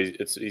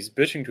he's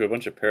bitching to a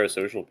bunch of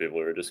parasocial people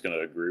who are just gonna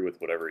agree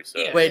with whatever he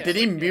said. Wait, did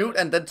he mute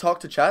and then talk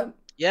to chat?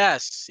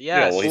 Yes.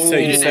 Yeah, well,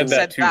 he said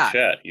that to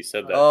chat. He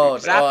said that. Oh,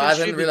 I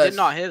didn't realize. Did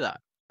not hear that.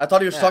 I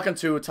thought he was talking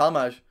to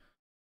Talmaj.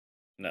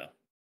 No.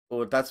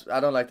 Oh, I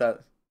don't like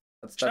that.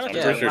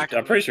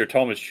 I'm pretty sure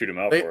Talmaj chewed him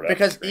out for it.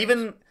 Because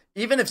even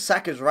if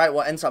Sak is right,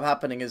 what ends up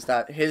happening is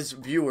that his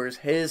viewers,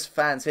 his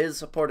fans, his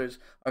supporters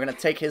are gonna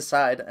take his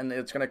side, and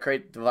it's gonna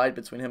create divide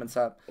between him and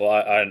Sap. Well,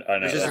 I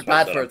know. Which is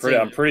bad for a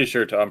team. I'm pretty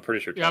sure.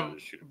 Yeah,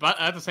 but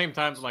at the same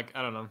time, like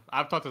I don't know.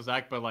 I've talked to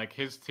Zach, but like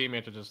his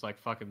teammates are just like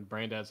fucking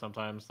brain dead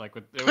sometimes. Like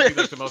it would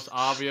be like the most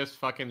obvious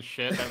fucking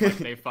shit that like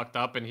they fucked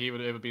up, and it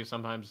would be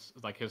sometimes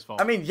like his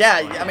fault. I mean,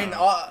 yeah,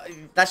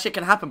 that shit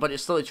can happen, but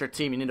it's your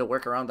team. You need to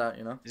work around that,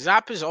 you know.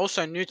 Zap is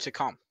also new to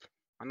comp.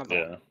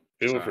 Yeah.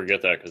 People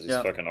forget that because he's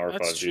fucking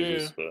R5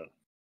 Jesus, but...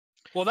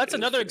 Well, that's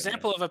another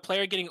example of a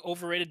player getting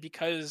overrated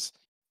because...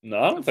 No,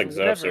 I don't think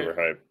Zap's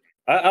overhyped.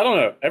 I don't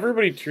know.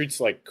 Everybody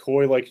treats like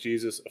Koi like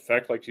Jesus,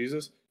 Effect like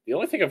Jesus. The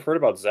only thing I've heard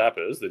about Zap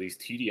is that he's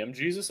TDM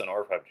Jesus and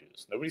R5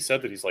 Jesus. Nobody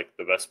said that he's like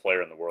the best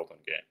player in the world in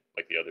game,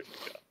 like the other two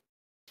guys.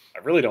 I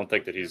really don't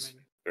think that he's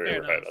very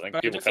overhyped. I think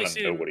people kind of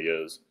know what he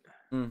is.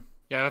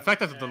 Yeah,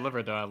 Effect hasn't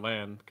delivered though at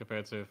LAN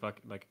compared to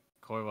fucking like...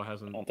 Koivo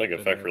hasn't. I don't think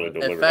Effect really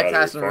delivered. Effect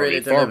hasn't really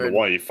delivered.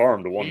 He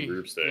farmed one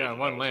group stage. Yeah,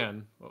 one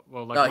LAN.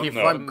 Well, like, he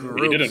farmed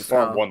groups. He didn't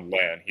farm one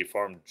LAN. He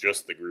farmed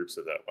just the groups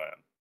of that LAN.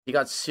 He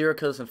got 0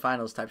 kills in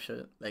finals type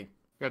shit. Like.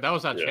 Yeah, that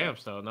was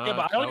champs though. No, yeah,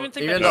 but I don't even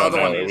think the other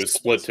one. It was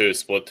Split 2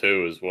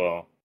 as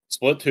well.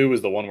 Split 2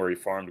 was the one where he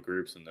farmed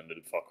groups and then did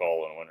fuck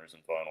all in winners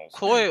and finals.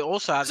 Koi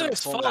also hasn't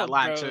performed that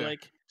LAN too.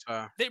 Like,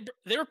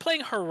 they were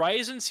playing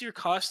Horizon Seer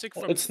Caustic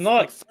from it's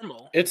not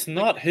Thermal. It's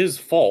not his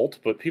fault,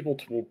 but people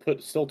will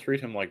still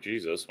treat him like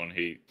Jesus when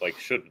he like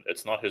shouldn't.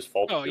 It's not his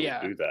fault to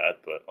do that,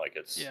 but like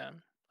it's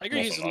I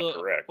agree he's a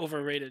little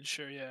overrated,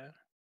 sure,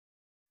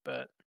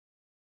 but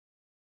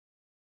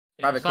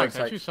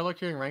aren't you solo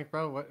queuing ranked,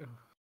 bro? What?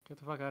 Get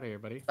the fuck out of here,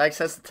 buddy. Like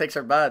says the takes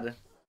are bad.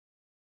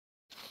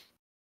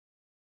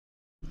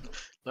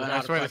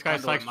 I swear this guy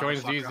Sykes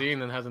joins GZ and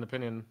then has an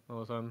opinion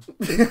all of a sudden.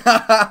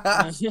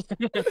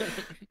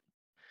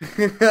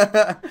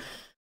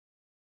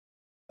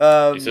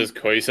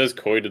 He says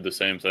Koi did the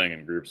same thing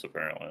in groups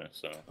apparently.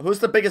 So who's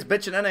the biggest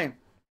bitch in NA?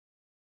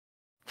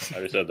 I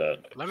already said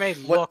that. Let me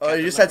look. Oh,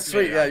 you said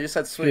sweet. Yeah, you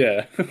said sweet.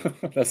 Yeah,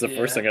 that's the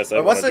first thing I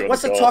said. What's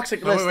the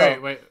toxic list?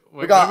 Wait.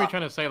 What are we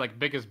trying to say? Like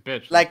biggest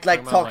bitch? Like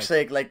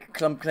toxic, like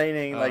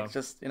complaining, like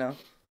just you know.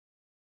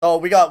 Oh,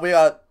 we got.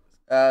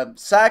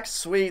 Sack,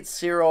 Sweet,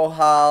 Zero,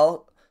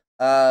 Hal,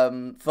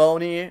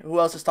 Phony. Who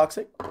else is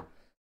toxic?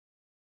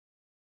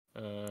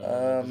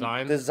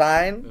 Design.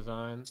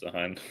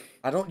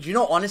 I don't. You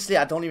know, honestly,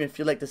 I don't even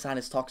feel like Design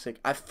is toxic.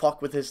 I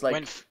fuck with his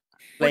like.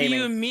 What do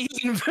you mean?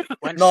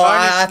 No,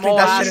 I think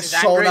that shit is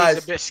so nice.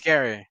 It's a bit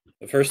scary.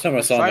 The first time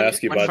I saw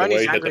Gnaske, by the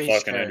way, he had the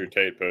fucking Andrew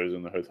Tate pose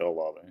in the hotel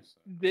lobby. So.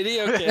 Did he?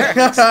 Okay.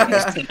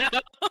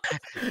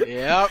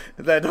 Yep.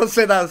 Don't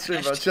say that on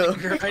stream, bro. Chill.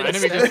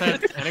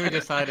 Enemy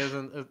Design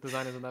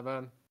isn't that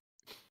bad.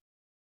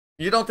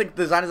 You don't think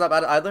Design is that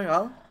bad either,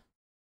 huh?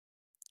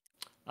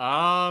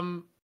 I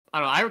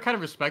don't know. I kind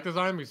of respect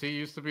Design because he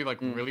used to be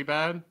like really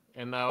bad,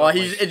 and now. Oh,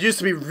 it used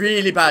to be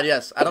really bad.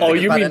 Yes, I don't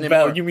think it's bad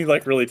anymore. You mean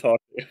like really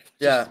toxic?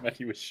 Yeah.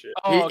 He was shit.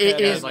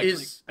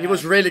 He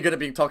was really good at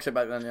being toxic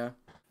back then. Yeah.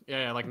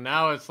 Yeah, like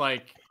now it's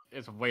like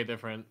it's way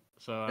different.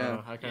 So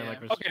I kind of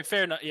like. Okay,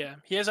 fair enough. Yeah,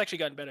 he has actually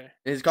gotten better.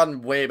 He's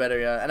gotten way better.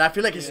 Yeah, and I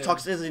feel like his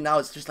toxicity now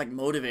is just like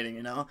motivating.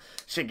 You know,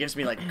 shit gives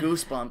me like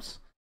goosebumps.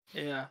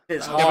 Yeah.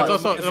 It's hard. Yeah, but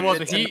also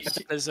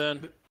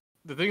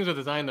the things with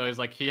Design though is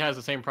like he has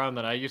the same problem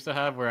that I used to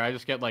have, where I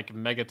just get like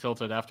mega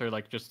tilted after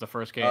like just the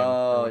first game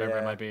or whatever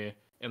it might be,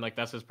 and like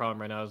that's his problem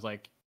right now. Is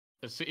like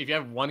if you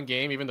have one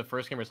game, even the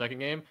first game or second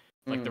game,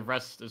 like the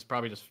rest is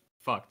probably just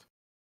fucked.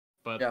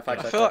 But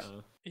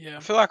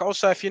I feel like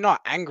also if you're not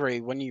angry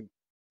when you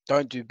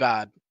don't do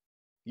bad,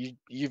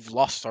 you've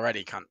lost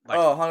already, cunt. Like,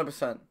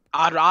 100%.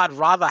 I'd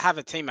rather have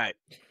a teammate.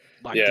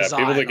 Like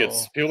people that get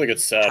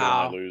sad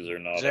when they lose are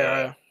not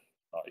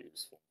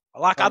useful.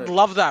 Like I'd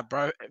love that,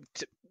 bro.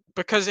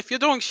 Because if you're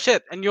doing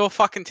shit and your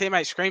fucking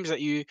teammate screams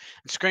at you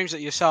and screams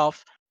at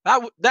yourself,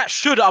 That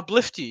should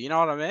uplift you. You know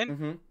what I mean?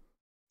 Mm-hmm.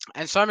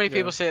 And so many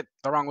people see it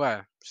the wrong way.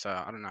 So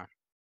I don't know.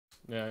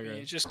 Yeah, I agree.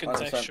 It's just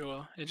contextual.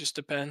 100%. It just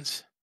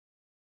depends.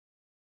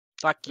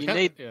 Like you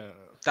need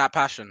that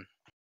passion.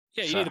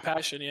 Yeah, you need the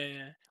passion.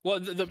 Yeah.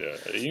 Well,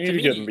 you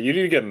need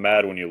to get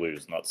mad when you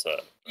lose, not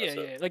sad.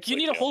 Yeah. Like you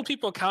need to hold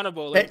people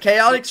accountable. Like,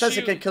 chaotic says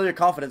it can kill your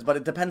confidence, but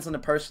it depends on the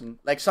person.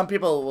 Like some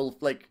people will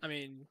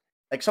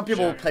some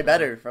people will play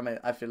better from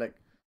it. I feel like.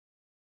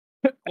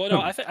 Well,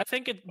 no, I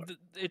think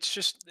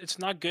it's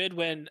not good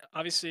when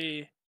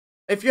obviously.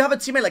 If you have a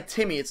teammate like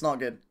Timmy, it's not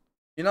good.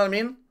 You know what I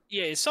mean?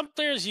 Yeah, some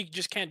players you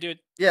just can't do it.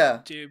 Yeah.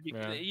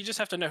 You just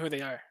have to know who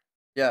they are.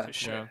 Yeah. For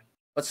sure. Yeah.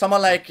 But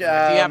someone like if you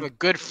have a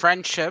good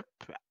friendship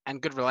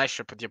and good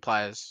relationship with your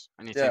players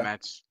and your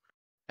teammates,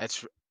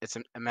 it's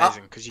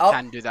amazing because you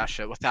can do that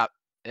shit without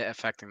it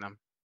affecting them.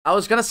 I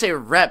was gonna say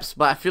reps,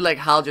 but I feel like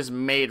Hal just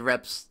made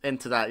reps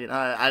into that. You know,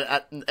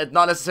 I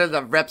not necessarily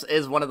that reps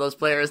is one of those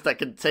players that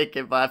can take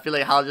it, but I feel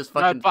like Hal just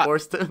fucking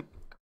forced him.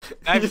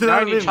 They've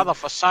known each other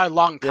for so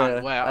long,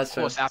 where of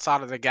course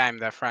outside of the game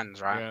they're friends,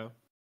 right? Yeah.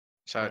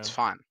 So it's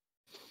fine.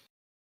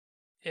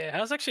 Yeah,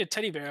 Hal's actually a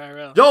teddy bear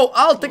IRL. Yo,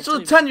 Al, thanks for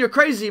the 10. You're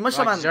crazy, much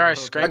man. Zero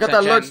I got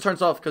that alerts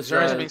turns off because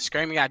Zero's been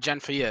screaming at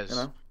Jen for years. You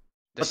know?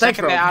 The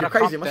second they're out of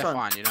comp, they're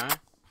fine, you know,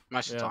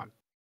 most of the time.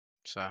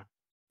 So.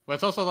 But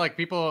it's also like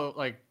people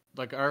like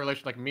our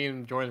relationship, like me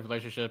and Jordan's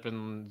relationship,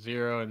 and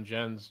Zero and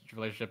Jen's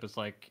relationship is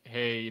like,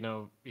 hey, you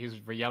know, he's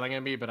yelling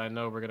at me, but I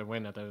know we're gonna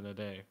win at the end of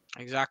the day.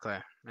 Exactly.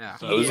 Yeah.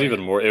 So it was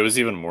even more. It was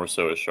even more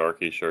so with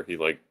Sharky. Sharky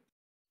like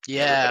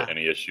never had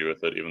any issue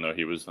with it, even though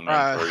he was the main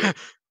target.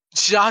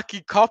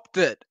 Sharky copped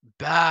it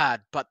bad,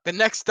 but the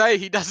next day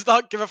he does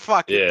not give a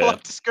fuck. He pull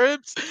up the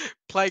scripts,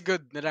 play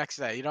good the next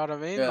day. You know what I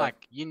mean?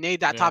 Like you need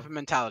that type of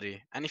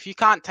mentality. And if you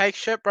can't take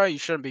shit, bro, you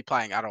shouldn't be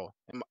playing at all.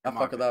 I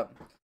fuck with that.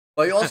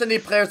 But you also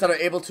need players that are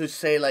able to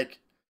say like,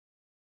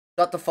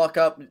 "Shut the fuck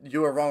up!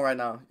 You were wrong right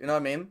now." You know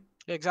what I mean?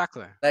 Yeah,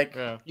 exactly. Like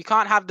you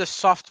can't have the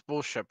soft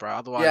bullshit, bro.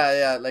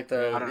 Otherwise, like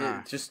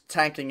just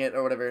tanking it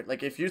or whatever.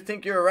 Like if you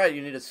think you're right,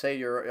 you need to say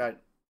you're right.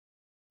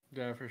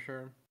 Yeah, for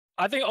sure.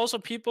 I think also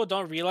people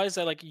don't realize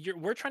that like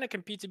we're trying to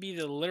compete to be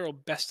the literal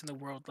best in the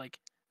world. Like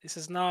this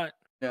is not.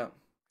 Yeah.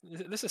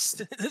 This is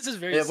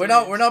very. Yeah,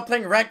 serious. we're not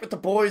playing rank with the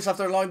boys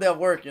after a long day of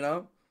work. You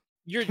know.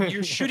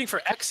 You're shooting for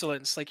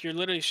excellence. Like you're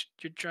literally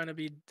you're trying to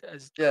be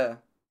as good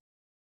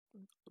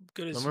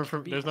as. There's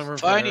no room for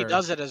Phony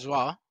does it as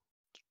well.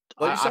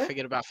 I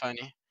forget about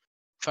Phony.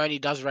 Phony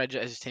does rage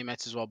at his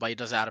teammates as well, but he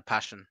does it out of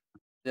passion.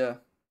 Yeah.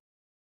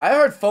 I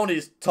heard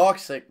Phony's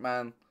toxic,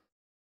 man.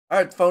 I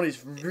heard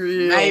Phony's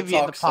real Maybe toxic.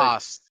 In the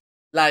past.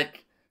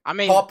 Like, I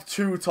mean, top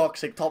 2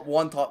 toxic, top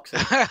 1 toxic.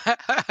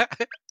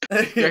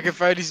 You reckon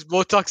Phony's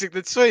more toxic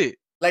than Sweet?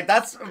 Like,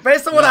 that's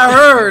based on what I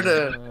heard.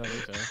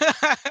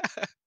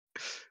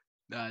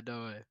 Nah,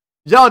 no way.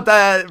 Yo,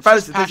 that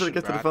first thanks for the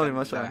gift to the Phony,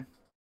 much man.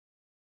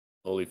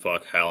 Holy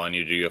fuck, Hal, I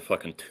need you to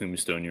fucking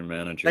tombstone your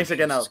manager. Thanks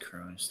again, Jesus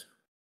Christ.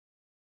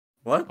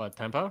 What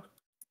tempo?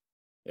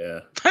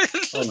 Yeah.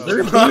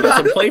 They're beating us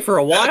and play for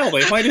a while.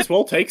 They might as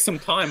well take some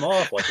time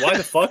off. Like, why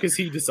the fuck is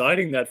he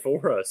deciding that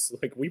for us?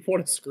 Like, we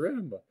want to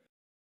scrim.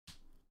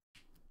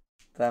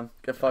 Damn,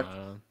 get fucked.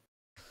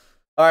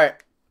 Alright.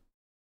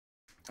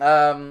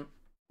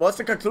 What's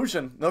the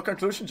conclusion? No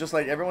conclusion, just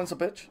like everyone's a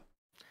bitch?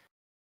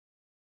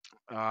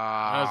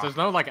 There's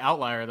no like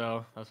outlier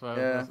though. That's what.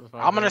 Yeah. That's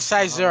I'm gonna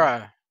say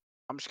 0.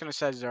 I'm just gonna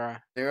say 0.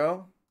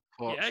 0?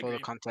 For the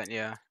content,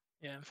 yeah.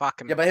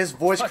 Fucking. Yeah, but his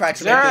voice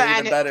cracks make it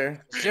even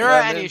better. 0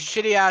 and his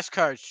shitty ass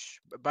coach.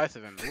 Both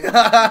of them.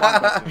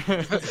 I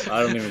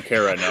don't even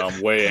care right now.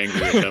 I'm way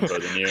angry at Tempo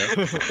than you.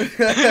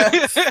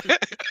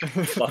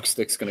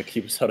 Fuckstick's gonna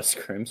keep us out of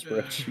scrims,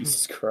 bro.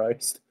 Jesus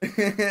Christ.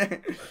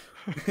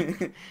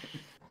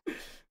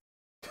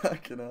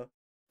 Fucking hell.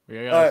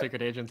 We got a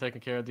secret agent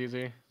taking care of DZ.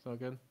 It's all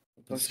good.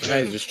 This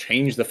guy just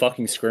changed the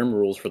fucking scrim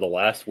rules for the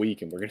last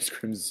week, and we're gonna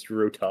scrim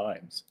 0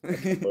 times.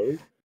 Go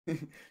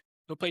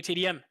play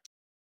TDM.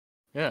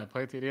 Yeah,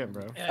 play TDM,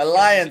 bro. Yeah,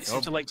 Alliance.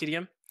 To like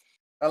TDM.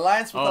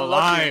 Alliance with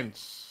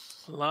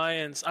Alliance.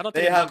 I don't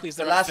think they have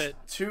the last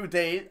 2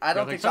 days. I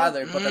don't think so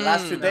either. But the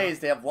last 2 days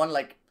they have won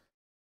like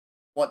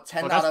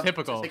 10 out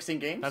of 16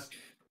 games.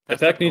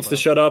 Attack needs to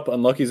shut up.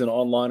 Unlucky's an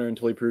onliner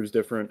until he proves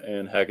different,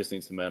 and Hackus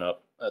needs to man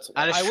up. That's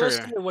that is I true. will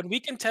say when we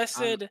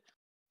contested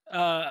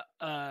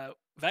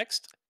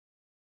Vexed,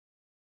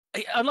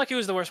 Unlucky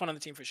was the worst one on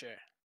the team for sure.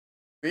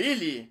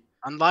 Really?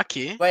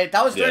 Unlucky? Wait,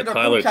 that was during their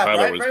boot camp,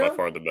 Tyler right, was bro? by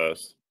far the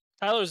best.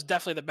 Tyler was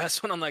definitely the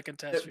best one on that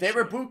contest. They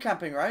were boot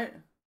camping, right?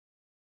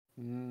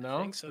 No,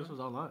 I think so. This was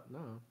online.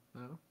 No,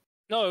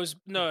 it was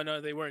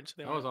no, they weren't.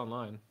 That was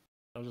online.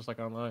 I was just like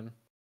online.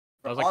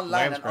 I was like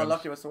online, and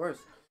Unlucky was the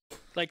worst.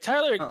 Like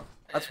Tyler,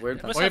 that's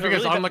weird. Must have a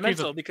really good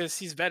mental because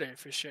he's better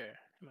for sure,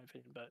 in my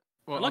opinion. But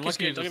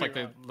Unlucky is just like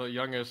the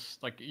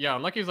youngest. Like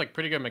Unlucky's like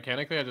pretty good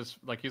mechanically. I just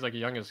like he's like the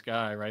youngest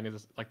guy, right? And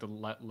he's like the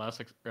less.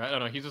 I don't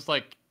know. He's just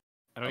like.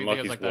 I don't think he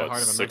has like that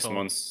hard of a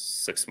mental.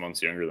 6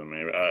 months younger than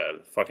me.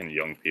 Fucking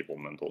young people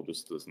mental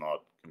just does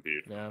not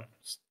compute. Yeah.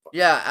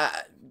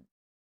 Yeah.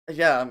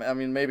 Yeah, I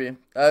mean maybe.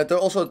 They're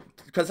also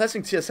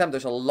contesting TSM.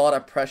 There's a lot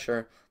of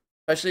pressure,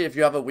 especially if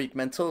you have a weak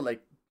mental.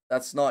 Like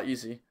that's not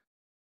easy.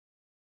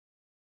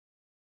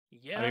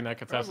 Yeah, I think that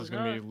contest is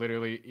gonna be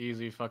literally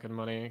easy fucking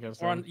money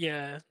against them.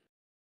 Yeah.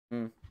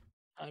 Mm.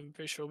 I'm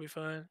pretty sure we'll be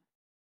fine.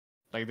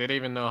 Like they didn't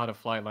even know how to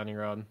fly landing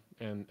rod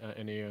in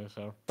EU.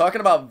 So talking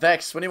about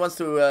Vex, when he wants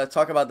to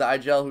talk about the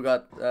IGL who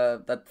got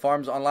that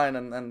farms online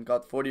and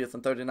got 40th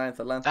and 39th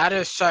at LAN. That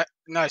is so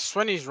no.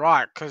 Swinny's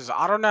right because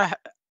I don't know.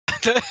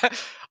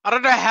 I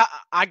don't know how.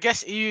 I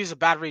guess EU is a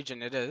bad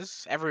region. It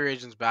is. Every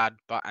region's bad,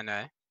 but I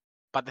know.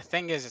 But the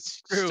thing is,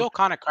 it's still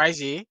kind of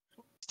crazy.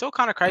 Still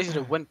kind of crazy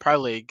to win Pro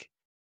League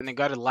and then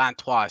go to LAN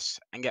twice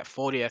and get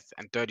 40th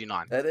and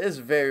 39th. That is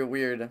very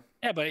weird.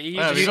 Yeah, but you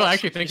don't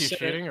actually think he's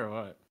cheating or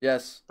what?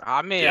 Yes.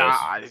 I mean,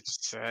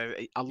 yes.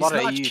 a lot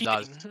of EU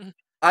does.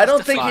 I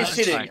don't think he's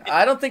cheating.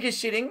 I don't think he's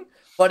cheating,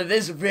 but it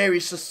is very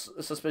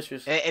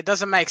suspicious. It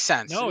doesn't make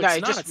sense. No,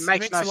 it just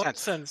makes no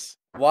sense.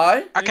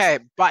 Why? Okay,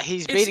 but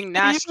he's beating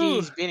Gnaske,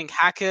 he's beating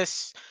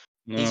Hackers.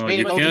 No,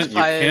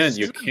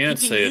 you can't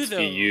say it's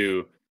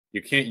EU.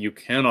 You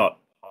cannot.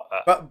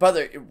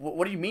 Brother,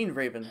 what do you mean,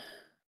 Raven?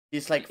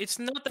 He's like it's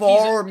not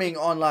farming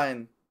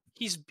online.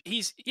 He's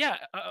yeah,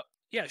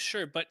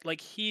 sure, but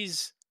like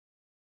he's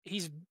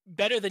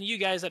better than you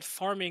guys at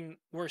farming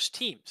worse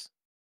teams.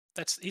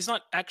 He's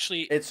not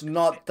actually. It's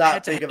not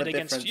that big of a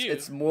difference.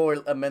 It's more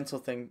a mental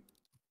thing.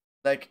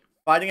 Like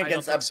fighting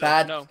against a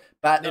bad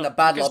in a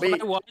bad lobby,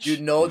 you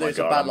know there's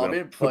a bad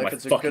lobby, but if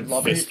it's a good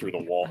lobby, through the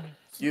wall.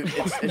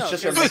 It's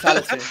just your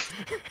mentality.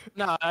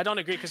 No, I don't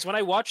agree because when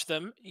I watch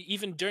them,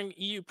 even during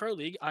EU Pro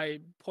League, I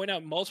point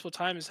out multiple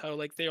times how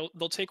like they'll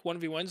take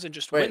 1v1s and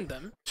just win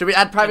them. Should we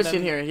add privacy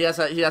in here? He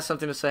has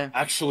something to say.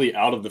 Actually,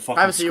 out of the fucking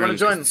privacy, you want to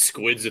join?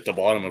 Squids at the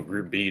bottom of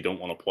Group B don't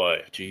want to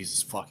play.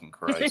 Jesus fucking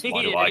Christ!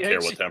 Why do I care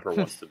what Temper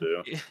wants to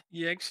do?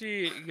 You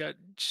actually got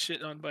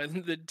shit on by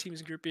the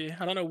teams in Group B.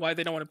 I don't know why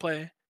they don't want to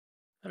play.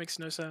 That makes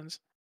no sense.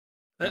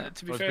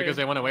 To be fair, because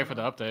they want to wait for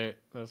the update.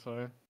 That's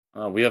why.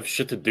 We have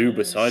shit to do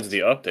besides the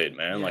update,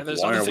 man. Like,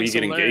 why are we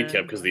getting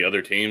gatekept because the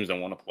other teams don't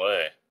want to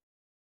play?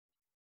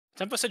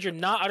 Tempo said you're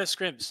not out of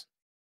scrims.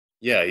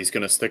 Yeah, he's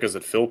gonna stick us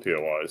at Phil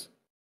POIs.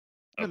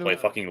 And play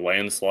fucking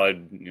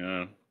landslide,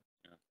 Yo,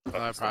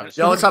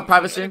 what's up,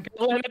 privacy?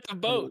 Land at the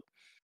boat.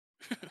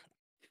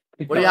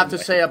 What do you have to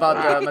say about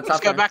Matafe? Let's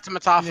go back to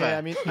Matafe. Yeah,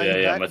 I mean,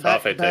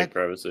 Matafe take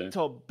privacy.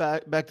 So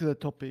back to the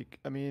topic.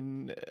 I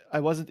mean,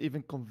 I wasn't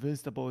even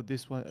convinced about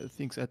this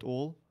things at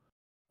all.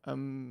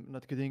 I'm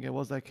not kidding. I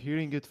was like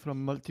hearing it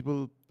from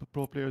multiple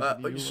pro players.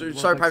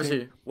 Sorry,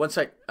 privacy. One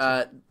sec.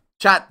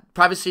 Chat,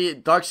 privacy.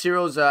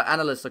 Darkzero's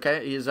analyst.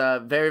 Okay, he's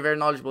very, very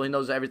knowledgeable. He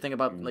knows everything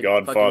about like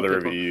Godfather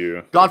of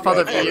EU.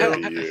 Godfather of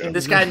EU.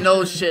 This guy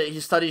knows shit.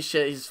 He studies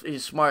shit.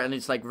 He's smart and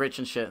he's like rich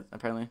and shit.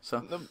 Apparently,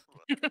 so.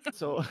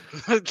 So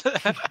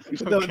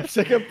the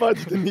second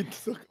part you need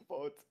to talk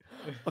about.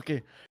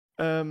 Okay.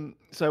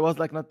 So I was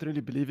like not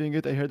really believing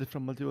it. I heard it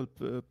from multiple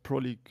Pro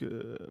League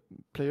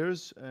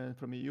players and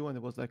from EU, and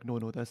it was like, no,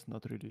 that's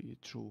not really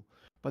true.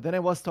 But then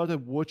I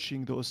started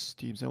watching those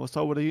teams, and I was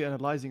already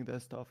analyzing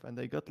that stuff, and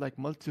I got like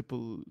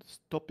multiple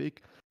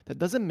topic that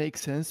doesn't make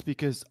sense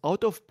because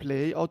out of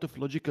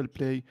logical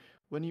play,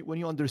 when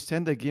you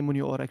understand the game, when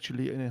you are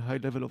actually in a high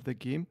level of the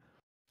game,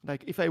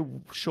 like if I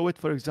show it,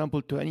 for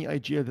example, to any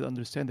IGL that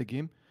understand the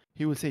game,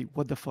 he will say,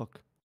 "What the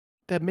fuck?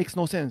 That makes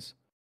no sense."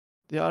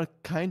 They are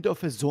kind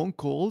of a zone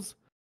calls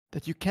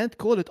that you can't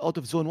call it out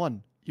of zone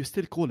 1. You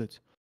still call it.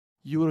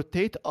 You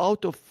rotate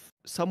out of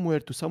somewhere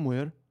to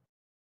somewhere,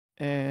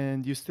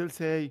 and you still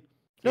say,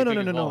 no.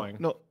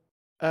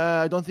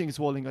 I don't think it's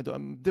walling.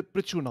 I'm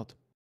pretty sure not.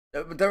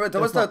 There was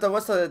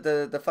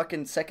the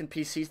fucking second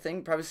PC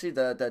thing, privacy.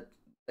 The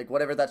like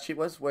whatever that sheet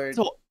was, where it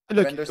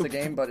renders the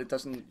game, but it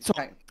doesn't. So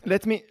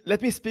let me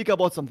speak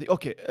about something.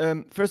 Okay.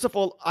 First of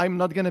all, I'm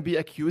not gonna be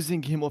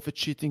accusing him of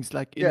cheating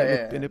like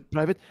in a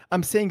private.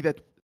 I'm saying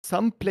that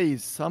some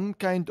plays, some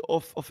kind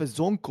of a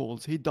zone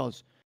calls he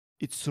does.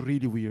 It's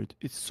really weird.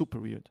 It's super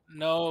weird.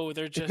 No,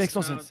 they're just. It makes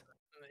no sense.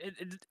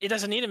 It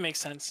doesn't need to make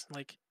sense.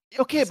 Like.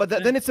 Okay, but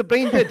then it's a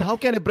brain dead. How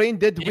can a brain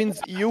dead wins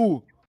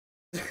EU?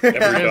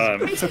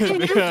 Every time.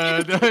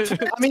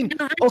 I mean,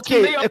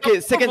 okay.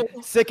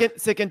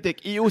 Second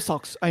take. EU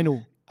sucks. I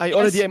know. I'm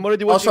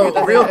already watching.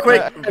 Also, real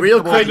quick.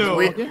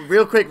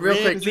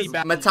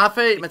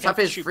 Matafe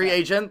is free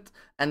agent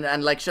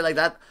and like shit like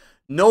that.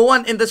 No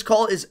one in this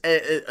call is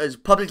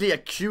publicly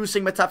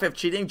accusing Matafe of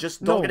cheating.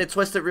 Just don't get it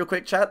twisted real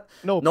quick, chat.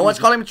 No one's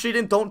calling him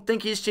cheating. Don't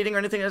think he's cheating or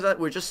anything like that.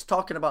 We're just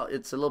talking about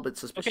it's a little bit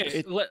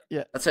suspicious.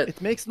 Okay, that's it.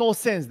 It makes no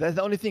sense. That's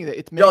the only thing that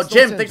it makes no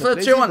Jim, sense. Thanks for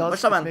the tier 1.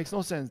 What's up, man? It makes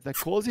no sense. The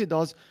calls he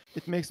does,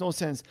 it makes no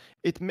sense.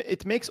 It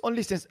makes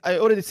only sense. I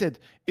already said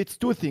it's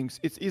two things.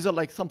 It's either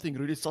like something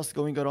really sus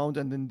going around,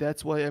 and then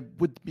that's why I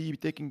would be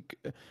taking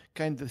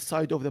kind of the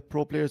side of the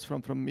pro players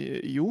from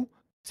EU.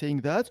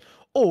 Saying that,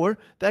 or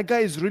that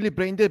guy is really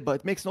brain dead, but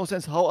it makes no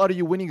sense. How are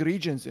you winning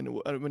regions when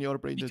you are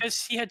brain dead?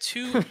 Because he had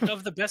 2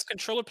 of the best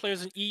controller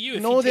players in EU.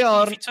 They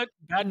are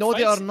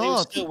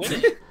not.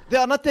 They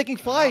are not taking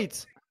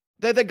fights.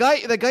 The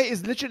guy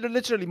is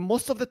literally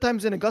most of the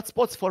times in a gut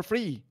spots for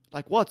free.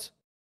 Like what?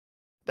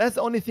 That's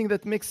the only thing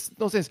that makes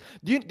no sense.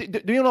 Do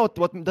you know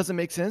what doesn't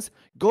make sense?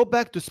 Go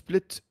back to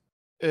Split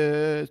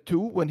 2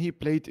 when he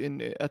played in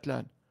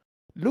Atlan.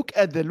 Look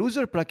at the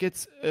loser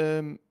brackets.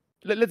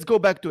 Let's go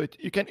back to it.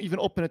 You can even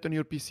open it on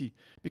your PC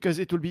because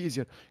it will be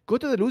easier. Go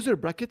to the loser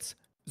brackets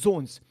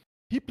zones.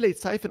 He played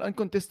Siphon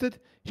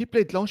uncontested. He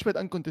played Launchpad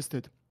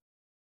uncontested.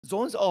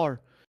 Zones are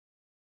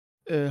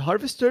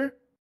Harvester,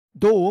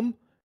 Dome,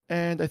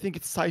 and I think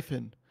it's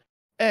Siphon.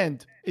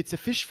 And it's a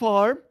fish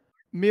farm,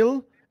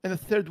 mill, and the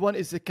third one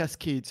is the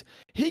Cascades.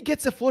 He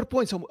gets a 4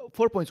 points.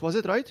 4 points, was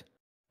it right?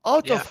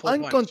 Out of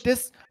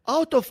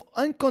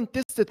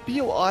uncontested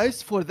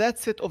POIs for that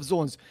set of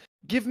zones.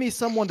 Give me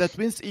someone that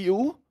wins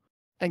EU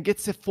and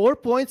gets a 4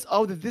 points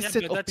out of this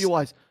set of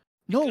POIs.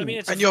 No, I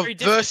mean, and you're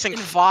versing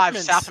 5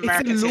 South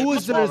American teams. It's a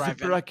losers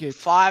bracket.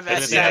 5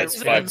 SA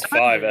teams. it's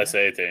 5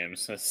 SA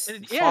teams. It's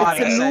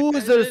a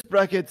losers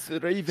bracket,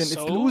 Raven. It's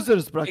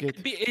losers bracket.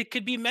 It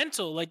could be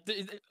mental. Like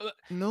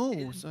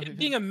no,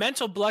 being a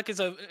mental block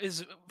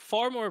is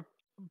far more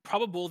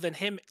probable than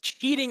him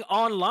cheating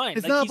online.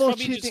 It's like, not he's about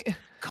probably cheating. Just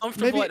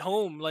comfortable at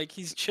home, like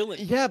he's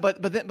chilling. Yeah,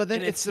 but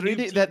then it's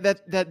really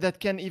that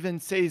can even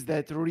say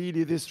that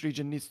really this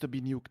region needs to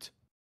be nuked.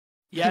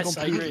 Yes,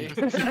 I agree.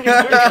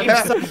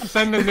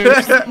 Send the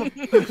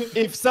nukes.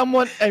 If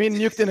someone, I mean,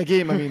 nuked in a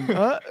game, I mean,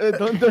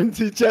 don't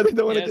see chat. I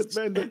don't want to get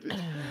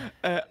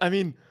banned. I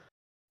mean,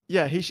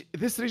 yeah,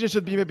 this region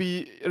should be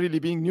maybe really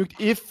being nuked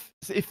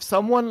if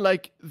someone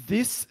like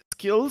this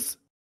skills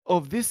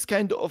of this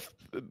kind of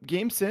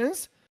game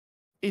sense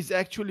is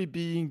actually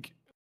being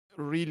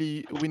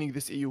really winning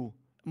this EU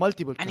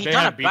multiple and times. he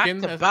done it back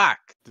to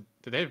back.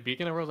 Did they have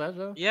Beacon at World's Edge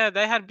though? Yeah,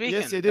 they had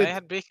beacons. Yes, they did. They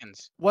had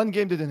beacons. One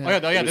game didn't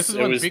have. Oh yeah, this is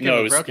when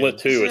Beacon was broken. Split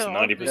 2. It's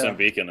 90%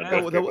 Beacon.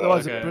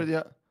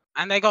 Yeah.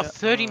 And they got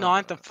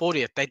 39th and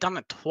 40th. They done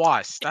it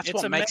twice. That's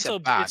what makes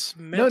it bad. It's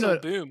mental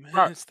boom.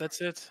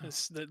 That's it.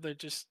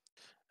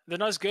 They're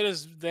not as good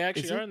as they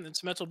actually are. And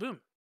it's mental boom.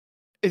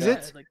 Is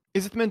it?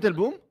 Is it mental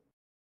boom?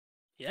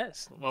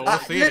 Yes. Well, we'll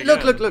see it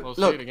look.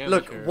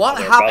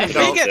 What happened? If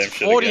he gets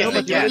 40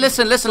 again.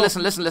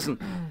 Listen.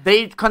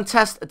 They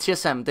contest a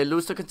TSM. They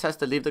lose the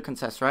contest. They leave the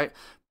contest, right?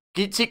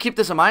 Keep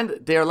this in mind.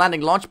 They are landing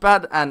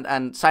Launchpad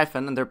and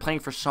Siphon, and they're playing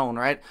for Zone,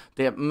 right?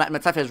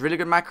 Metafi has really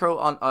good macro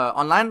on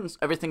online.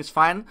 Everything's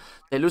fine.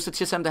 They lose the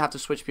TSM. They have to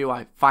switch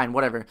POI. Fine,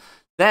 whatever.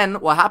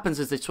 Then what happens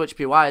is they switch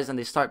POIs and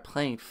they start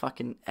playing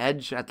fucking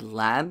Edge at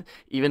LAN,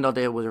 even though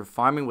they were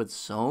farming with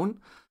Zone.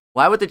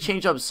 Why would they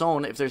change up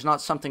Zone if there's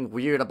not something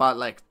weird about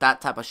like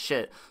that type of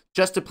shit?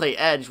 Just to play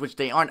Edge, which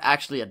they aren't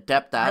actually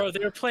adept at. Bro,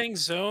 they were playing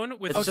Zone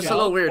with just a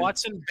little weird.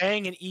 Watson,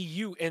 Bang, and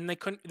EU, and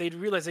they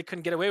realized they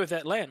couldn't get away with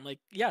that LAN. Like,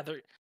 yeah,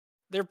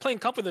 they're playing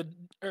comp with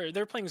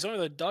they're playing Zone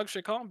with a dog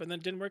shit comp, and then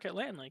it didn't work at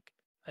LAN. Like,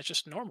 that's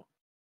just normal.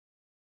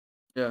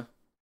 Yeah.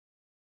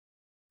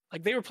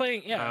 Like they were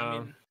playing. Yeah, I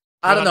mean,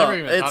 I don't know. I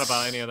never even thought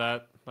about any of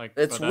that. Like,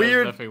 it's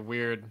weird. Definitely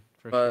weird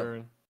for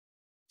sure.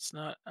 It's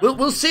not.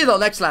 We'll see though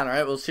next LAN,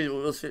 right? We'll see.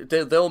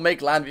 They'll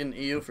make LAN in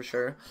EU for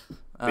sure.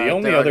 The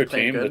only other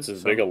team that's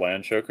as big a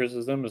LAN chokers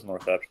as them is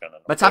North Africa.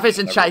 Matafe's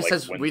in chat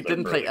says we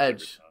didn't play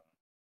Edge.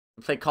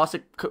 We played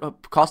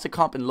Caustic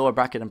Comp in lower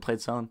bracket and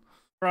played Zone.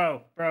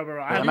 Bro.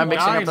 Am I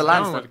mixing up the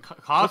LANs?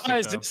 Why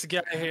is this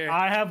guy here?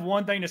 I have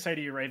one thing to say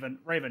to you,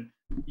 Raven.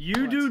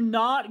 You do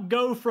not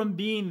go from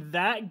being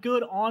that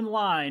good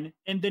online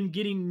and then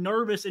getting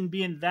nervous and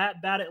being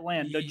that bad at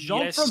LAN. The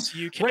jump from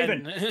you can.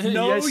 Raven.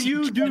 No, yes,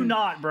 you do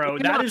not, bro.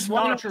 That is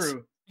not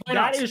true.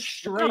 That is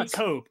straight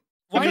cope.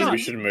 We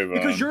should move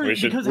on. We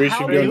should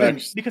go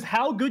next. Because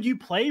how good you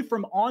play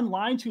from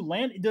online to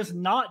LAN, it does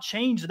not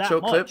change that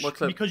much.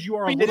 Because you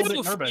are a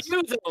little bit nervous.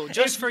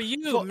 Just for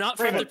you, not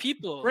for other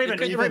people. Raven,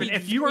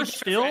 if you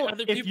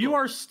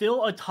are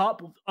still a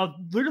top of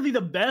literally the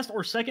best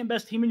or second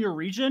best team in your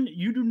region,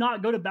 you do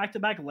not go to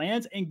back-to-back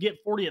LANs and get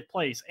 40th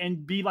place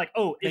and be like,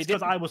 oh, it's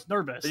because I was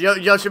nervous.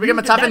 Yo, should we get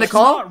Mataf in the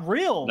call? That's not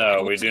real.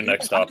 No, we do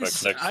next topic.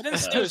 I didn't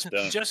say it was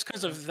just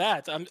because of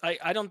that.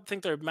 I don't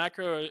think their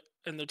macro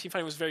and their team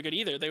fighting was very good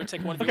either. They would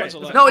take 1v1s a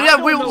lot. No, yeah,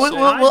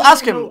 we'll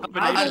ask him.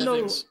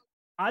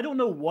 I don't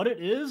know what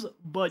it is,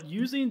 but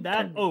using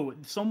that,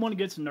 someone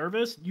gets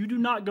nervous, you do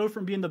not go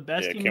from being the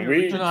best team in your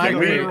region.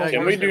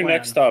 Can we do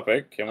next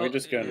topic? Can we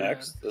just go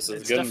next? This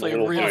is getting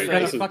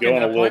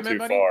a little too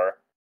far.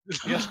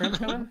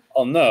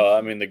 Oh no,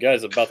 I mean the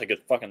guy's about to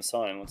get fucking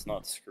signed. Let's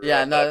not screw.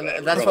 Yeah,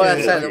 no, that's what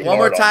I said. One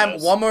more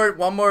time, one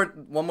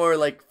more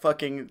like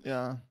fucking.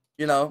 Yeah.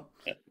 You know.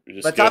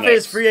 Matafe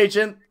is free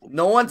agent.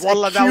 No one's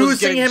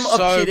accusing him of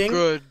cheating.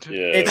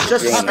 Yeah, it's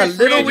just a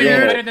little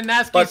weird. Better than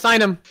Gnaske,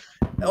 sign him.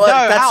 Well,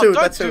 no,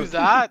 don't do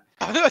that.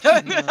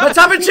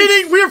 Matafe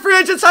cheating. We are free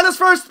agent. Sign us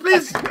first,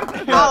 please.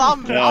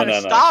 I'm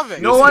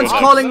starving. No one's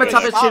calling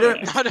Matafe cheater.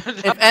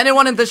 If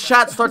anyone in this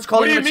chat starts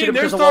calling him a cheater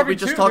because of what we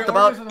just talked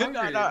about,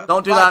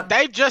 don't do that.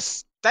 They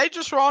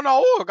just run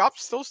a org. I'm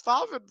still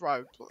starving,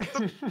 bro.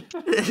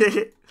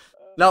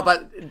 No,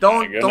 but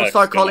don't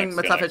start calling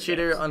Matafe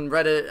cheater on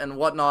Reddit and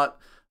whatnot.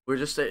 We're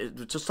just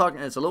talking.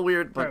 It's a little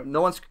weird, but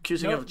no one's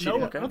accusing of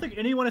cheating. Okay? I don't think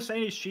anyone is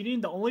saying he's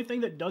cheating. The only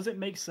thing that doesn't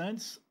make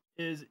sense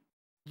is,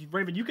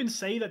 Raven, you can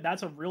say that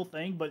that's a real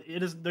thing, but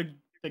it is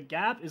the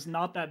gap is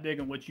not that big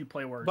in which you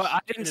play worse. But I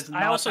didn't.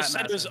 I also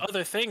said it was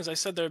other things. I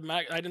said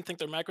I didn't think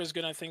their macro was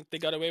good. I think they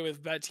got away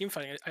with bad team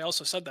fighting. I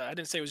also said that. I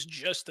didn't say it was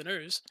just the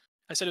nerfs.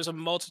 I said it was a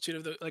multitude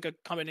of like a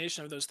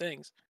combination of those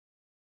things.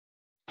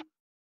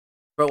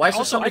 Bro, why is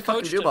also, somebody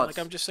fucking do bots?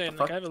 Like I'm just saying,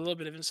 like I have a little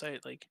bit of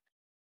insight. Like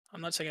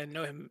I'm not saying I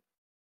know him.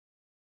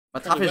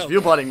 Matap is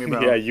viewbotting me,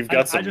 bro. Yeah, you've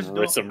got some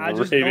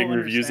raving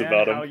reviews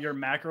about him. How your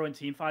macro and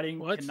team fighting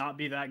cannot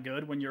be that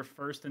good when you're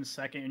first and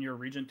second in your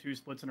region 2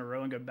 splits in a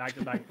row and go back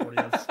to back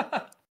 40s.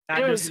 That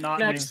does not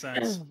make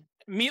sense.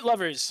 Meat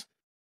lovers.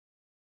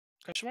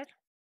 Question mark?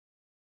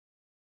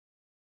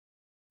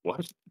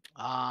 What?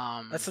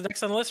 That's the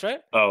next on the list,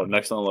 right? Oh,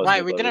 next on the list.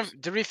 Right,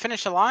 did we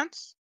finish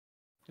Alliance?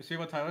 You see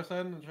what Tyler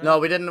said? No,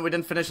 we didn't. We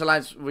didn't finish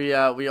Alliance. We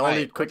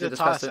only quickly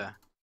discussed it.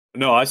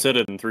 No, I said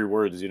it in 3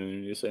 words. You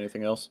didn't need to say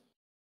anything else.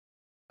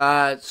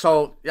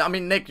 So yeah, I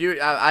mean, Nick,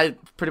 I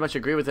pretty much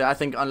agree with it. I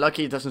think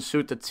Unlucky doesn't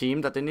suit the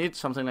team that they need.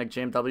 Something like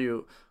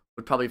JMW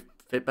would probably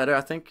fit better,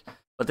 I think.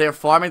 But they're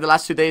farming the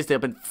last 2 days. They've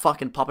been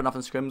fucking popping off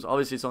in scrims.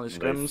 Obviously, it's only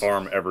scrims. They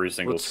farm every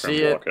single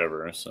scrim block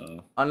ever.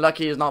 So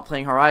Unlucky is not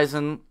playing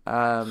Horizon.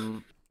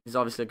 He's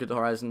obviously a good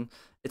Horizon.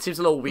 It seems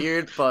a little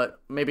weird, but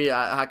maybe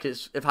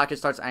if Hackett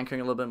starts anchoring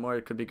a little bit more,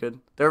 it could be good.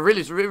 They're a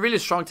really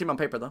strong team on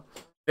paper, though.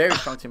 Very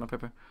strong team on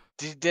paper.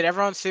 Did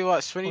everyone see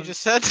what Swinny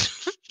just said?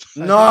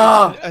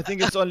 No! I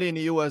think it's only in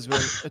EU as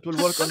well. It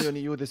will work only on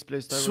EU this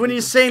playstyle. Swinny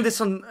is saying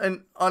this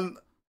on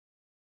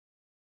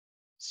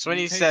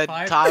Swinny said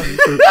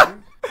Tyler.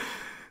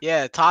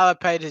 Yeah, Tyler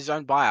paid his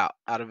own buyout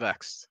out of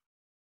X.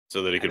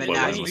 So that he could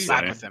play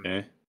with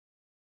him.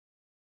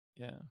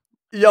 Yeah.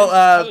 Yo,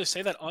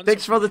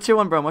 thanks for the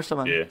 2-1, bro. Much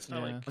fun. Yeah.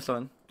 Much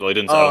fun. Well, he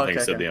didn't. I don't think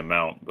he said the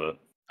amount, but.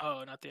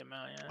 Oh, not the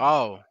amount. Yeah.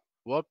 Oh,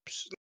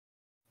 whoops.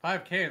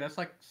 5K. That's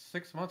like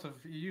 6 months of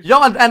use. Yo,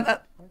 and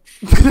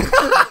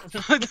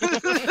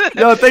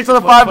yo, thanks for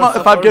the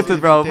 5 gifted,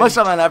 bro. Much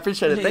fun, man. I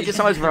appreciate it. Thank you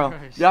so much, bro.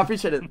 Yeah, I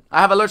appreciate it.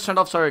 I have alerts turned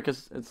off. Sorry,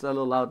 because it's a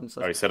little loud and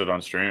stuff. Oh, he said it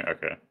on stream.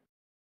 Okay.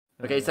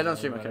 Okay, he said it on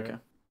stream. Okay.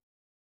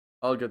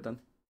 All good then.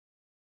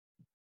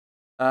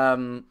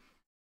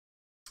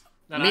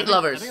 Meat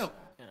lovers.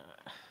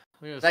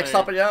 Next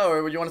topic, yeah,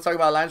 or you want to talk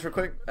about Alliance real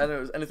quick?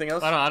 Anything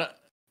else? I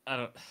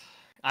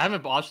I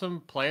haven't watched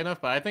them play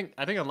enough, but I think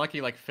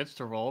Unlucky like fits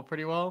the role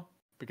pretty well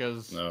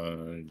because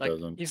no, he like,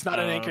 doesn't. He's not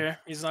an anchor.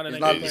 He's not an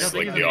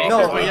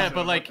anchor.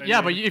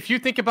 But if you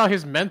think about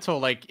his mental,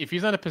 like if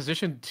he's not in a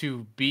position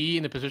to be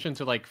in a position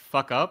to like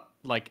fuck up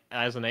like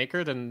as an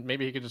anchor, then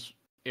maybe he could just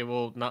it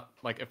will not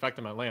like affect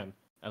him at land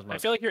as much. I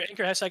feel like your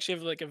anchor has to actually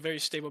have like a very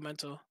stable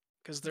mental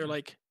because they're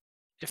like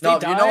if they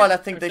die, you know what I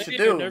think they should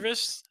do?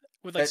 Nervous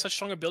with like such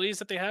strong abilities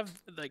that they have,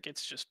 like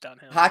it's just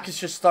downhill. Hackers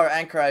should start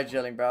anchor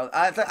gelling, bro.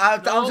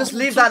 I'll just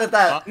leave that at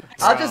that.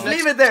 I'll just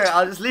leave it there.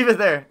 I'll just leave it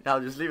there. We're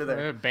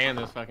gonna ban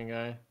this fucking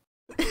guy.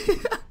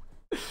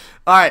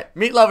 All right,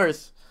 meat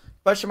lovers.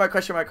 Question mark.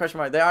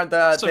 They aren't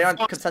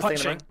contesting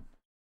the ring.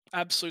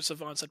 Absolute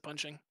savants at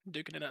punching,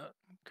 duking it out.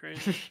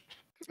 Crazy.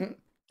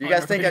 You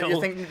guys think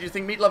you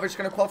think meat lovers are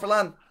gonna qual for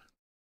LAN?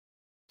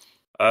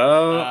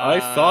 I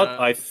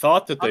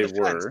thought that they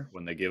were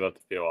when they gave up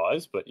the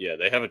POIs, but yeah,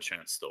 they have a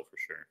chance still for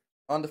sure.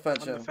 On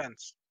defense,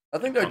 I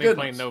think they're I'll good.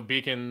 Playing no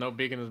beacon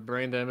is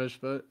brain damage,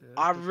 but yeah,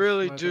 I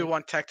really do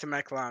want Tech to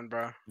make LAN,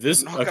 bro.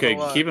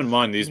 Keep in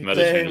mind these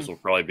meta changes will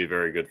probably be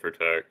very good for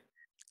Tech.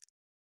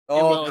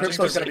 Oh,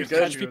 Crypto's gonna be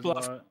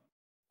good.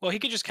 Well, he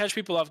could just catch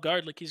people off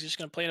guard, like he's just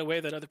gonna play in a way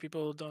that other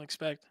people don't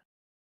expect.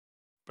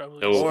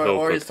 Probably.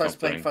 Or he starts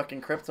playing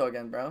fucking Crypto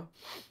again, bro.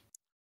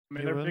 I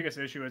mean, their biggest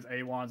issue is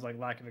A1's like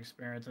lack of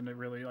experience, and it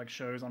really like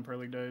shows on Pro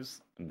League days.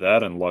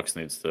 That and Lux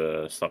needs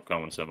to stop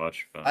coming so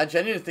much. But... I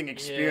genuinely think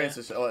experience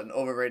is an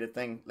overrated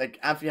thing. Like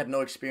Amphi had no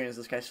experience.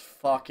 This guy's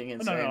fucking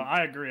insane. No,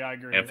 I agree.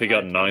 Amphi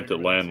got 9th at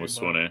LAN with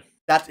Swinny.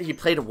 He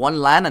played 1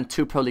 LAN and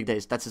 2 Pro League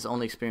days. That's his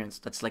only experience.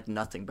 That's like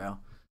nothing, bro.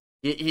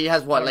 He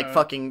has what, like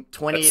fucking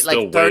 20, that's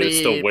like 30. It's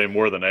still way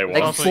more than A1.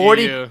 Like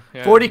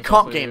 40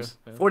 comp games.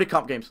 40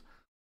 comp games.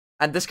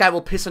 And this guy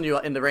will piss on you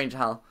in the range,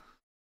 Hal.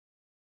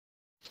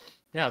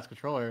 Yeah, it's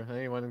controller.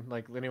 Anyone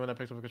that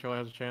picks up a controller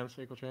has a chance,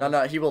 equal chance.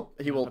 No, he will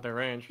at their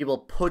range. He will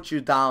put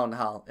you down,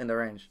 Hal, in the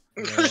range.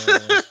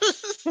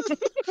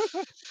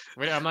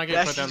 Wait, I'm not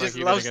getting put down like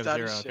you did against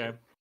Zero, okay?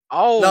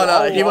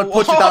 He would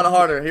put you down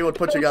harder. He would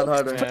put you down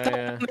harder.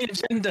 Yeah. On the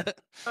agenda.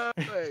 Oh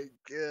my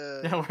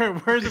god. Yeah,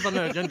 where's this on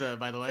the agenda,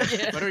 by the way?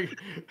 Yeah. What are we...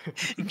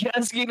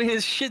 Gnaske getting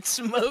his shit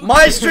smoked.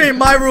 My stream,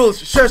 my rules.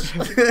 Shush.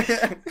 I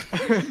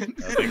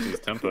think his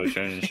tempo is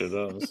changing shit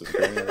up. This is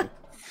crazy.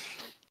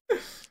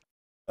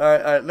 All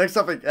right. Next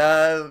topic.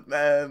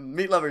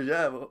 Meat lovers.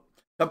 Yeah.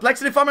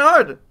 Complexity farming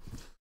hard.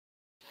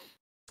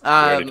 We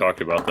already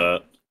talked about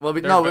that. Well,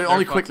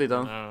 only quickly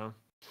though.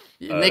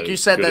 Nick, you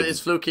said that it's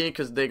fluky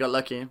because they got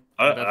lucky.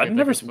 I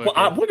never.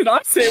 What did I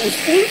say? It was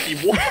fluky.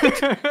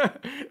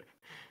 What?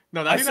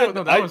 No,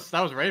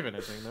 that was Raven. I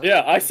think. No?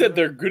 Yeah, I said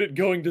they're good at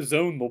going to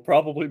zone. They'll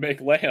probably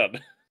make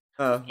LAN.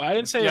 I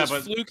didn't say it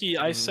was fluky.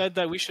 I said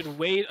that we should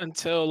wait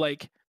until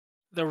like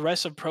the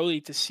rest of Pro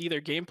League to see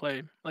their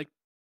gameplay. Like,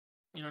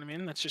 you know what I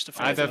mean? That's just a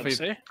fact. I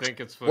definitely think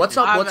it's fluky. What's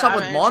up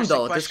with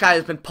Mondo? This guy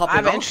has been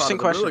popping off out of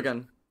the blue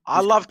again.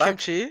 I love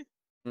Kimchi.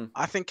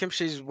 I think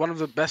Kimchi is one of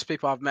the best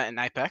people I've met in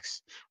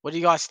Apex. What do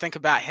you guys think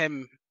about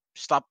him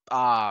stop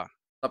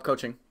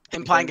coaching?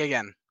 Him playing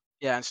again.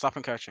 Yeah, and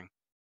stopping coaching.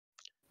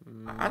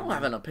 I don't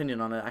have an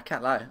opinion on it. I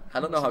can't lie. I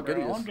don't know how good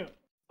he is.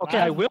 Okay,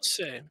 I will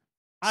say.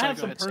 I have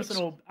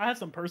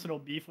some personal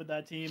beef with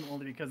that team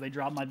only because they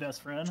dropped my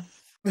best friend.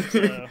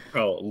 So.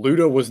 Bro,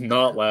 Ludo was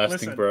not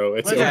lasting, bro.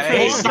 It's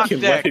okay.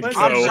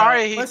 I'm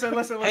sorry. He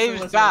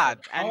was bad.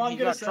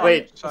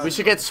 Wait, we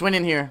should get Swin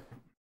in here.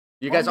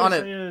 You guys on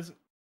it?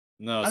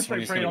 No,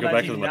 Swinny's gonna go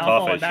back to the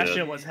Matafe that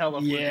shit was hella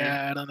fluky.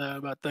 Yeah, I don't know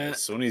about that.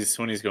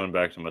 Swinny's going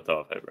back to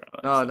Matafe,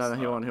 bro. No,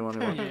 he won't.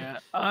 Yeah,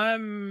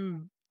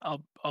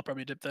 I'll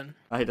probably dip then.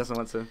 He doesn't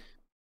want to.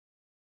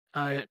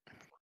 Alright.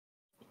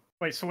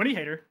 Wait, Swinny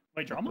hater.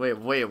 Wait, drama?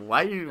 Wait,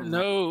 why you...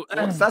 No.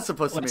 What's that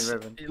supposed to mean,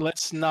 Raven?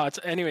 Let's not.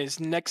 Anyways,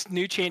 next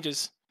new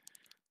changes.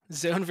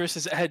 Zone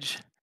versus Edge.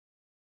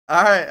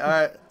 Alright.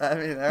 I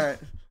mean, alright.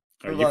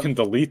 You can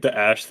delete the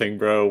Ash thing,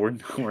 bro.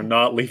 We're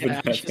not leaving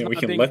that thing. We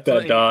can let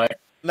that die.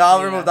 No,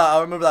 I'll remove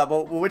that.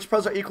 But which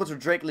pros are equal to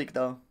Drake League,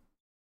 though?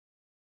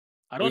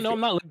 I don't know. I'm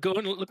not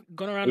going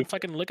around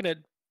fucking looking at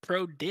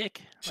pro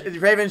dick.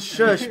 Raven,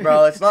 shush,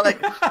 bro. It's not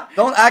like...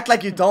 Don't act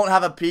like you don't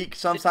have a peak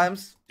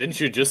sometimes. Didn't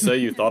you just say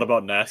you thought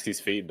about Gnaski's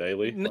feet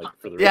daily? No. Like,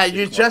 for the yeah,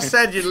 you just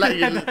said you let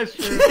you...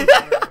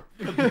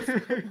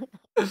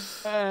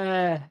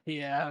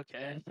 yeah,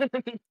 okay.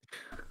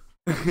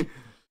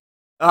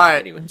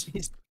 Alright. Anyway,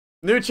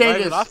 new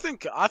changes.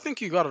 Raven, I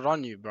think you got it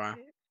on you, bro.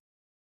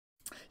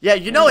 Yeah,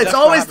 you know, it's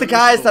always the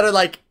guys that are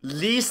like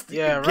least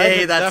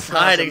gay that's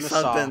hiding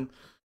something.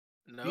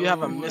 No. You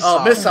have a missile.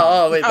 Oh, missile.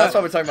 Oh, wait, that's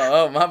what we're talking about.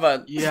 Oh, my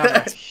bad. You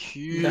have a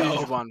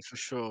huge one for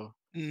sure.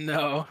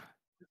 No.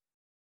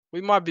 We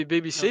might be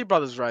BBC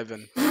brothers,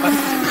 Raven.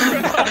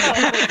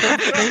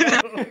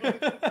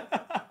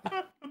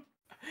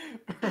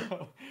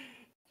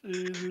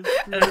 Jesus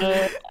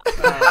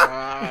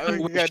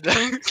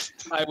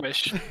I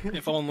wish.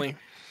 If only.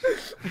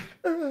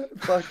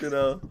 Fucking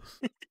hell.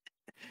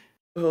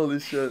 Holy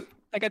shit.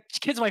 I got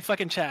kids in my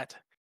fucking chat.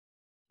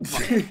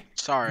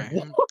 Sorry.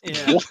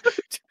 Yeah.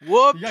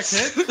 Whoops. You got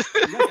kids?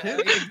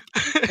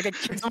 I got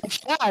kids in my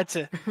chat.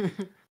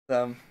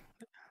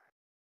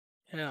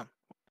 Yeah.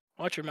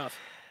 Watch your mouth.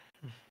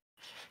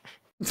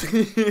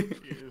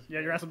 Yeah,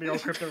 your ass will be all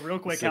crypto real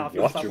quick, Hal. If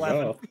you Watch stop your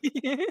laughing. mouth.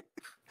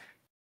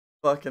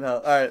 Fucking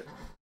hell. Alright.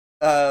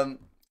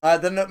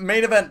 The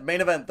main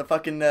event, the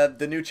fucking,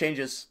 the new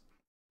changes.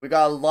 We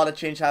got a lot of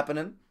change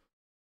happening.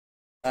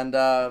 And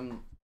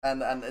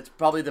it's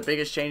probably the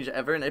biggest change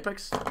ever in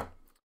Apex.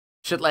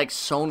 Shit like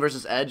Zone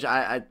versus Edge.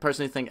 I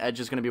personally think Edge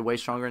is gonna be way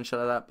stronger and shit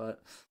like that,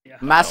 but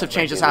massive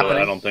changes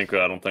happening. I don't think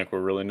we'll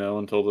really know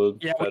until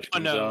the patch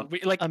comes out.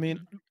 I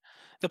mean,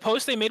 the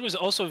post they made was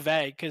also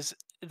vague because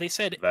they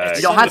said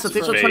vague. Yo, Hanson,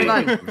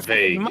 29.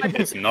 Vague.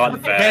 It's not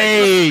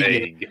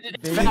vague.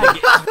 It's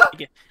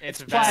vague.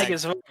 It's vague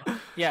as well.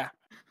 Yeah.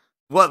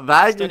 What,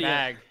 vague?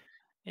 Vague.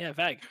 Yeah,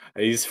 vague.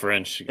 He's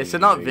French. Is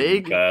it not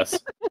vague?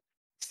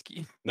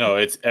 No,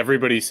 it's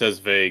everybody says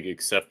vague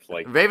except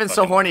like Raven's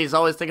so horny. He's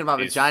always thinking about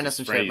vaginas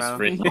and shit,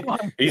 bro.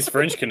 He's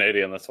French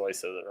Canadian. That's why he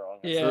says it wrong.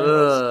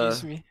 Yeah,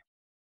 excuse me.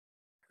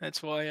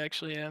 That's why I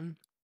actually am.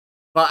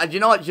 But you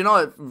know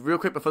what? Real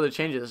quick before the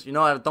changes, you know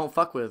what I don't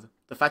fuck with?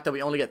 The fact that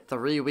we only get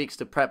 3 weeks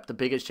to prep the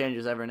biggest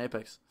changes ever in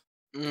Apex.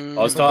 I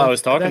was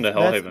talking to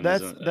Hellhaven.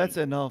 That's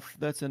enough.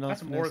 That's enough.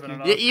 That's more than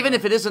enough. Yeah, even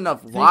if it is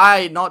enough,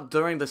 why not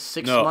during the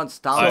 6 months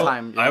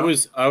downtime? I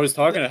was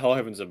talking to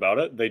Hellhavens about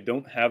it. They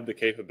don't have the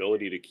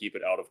capability to keep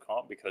it out of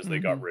comp because they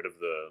got rid of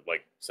the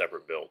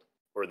separate build,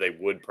 or they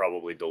would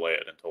probably delay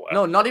it until.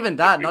 No, not even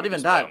that. Not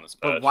even that.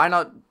 But why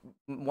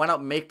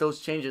not make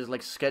those changes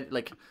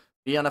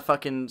be on a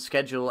fucking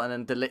schedule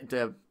and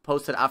then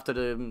post it after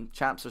the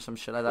champs or some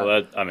shit like that.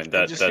 Well,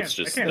 that's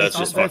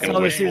just fucking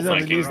wishful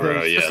thinking,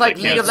 bro. Yeah, it's like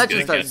League of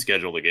Legends does.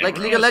 Schedule the game. Like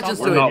League of Legends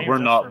do. We're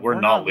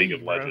not League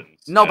of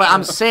Legends. No, but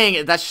I'm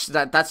saying that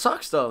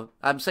sucks though.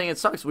 I'm saying it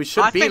sucks. We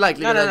should be like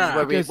League of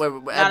Legends where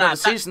end of the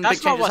season big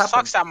changes happen. That's not what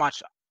sucks that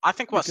much. I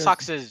think what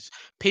sucks is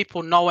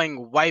people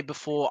knowing way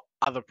before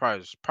other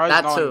pros. Pros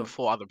knowing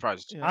before other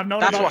pros. Yeah.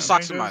 That's what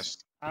sucks the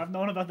most. I've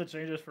known about the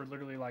changes for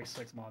literally like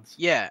 6 months.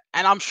 Yeah,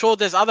 and I'm sure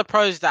there's other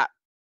pros that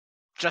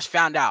just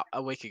found out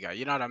a week ago.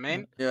 You know what I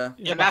mean? Yeah.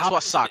 And that's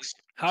what sucks.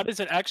 How does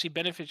it actually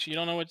benefit you? You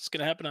don't know what's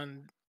gonna happen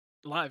on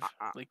live.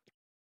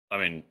 I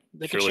mean,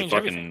 they surely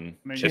fucking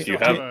if you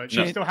have but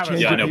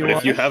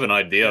if you have an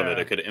idea of it,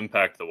 it could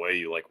impact the way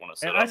you want to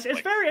set up. It's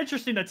very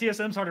interesting that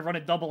TSM started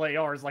running double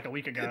ARs like a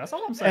week ago. That's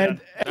all I'm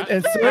saying. That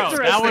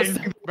was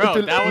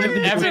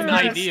Evan's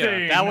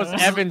idea. That was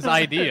Evan's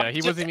idea.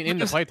 He wasn't even in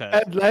the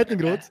playtest. And lightning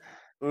rods.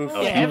 Oh,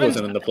 he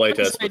wasn't in the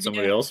playtest, but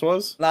somebody else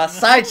was? Nah,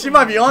 Sykes, you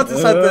might be onto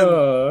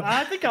something.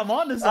 I think I'm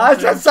onto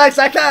something. Sykes,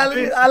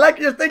 I like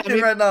your thinking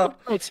right now.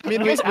 I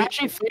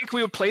actually think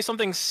we would play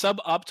something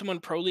sub-optimal in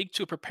Pro League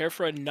to prepare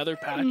for another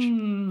patch. I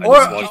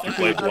just watched you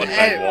play one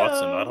man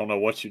Watson. I don't know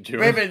what you're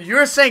doing. Raven,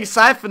 you're saying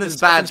Siphon is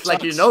bad,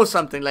 like you know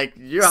something. Like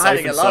you're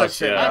hiding a lot of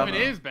shit. Siphon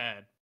is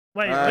bad.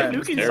 Wait,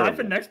 nuking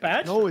Siphon next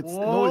patch? No, it's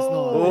not.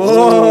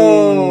 Whoa.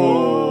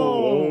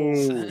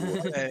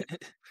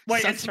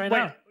 Wait,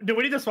 do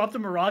we need to swap to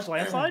Mirage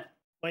Landslide?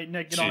 Wait,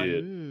 Nick, get on.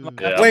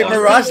 Yeah, wait,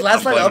 Mirage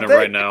Landslide update? update?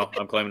 Right now.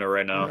 I'm claiming it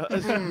right now.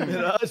 Jesus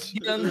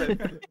Christ.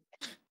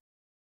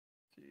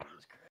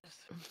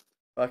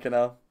 Fucking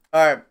hell.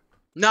 Alright.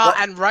 No,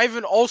 and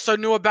Raven also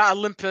knew about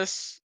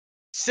Olympus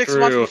 6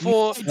 months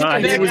before. He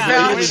was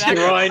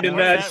grinding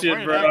that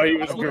shit, bro. He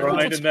was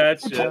grinding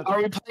that shit. Are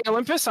we playing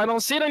Olympus? I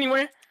don't see it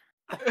anywhere.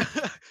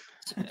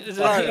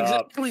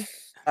 Exactly.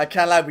 I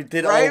can't lie, we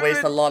did all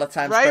waste a lot of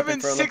time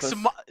Raven, for Olympus.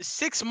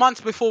 6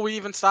 months before we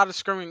even started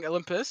screaming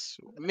Olympus,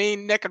 me,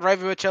 Nick, and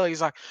Raven were chilling. He's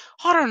like,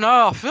 I don't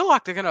know, I feel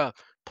like they're gonna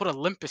put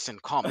Olympus in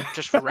comp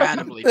just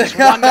randomly, just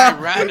one day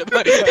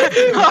randomly.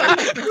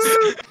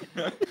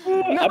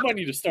 I might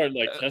need to start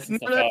like testing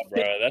stuff out,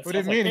 bro. That's what do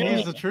you mean?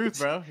 He's the truth,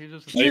 bro. He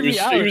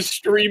was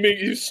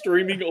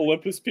streaming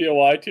Olympus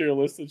POI tier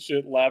list and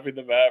shit, laughing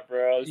them at,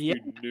 bro. This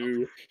dude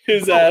knew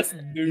his ass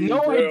knew,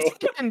 bro. I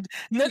didn't.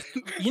 No,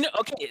 you know,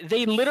 okay,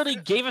 they literally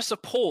gave us a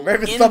poll.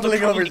 Raven's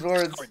stumbling over his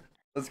words.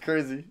 That's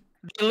crazy.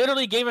 They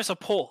literally gave us a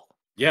poll.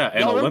 Yeah,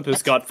 and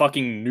Olympus got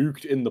fucking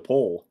nuked in the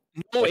poll.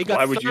 No, like,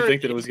 why would you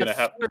think that it was going to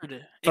happen?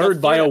 Third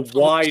by a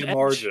wide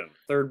margin.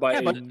 Third by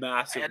a massive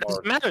margin. It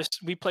doesn't matter.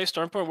 We play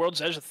Stormpoint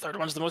World's Edge. The third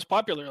one's the most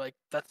popular. Like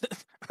that's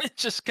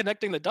it's just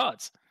connecting the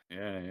dots.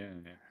 Yeah.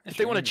 If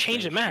they want to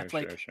change the map,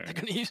 they're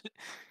gonna use it.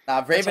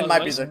 Nah, Raven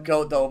might be the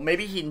GOAT though.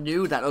 Maybe he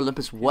knew that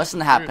Olympus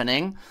wasn't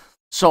happening,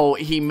 so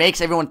he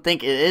makes everyone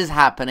think it is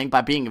happening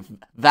by being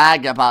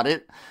vague about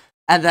it.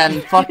 And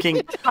then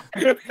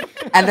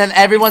and then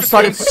everyone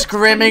started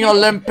screaming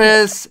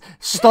Olympus,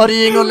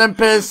 studying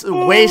Olympus,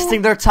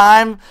 wasting their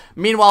time.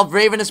 Meanwhile,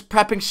 Raven is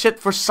prepping shit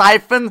for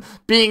Siphon,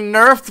 being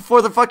nerfed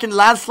for the fucking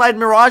landslide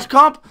Mirage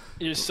comp.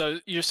 You're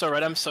so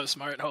right. I'm so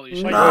smart. Holy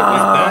shit.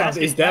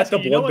 Is that the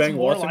Bloodbang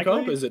Watson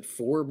comp? Is it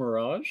for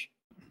Mirage?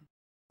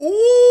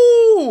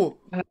 Ooh!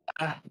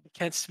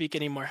 Can't speak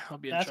anymore. I'll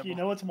be in trouble. You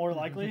know what's more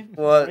likely?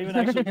 What?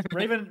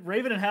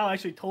 Raven and Hal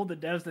actually told the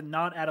devs to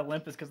not add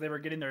Olympus because they were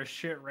getting their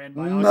shit ran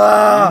by.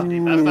 Nah.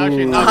 That's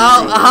actually not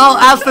Hal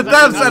asked the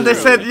devs and they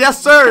said,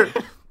 "Yes, sir.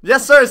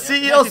 Yes, sir.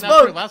 CEO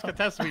spoke." Last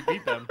contest we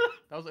beat them.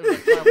 That was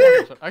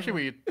like actually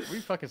we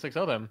fucking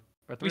 6-0 them.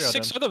 Or 3-0 we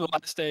 6-0 them the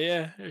last day,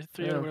 yeah, or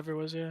 3 or whatever it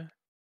was, yeah.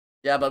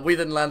 Yeah, but we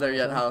didn't land there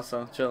yet, Hal.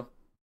 So chill.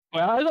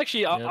 Well, I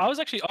was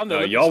actually on the.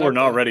 No, y'all were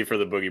not ready for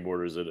the boogie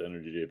borders at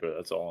Energy Day, but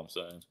that's all I'm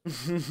saying.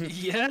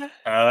 Yeah.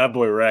 That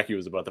boy Racky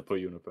was about to put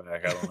you in a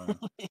pack. I don't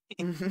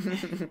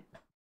know.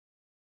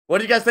 What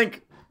do you guys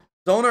think?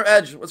 Zone or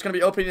Edge? What's gonna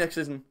be OP next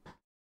season?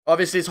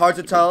 Obviously, it's hard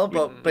to tell,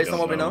 but based on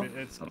what we know,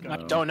 I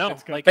don't know.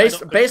 Like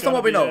based on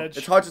what we know,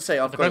 it's hard to say.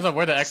 Of Depends course. on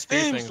where the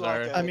XP things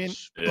are. I mean,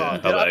 how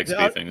the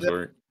XP things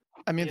work.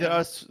 I mean, there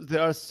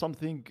are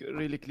something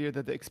really clear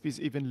that the XP is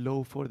even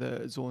low for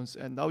the zones,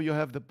 and now you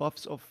have the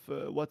buffs of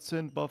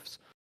Watson, buffs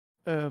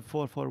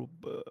for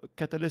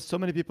Catalyst. So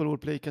many people will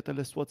play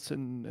Catalyst,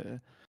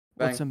 Watson,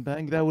 Watson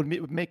Bang. That will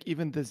make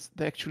even the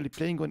actually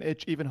playing on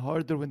Edge even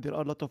harder when there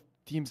are a lot of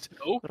teams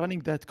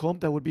running that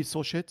comp. That would be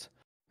so shit.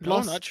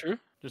 Plus, no, not true.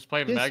 Just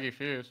play Maggie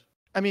Fuse.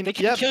 I mean, they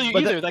can't kill you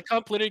either. That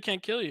comp literally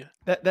can't kill you.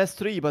 That's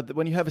true, but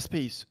when you have a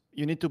space,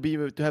 you need to be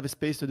able to have a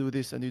space to do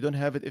this, and you don't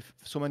have it if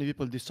so many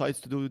people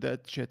decides to do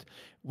that shit.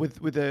 With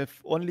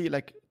only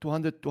like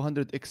 200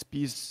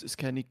 XPs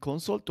scanning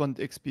console,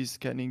 200 XPs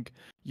scanning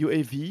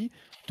UAV,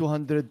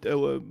 200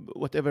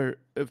 whatever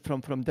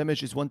from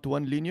damage is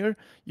 1-to-1 linear.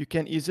 You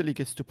can easily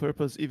get to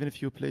purples even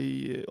if you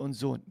play on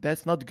zone.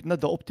 That's not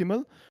the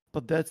optimal,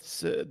 but that's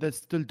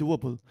still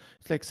doable.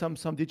 It's like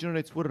some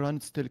degenerates will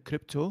run still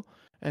crypto.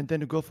 And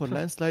then you go for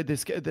landslide. They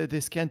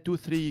scan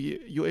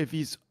 2-3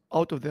 UAVs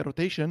out of their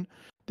rotation.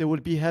 They will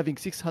be having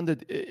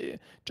 600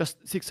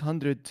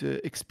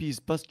 XPs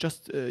plus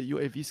just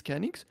UAV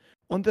scannings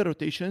on their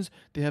rotations.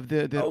 They have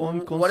their own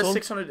console. What does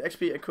 600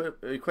 XP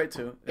equate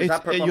to? Is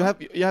that per you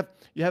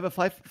have a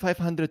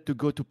 500 to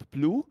go to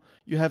blue.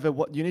 You have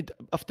you need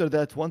after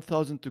that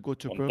 1,000 to go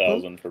to purple.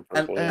 1,000 for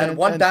purple. And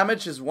one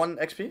damage is 1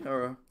 XP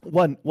or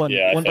one by one,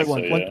 so,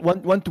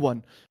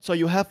 1-to-1. So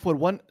you have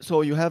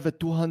you have a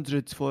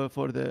 200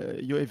 for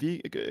the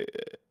UAV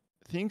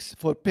things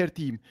for per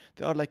team.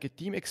 They are like a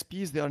team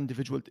XPs. They are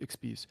individual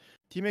XPs.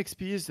 Team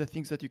XPs, the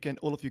things that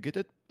all of you get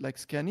it, like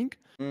scanning.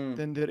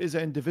 Then there is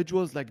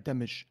individuals like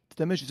damage.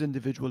 Damage is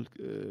individual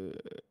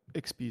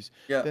XPs.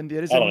 Yeah. Then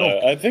there is a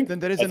knock. Then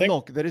there is a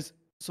knock. There is.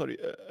 Sorry,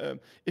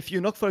 if you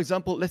knock, for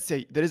example, let's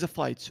say there is a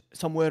fight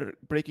somewhere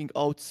breaking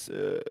out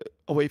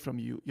away from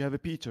you. You have a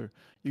Peter.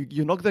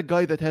 You knock the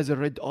guy that has a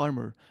red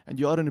armor, and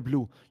you are in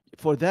blue.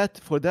 For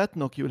that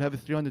knock, you will have a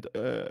 300.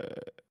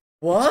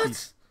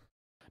 What?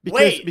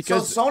 So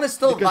zone is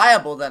still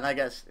viable then, I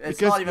guess.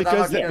 It's not even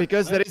that hard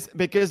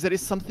because there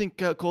is something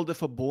called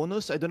a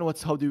bonus. I don't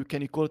know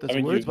can you call it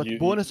as words, but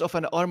bonus of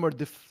an armor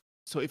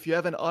so if you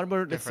have an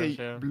armor, let's say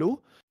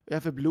blue, you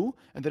have a blue,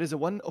 and there is a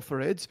one of a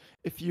red.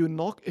 If you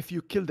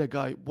kill the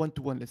guy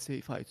 1-to-1, let's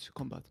say fights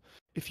combat.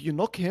 If you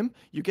knock him,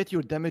 you get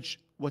your damage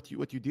what you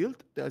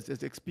dealt as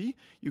XP.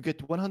 You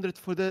get 100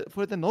 for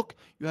the knock.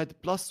 You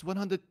had plus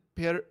 100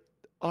 per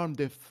arm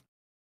diff.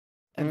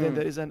 And then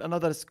there is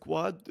another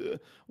squad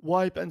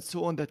wipe and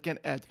so on that can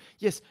add.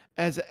 Yes,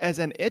 as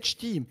an edge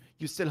team,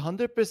 you still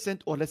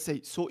 100%, or let's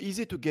say so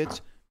easy to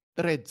get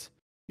red.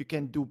 You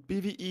can do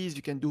PvEs,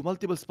 you can do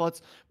multiple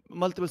spots,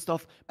 multiple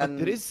stuff.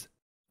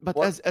 But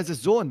as a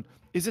zone,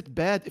 is it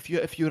bad if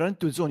you run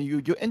to zone?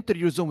 You enter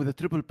your zone with the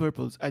triple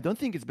purples. I don't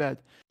think it's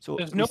bad. So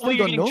there's no way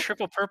you're getting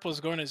triple purples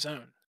going to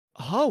zone.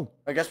 How?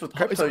 I guess with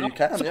crypto you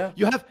can, so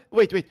you have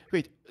wait.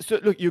 So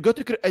look, you go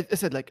to I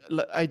said like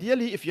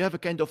ideally if you have a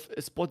kind of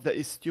a spot that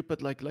is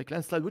stupid like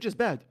landslide, which is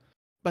bad,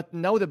 but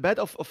now the bad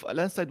of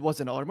landslide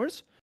was in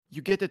armors.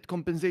 You get it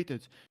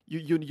compensated.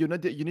 You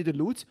need a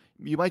loot.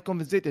 You might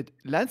compensate it.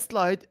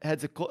 Landslide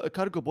has a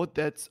cargo bot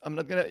that's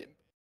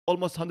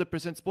almost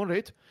 100% spawn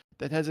rate.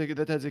 That has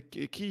a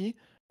key.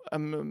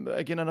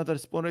 Again another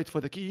spawn rate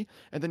for the key,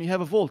 and then you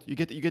have a vault. You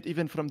get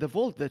even from the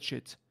vault that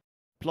shit.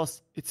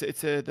 Plus, it's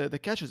the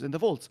caches in the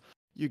vaults.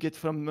 You get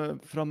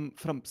from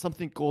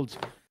something called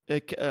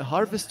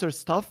harvester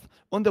stuff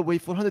on the way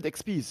 400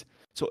 XPs.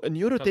 So in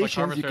your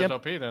rotations, you can.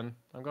 OP then.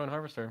 I'm going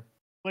harvester.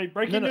 Wait,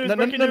 breaking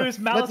news!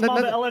 Malice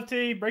Mamba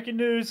LFT, breaking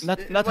news. Not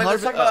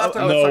harvester.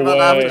 No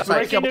way.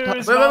 Breaking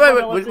news.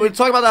 Wait. We'll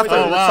talk about that after.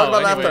 Oh, wow. Let's talk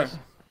about that Anyways. after.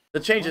 The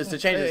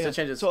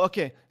changes. So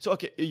okay,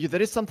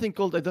 there is something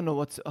called, I don't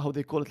know how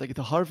they call it, like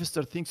the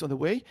harvester things on the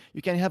way.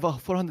 You can have a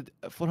 400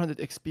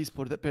 XPs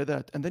per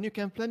that, and then you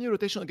can plan your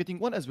rotation on getting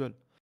one as well.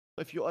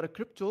 If you are a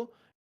crypto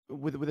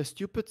with a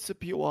stupid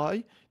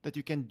POI that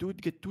you can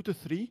get 2 to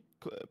 3,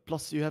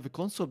 plus you have a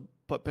console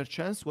per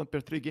chance, 1 per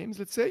 3 games,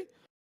 let's say.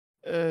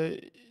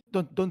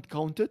 Don't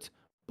count it,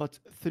 but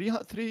three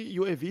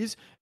UAVs.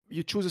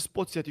 You choose a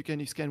spot that you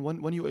can scan one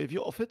UAV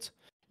off it.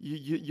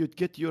 You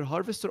get your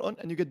harvester on,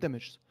 and you get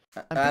damaged.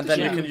 And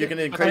then you can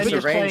increase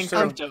the range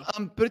too.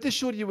 I'm pretty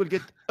sure you will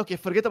get. Okay,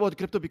 forget about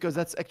crypto because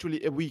that's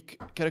actually a weak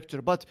character.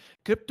 But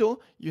crypto,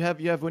 you have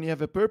when you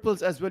have a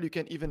purples as well, you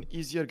can even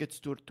easier get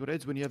to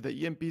reds when you have the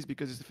EMPs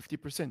because it's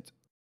 50%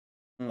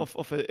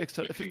 of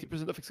extra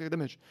 50% of extra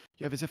damage.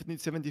 You have a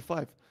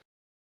 75.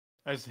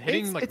 It's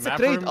a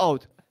trade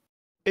out.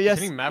 Yes,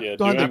 hitting map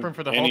room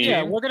for the whole team.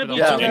 Yeah, we're gonna be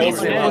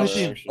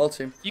whole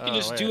team. You can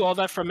just do all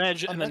that from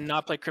edge and then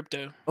not play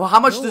crypto. Well, how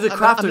much do the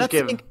crafters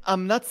give?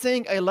 I'm not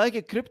saying I like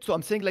a crypto.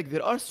 I'm saying like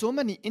there are so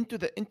many into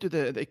the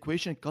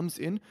equation comes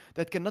in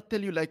that cannot tell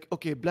you like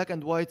okay, black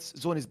and white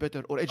zone is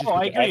better or edge is better.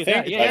 I agree.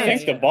 I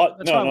think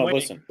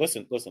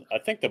listen. I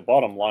think the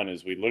bottom line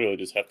is we literally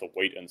just have to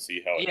wait and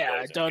see how it goes.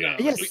 Yeah, I don't know.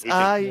 Yes,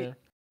 exactly.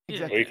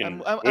 We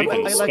can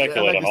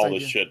speculate on all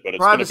this shit, but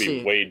it's going to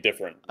be way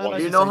different.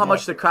 Do you know how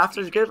much the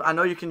crafters give? I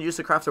know you can use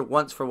the crafter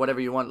once for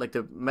whatever you want, like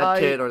the med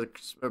kit or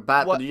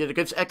bat, but it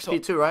gives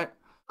XP too, right?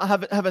 I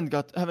haven't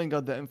got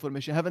the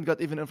information. I haven't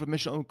got even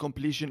information on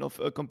completing of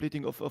a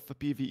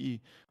PvE.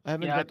 I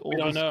haven't got all. We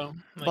don't know.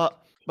 Like...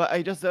 But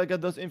I just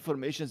got those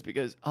informations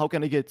because how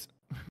can I get?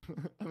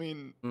 I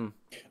mean.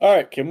 All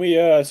right, can we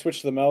switch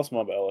to the Malice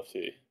Mamba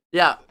LFT?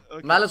 Yeah,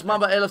 okay. Malice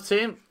Mamba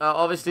LFT.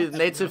 Obviously,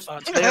 native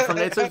player from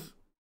native.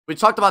 We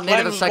talked about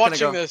native a second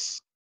ago.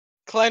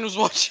 Klein was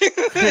watching.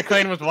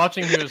 Klein was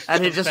watching.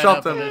 And he just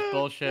dropped him.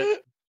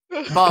 Bullshit.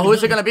 But who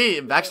is it gonna be?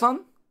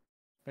 Vaxlon?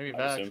 Maybe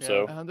I assume Vax.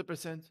 So.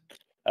 100%.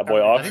 That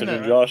boy Oxen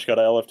and Josh got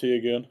a LFT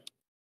again.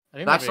 I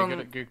think that'd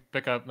be a good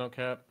pickup. No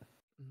cap.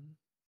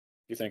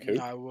 You think who?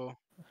 I will.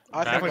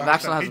 I think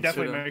Vaxlon has he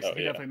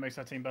definitely makes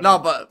that team better. No,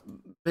 but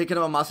picking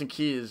up a Mouse and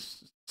Key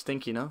is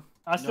stinky, no?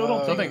 I still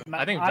don't think.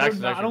 I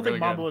don't think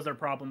Mambo is their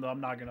problem though. I'm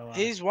not gonna lie.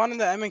 He's one of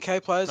the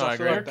MK players. I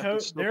feel like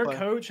their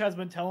coach has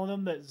been telling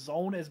them that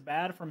zone is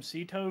bad from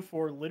Cito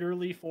for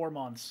literally 4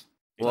 months.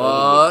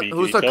 What?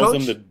 Who's their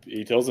coach?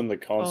 He tells them the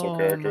console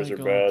characters are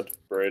bad.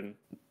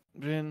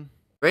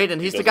 Braden,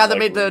 he's the guy that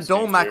made the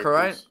dome macro,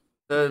 right?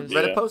 The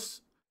Reddit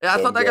post. Yeah,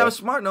 I thought that guy was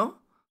smart, no?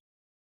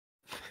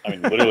 I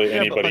mean, literally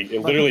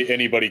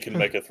anybody can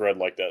make a thread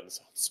like that and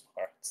sound smart.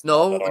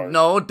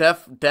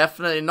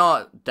 Definitely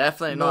not.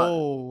 Definitely not.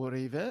 No,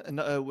 Raven.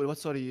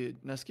 Sorry,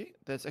 Gnaske.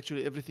 That's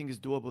actually everything is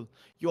doable.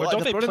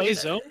 Don't they play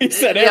zone? He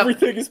said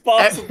everything is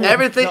possible.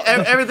 Everything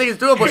is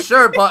doable,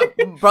 sure, but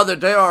brother,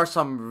 there are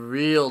some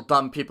real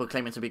dumb people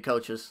claiming to be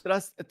coaches.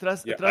 Trust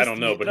I don't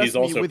know, but he's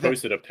also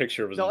posted a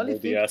picture of his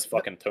moldy ass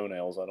fucking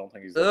toenails. I don't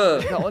think he's.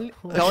 The only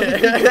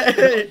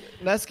thing,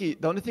 Gnaske,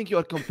 the only thing you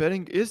are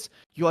comparing is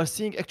you are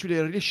seeing actually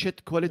a really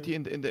shit quality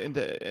in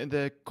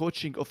the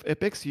coaching of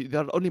Apex.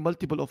 There are only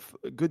multiple of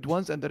good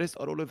ones, and the rest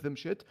are all of them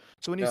shit.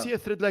 So when you see a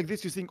thread like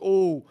this, you think,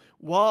 "Oh,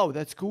 wow,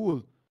 that's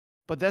cool,"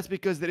 but that's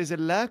because there is a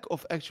lack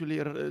of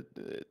actually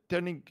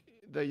turning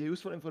the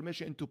useful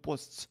information into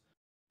posts.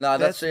 No,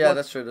 that's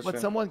true. What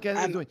someone can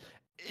be doing.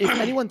 if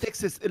anyone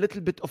takes a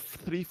little bit of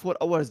 3-4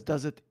 hours,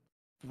 does it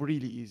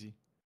really easy.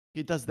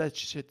 He does that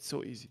shit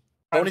so easy.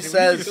 Only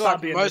says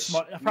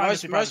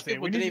most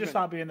people need to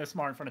stop being this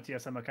smart in front of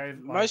TSM. Okay.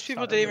 Most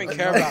people didn't even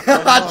care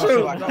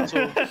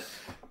about.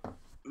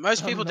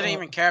 Most people didn't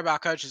even care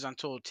about coaches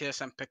until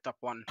TSM picked up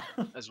one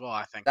as well.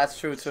 I think that's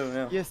true too.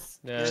 Yeah. Yes.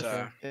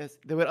 Yes.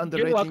 They were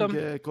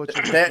underrating coaches.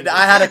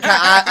 I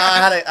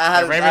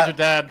had Raven's your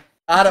dad.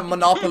 I had a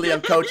monopoly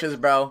on coaches,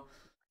 bro.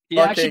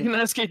 Yeah, actually,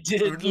 Gnaske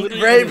did.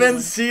 Raven,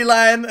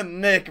 C-Line,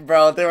 and Nick,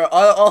 bro. They were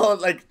all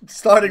like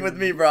starting with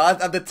me, bro.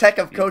 I'm the tech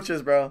of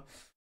coaches, bro.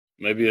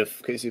 Maybe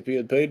if KCP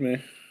had paid me.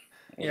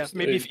 Yeah,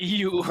 maybe if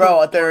EU.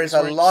 Bro, there is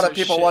a lot of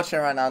people watching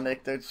right now,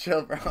 Nick. They're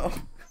chill, bro.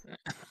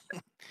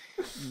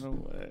 No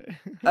way.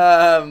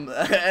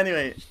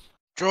 Anyway.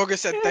 Droga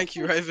said thank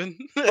you, Raven.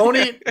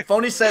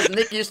 Phony says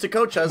Nick used to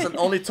coach us and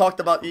only talked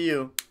about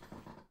EU.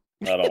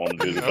 I don't want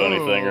to do the funny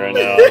thing right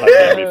now. I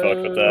can't be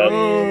fucked with that.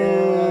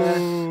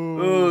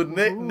 Ooh,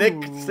 Nick,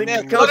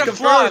 let it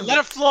fly. Let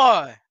it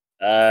fly.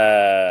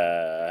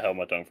 I held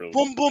my tongue for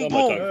boom, boom,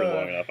 boom.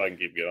 long enough. I can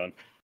keep going.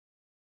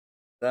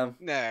 Damn.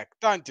 Nick,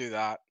 don't do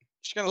that.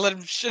 Just gonna let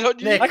him shit on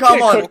you. Nick,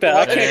 come on. I can't cook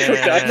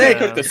that.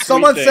 Nick,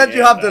 someone said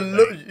you have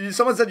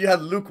someone said you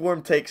had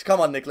lukewarm takes.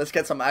 Come on, Nick. Let's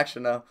get some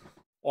action now.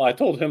 Well, I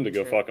told him to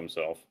go fuck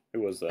himself.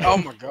 Who was that? Oh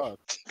my god.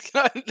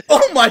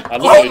 I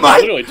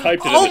literally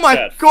typed it in the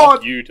chat. God.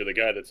 Fuck you to the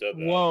guy that said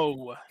that.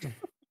 Whoa.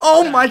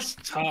 Oh my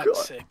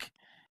toxic.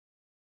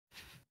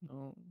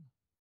 God.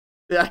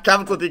 Yeah,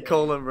 capital D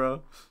colon,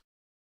 bro.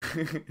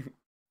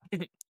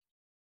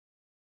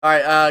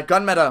 Alright,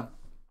 gun meta.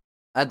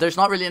 There's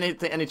not really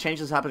any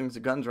changes happening to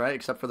guns, right?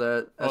 Except for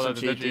the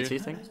SMG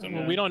DT thing.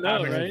 Well, we don't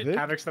know, right?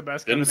 Havoc's the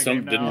best gun in the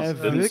game now.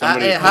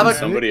 Didn't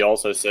somebody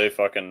also say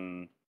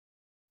fucking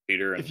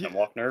Peter and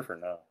Hemlock nerf or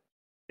no?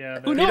 Yeah,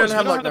 who knows? We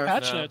don't have the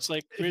patch notes.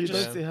 Like, we're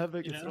just,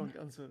 Havoc, it's wrong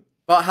answer.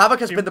 Well, Havoc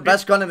has been the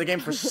best gun in the game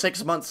for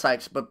 6 months,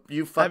 Sykes, but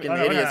you fucking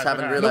idiots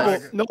haven't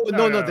realized. No,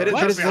 there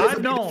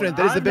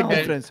is a big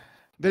difference.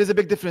 There is a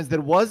big difference.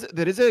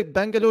 There is a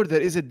Bangalore,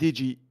 there is a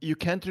DG. You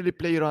can't really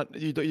play around.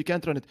 You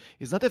can't run it.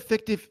 It's not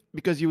effective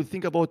because you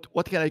think about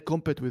what can I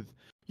compete with.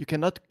 You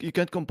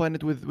can't combine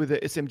it with the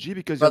SMG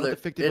because you're not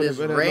effective. It is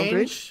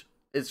range.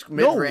 It's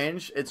mid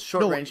range. It's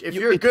short range. If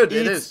you're good,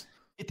 it is.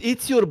 It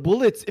eats your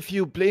bullets if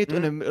you play it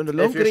on a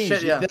long range.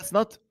 Shit, yeah. That's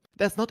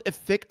not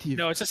effective.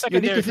 No, it's a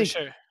secondary for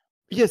sure.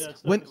 Yes,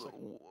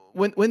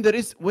 when there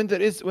is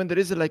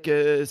like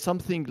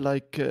something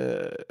like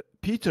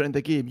Peter in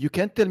the game, you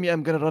can't tell me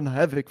I'm gonna run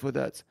Havoc for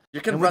that.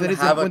 You can run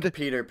Havoc,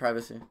 Peter,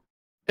 privacy.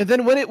 And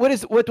then what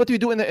do you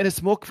do in a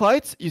smoke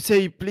fight? You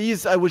say,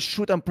 please, I will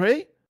shoot and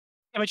pray.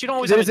 Yeah, but you don't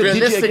always.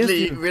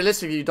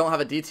 Realistically, you don't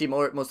have a DT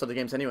most of the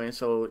games anyway,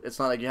 so it's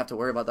not like you have to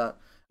worry about that.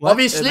 What?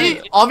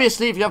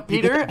 Obviously, if you have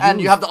Peter and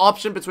you have the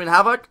option between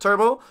Havoc,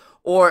 Turbo,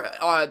 or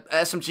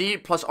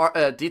SMG plus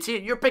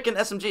DT, you're picking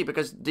SMG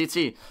because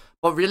DT.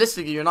 But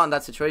realistically, you're not in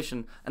that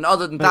situation. And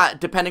other than that,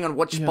 depending on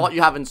what spot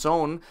you have in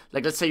zone,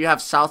 like let's say you have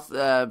South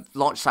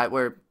launch site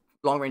where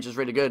long range is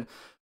really good.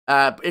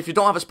 If you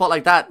don't have a spot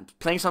like that,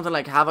 playing something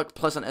like Havoc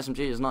plus an SMG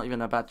is not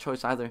even a bad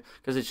choice either,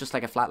 because it's just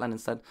like a flatline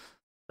instead.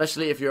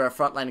 Especially if you're a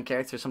frontline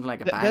character, something like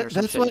a Bang or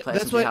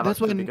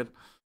something.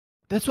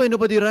 That's why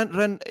nobody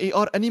ran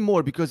AR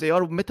anymore, because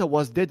AR meta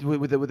was dead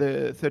with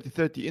the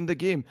 30-30 in the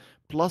game,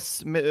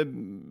 plus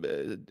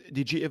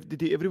DD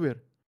everywhere.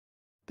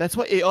 That's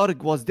why AR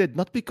was dead,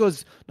 not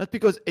because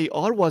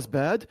AR was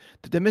bad.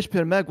 The damage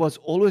per mag was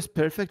always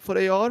perfect for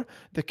AR.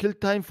 The kill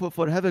time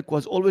for Havoc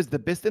was always the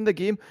best in the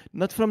game.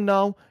 Not from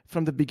now,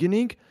 from the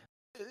beginning.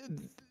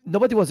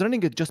 Nobody was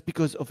running it just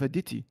because of a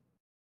DT.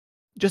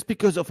 Just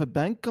because of a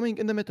bank coming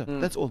in the meta.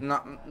 That's all.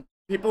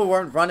 People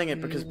weren't running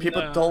it because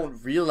people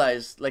don't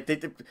realize, like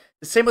the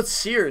same with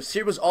Seer.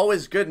 Seer was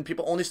always good, and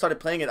people only started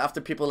playing it after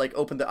people like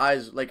opened the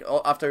eyes, like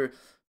after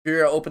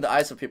Furia opened the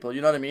eyes of people. You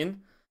know what I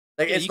mean?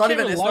 Like it's not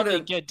even. It's not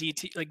even get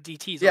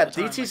DTs. Yeah,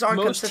 DTs aren't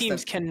most consistent.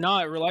 teams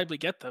cannot reliably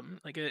get them.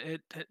 Like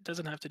it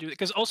doesn't have to do it,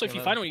 because also if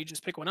you find one, you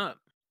just pick one up.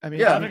 I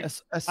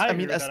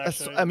mean,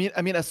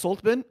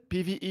 assault bin,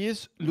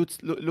 PvEs,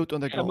 loot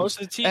on the ground.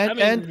 Most of the team,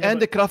 and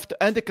the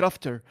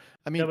crafter.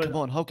 I mean, come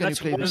on, how can you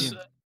play the game?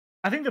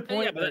 I think the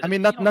point. I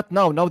mean, not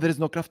now. Now there is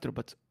no crafter,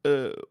 but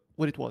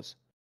what it was.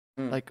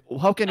 Like,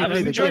 how can you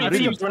play the game?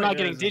 Teams we're not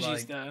getting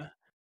digis though.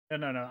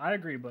 No, I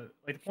agree, but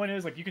like the point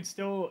is, like you can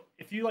still,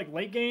 if you like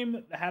late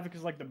game, the Havoc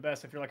is like the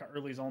best. If you're like an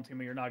early zone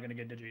team, you're not gonna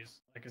get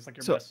digis. Like it's like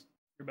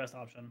your best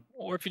option.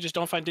 Or if you just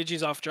don't find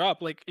digis off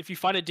drop, like if you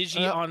find a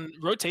digi on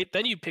rotate,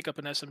 then you pick up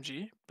an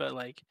SMG. But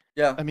like,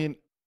 I mean,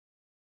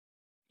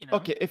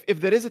 okay, if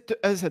there is as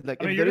I said,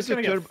 like, if there is a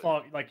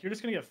like you're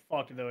just gonna get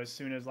fucked though as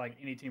soon as like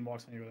any team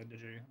walks on you with a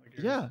digi.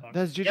 Like,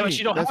 that's GG. Yeah, but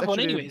you don't have one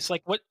anyways.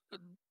 Like what?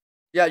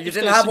 Yeah, you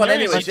didn't have one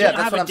anyways. Yeah,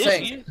 that's what I'm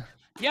saying.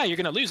 Yeah, you're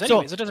gonna lose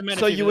anyways. It doesn't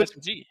matter if you have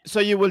SMG. So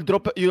you will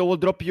drop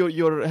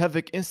your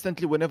Havoc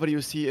instantly whenever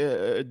you see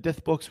a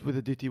death box with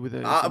a DT with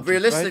a.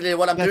 Realistically, right?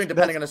 What I'm doing,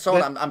 depending on the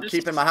zone, I'm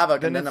keeping my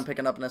Havoc and then I'm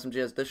picking up an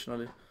SMG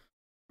additionally.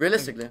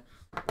 Realistically.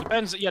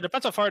 Depends. Yeah,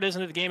 depends how far it is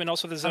into the game and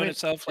also the zone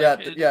itself.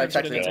 Like, yeah,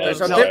 exactly.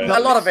 There's a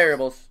lot of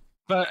variables.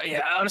 But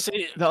yeah,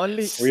 honestly,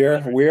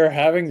 we are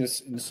having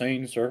this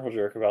insane circle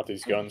jerk about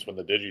these guns when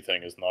the digi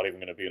thing is not even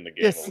going to be in the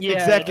game. Yes,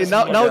 exactly.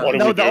 Now,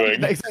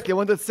 exactly. I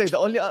wanted to say the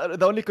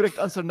only correct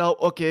answer now.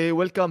 Okay,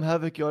 welcome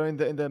Havoc. You're in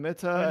the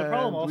meta,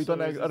 and we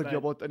don't argue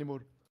about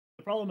anymore.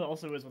 The problem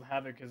also is with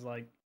Havoc is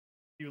like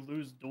you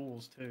lose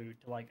duels too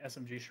to like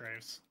SMG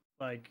strafes.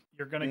 Like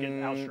you're gonna get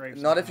out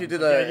strafes. Not if you do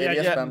the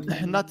ADS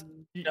spam. Not.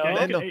 You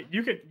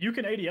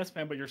can ADS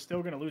spam, but you're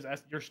still gonna lose.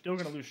 You're still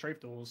gonna lose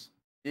strafe duels.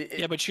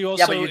 Yeah, but you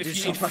also you do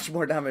so much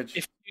more damage.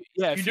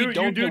 If you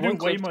do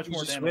way much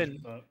more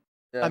damage.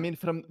 I mean,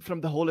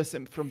 from the whole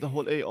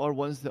AR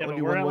ones, the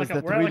only one was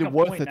that really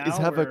worth it is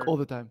Havoc all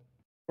the time.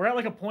 We're at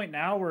like a point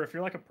now where if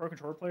you're like a pro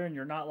controller player and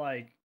you're not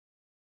like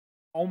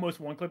almost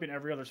one clipping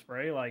every other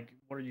spray, like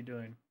what are you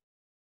doing?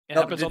 It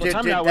happens all the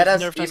time now with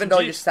nerfed even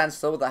though you stand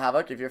still with the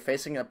Havoc, if you're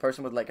facing a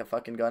person with like a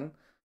fucking gun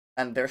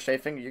and they're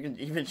strafing, you can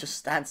even just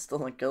stand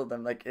still and kill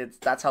them. Like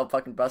that's how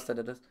fucking busted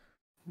it is.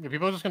 Yeah,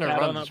 people are just gonna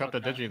run Disrupt the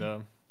Digi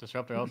though.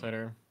 Disrupt the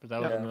Outsider. But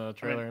that was in the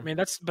trailer. I mean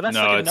that's like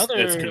another...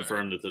 it's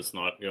confirmed that it's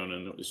not going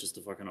in. It's just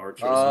a fucking art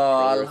show.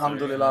 Oh,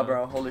 alhamdulillah,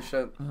 bro. Holy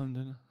shit.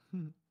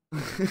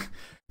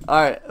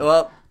 Alright,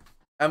 well,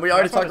 and we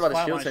already talked about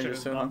the shield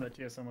changes soon, huh? That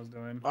TSM was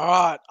doing.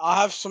 Alright,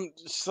 I have some.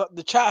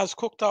 The chat has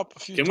cooked up a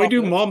few. Can we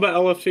do Mamba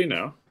LFT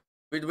now?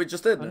 We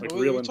just did. Like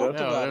real in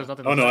depth.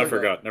 Oh no, I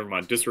forgot. Never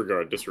mind.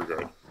 Disregard.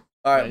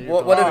 Alright,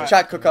 what did the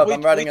chat cook up?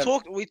 I'm writing it.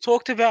 We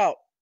talked about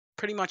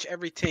pretty much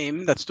every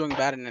team that's doing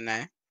bad in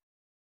NA.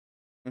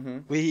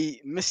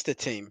 We missed a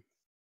team.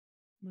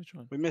 Which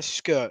one? We missed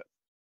Skirt.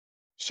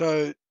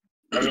 So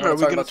are we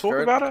going to talk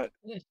about it?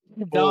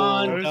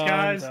 Those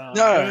guys.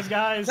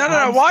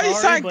 No. Why are you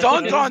saying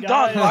Don? Like,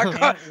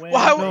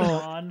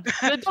 why?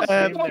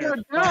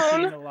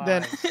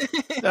 Then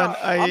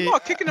I'm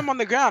not kicking him on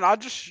the ground.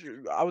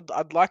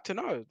 I'd like to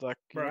know. Like,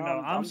 bro,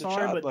 no, I'm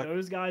sorry, but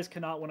those guys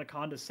cannot win a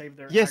con to save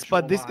their. Yes,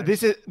 but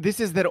this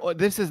is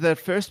their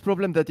first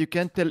problem, that you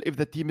can't tell if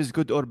the team is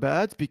good or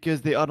bad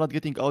because they are not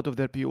getting out of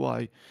their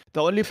POI.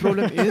 The only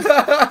problem is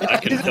I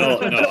can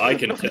tell. No, I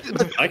can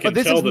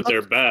tell that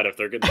they're bad if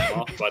they're getting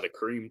off by the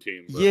cream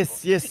team. Bro.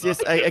 Yes,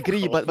 I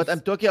agree. But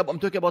I'm talking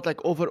about like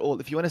overall.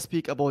 If you want to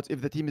speak about if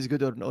the team is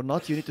good or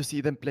not, you need to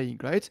see them playing,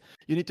 right?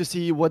 You need to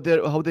see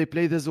how they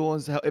play the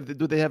zones,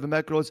 do they have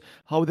macros,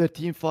 how their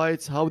team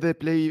fights, how they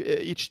play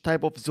each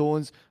type of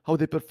zones, how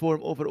they perform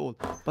overall.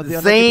 But they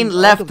are Zane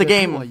left the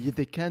game. POI.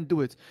 They can't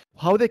do it.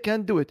 How they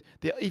can't do it?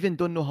 They even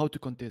don't know how to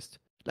contest.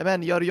 Like,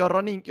 man, you're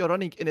running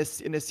in a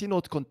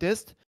C0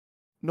 contest,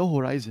 no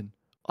horizon.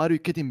 Are you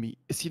kidding me?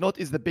 C0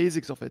 is the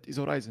basics of it. Is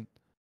horizon.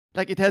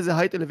 Like it has the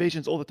height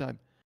elevations all the time.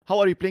 How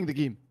are you playing the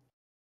game?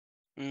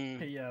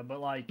 Yeah, but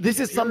like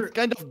this is some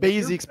kind of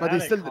basics, but they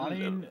still.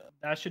 Conning,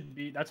 that's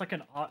like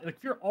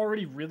if you're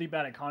already really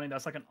bad at conning,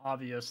 that's like an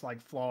obvious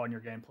like flaw in your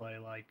gameplay.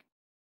 Like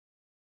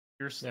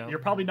you're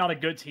probably not a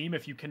good team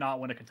if you cannot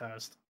win a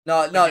contest.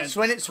 No,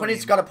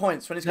 Swinny's got a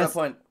point. Swinny's got a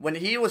point. When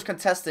he was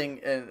contesting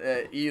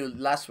in EU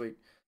last week,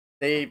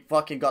 they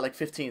fucking got like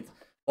 15th.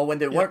 But when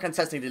they weren't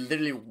contesting, they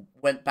literally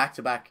went back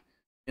to back.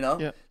 You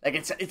know, like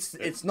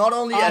it's not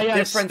only a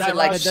difference in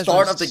like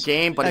start of the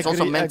game, but it's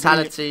also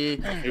mentality.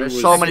 There's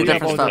so many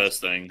different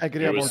stuff.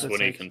 Agree about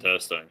Swinny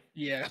contesting.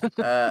 Yeah.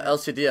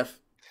 LCDF.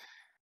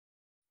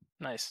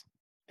 Nice.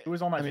 Who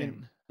was on my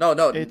team? No,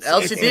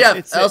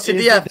 LCDF.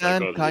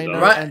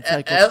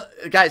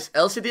 Right, guys,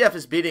 LCDF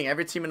is beating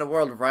every team in the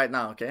world right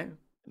now. Okay.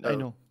 I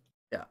know.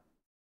 Yeah.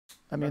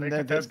 I mean,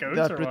 they're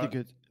pretty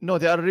good. No,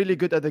 they are really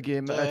good at the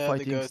game, at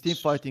fighting, team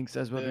fightings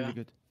as well. Really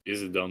good.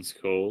 Is it done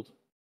cold?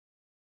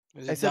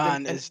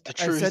 Zidane is the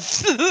truth.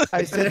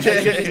 I said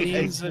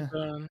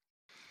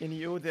in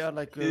EU, they are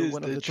like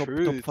one of the top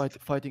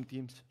fighting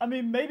teams. I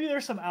mean, maybe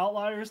there's some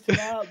outliers to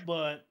that,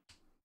 but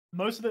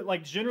most of it,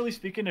 like generally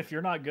speaking, if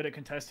you're not good at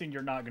contesting,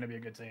 you're not going to be a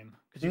good team.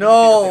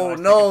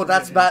 No,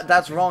 that's bad.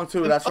 That's wrong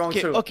too. That's wrong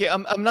too. Okay,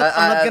 I'm not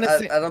gonna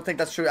say. I don't think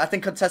that's true. I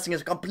think contesting is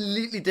a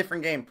completely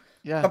different game.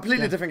 Yeah,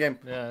 completely different game.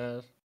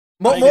 Yeah.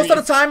 Most of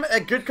the time, a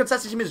good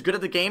contesting team is good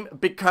at the game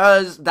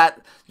because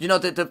that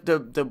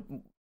the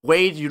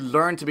way you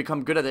learn to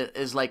become good at it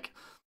is like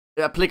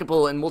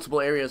applicable in multiple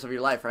areas of your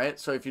life, right?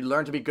 So if you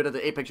learn to be good at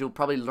the Apex, you'll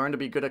probably learn to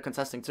be good at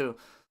contesting too.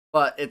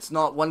 But it's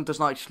not, one does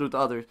not exclude the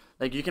other.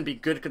 Like you can be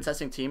good at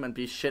contesting team and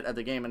be shit at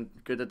the game and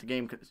good at the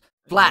game.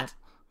 Flat,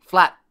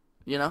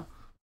 you know?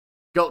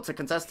 Go to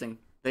contesting.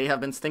 They have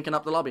been stinking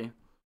up the lobby.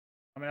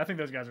 I mean, I think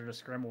those guys are just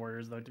scrim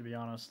warriors though, to be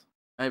honest.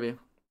 Maybe.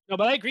 No,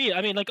 but I agree.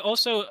 I mean, like,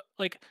 also,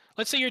 like,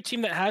 let's say you're a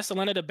team that has to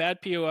land at a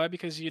bad POI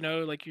because, you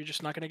know, like, you're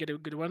just not going to get a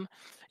good one,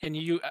 and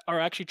you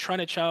are actually trying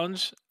to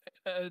challenge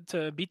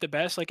to beat the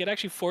best. Like, it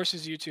actually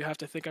forces you to have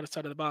to think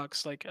outside of the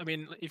box. Like, I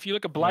mean, if you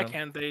look at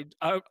Blackhand, they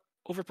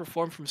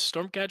overperformed from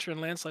Stormcatcher and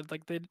Landslide.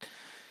 Like, they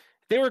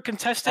were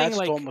contesting,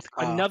 like,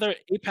 another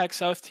Apex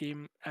South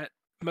team at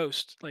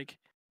most. Like,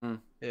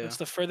 that's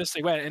the furthest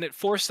they went, and it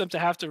forced them to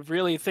have to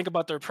really think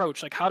about their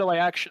approach. Like, how do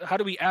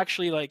we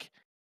actually, like,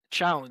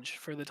 challenge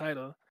for the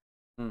title?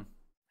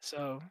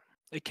 So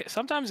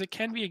Sometimes it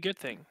can be a good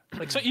thing.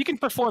 Like, so you can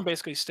perform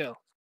basically still.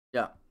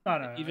 Yeah.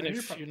 No, even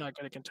if you're not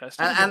going to contest.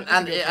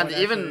 And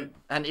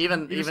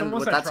even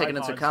with that taken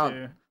into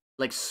account,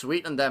 like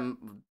Sweet and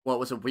them, what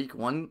was it, week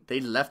 1? They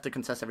left the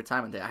contest every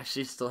time, and they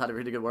actually still had a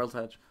really good world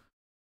edge.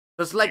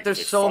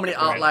 There's so many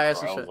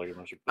outliers and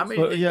shit. I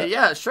mean,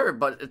 yeah, sure,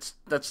 but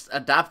that's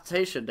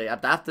adaptation. They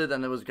adapted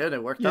and it was good.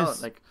 It worked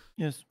out. Like,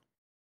 yes,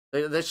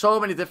 there's so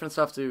many different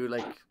stuff to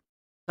like.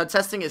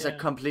 Contesting is a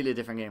completely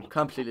different game.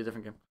 Completely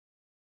different game.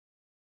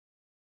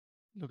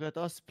 Look at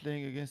us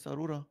playing against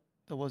Aurora.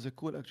 That was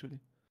cool, actually.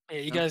 Yeah,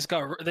 you guys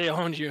they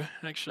owned you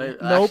actually.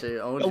 Nope. Actually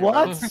owned you,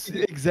 what?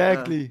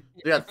 Exactly.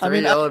 You got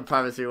 3 old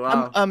privacy.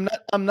 Wow.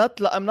 I'm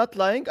not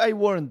lying. I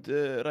warned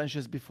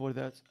Ranches before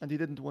that, and he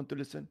didn't want to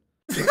listen.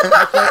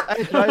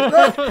 I tried.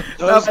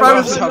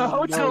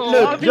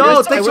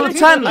 Yo, thanks for the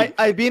 10.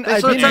 I've been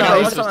nice.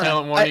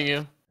 Talent warning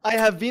you. I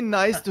have been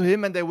nice to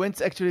him, and I went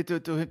actually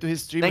to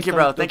his stream. Thank you,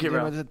 bro. Thank you,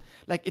 bro. Said,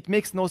 like, it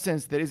makes no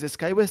sense. There is a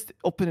SkyWest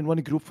open in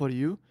one group for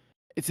you.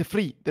 It's a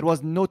free. There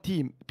was no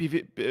team.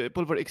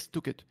 Pulver X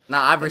took it.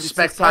 Nah, I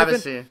respect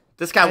privacy.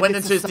 This guy went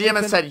into his DM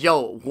and said,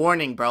 "Yo,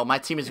 warning, bro. My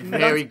team is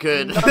very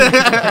good."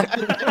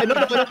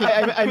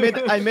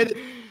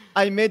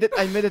 I made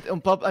it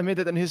on pub. I made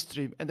it on his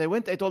stream, and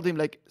I told him,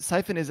 like,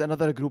 Siphon is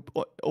another group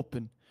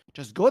open.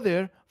 Just go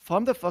there,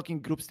 farm the fucking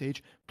group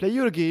stage, play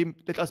your game,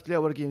 let us play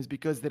our games,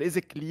 because there is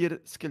a clear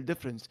skill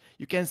difference.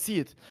 You can see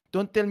it.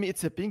 Don't tell me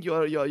it's a ping. You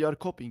are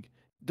copying.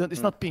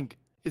 It's not ping.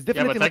 It's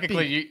definitely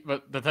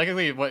but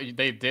technically what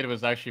they did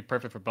was actually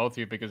perfect for both of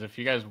you, because if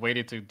you guys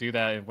waited to do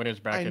that in winners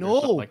bracket, I know,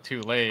 like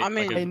too late. I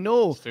mean, like, I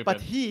know, stupid.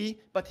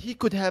 but he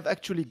could have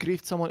actually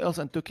griefed someone else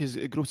and took his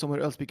group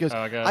somewhere else, because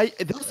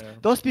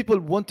those people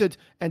wanted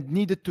and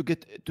needed to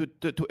get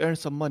to earn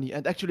some money,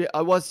 and actually I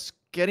was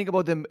caring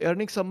about them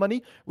earning some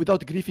money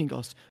without griefing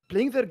us,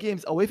 playing their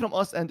games away from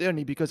us and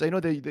earning, because I know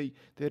they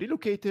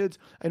relocated.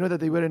 I know that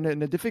they were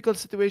in a difficult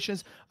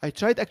situations. I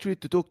tried actually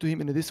to talk to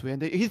him in this way,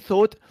 and he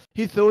thought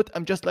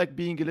I'm just like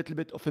being a little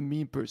bit of a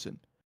mean person.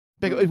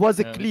 But it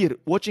was clear,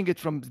 watching it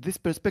from this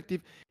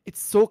perspective, it's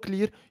so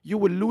clear. You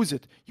will lose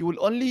it. You will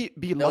only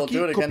be lucky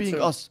copying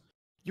us.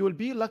 You will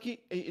be lucky.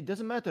 It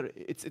doesn't matter.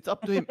 It's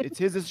up to him. It's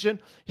his decision.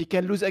 He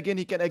can lose again.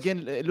 He can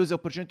again lose the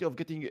opportunity of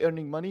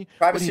earning money.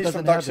 Privacy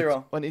from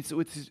Darkzero. When it's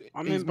with his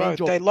bro,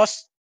 job. They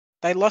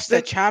lost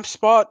their champ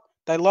spot.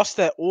 They lost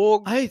their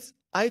org. I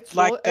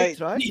tried. Yeah,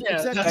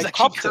 exactly. That's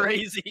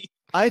crazy.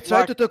 I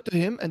tried to talk to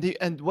him,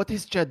 and what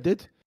his chat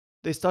did,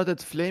 they started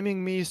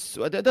flaming me.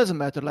 So it doesn't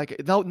matter. Like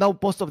now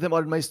most of them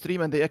are in my stream,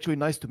 and they actually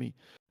nice to me.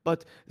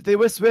 But they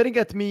were swearing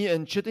at me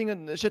and shitting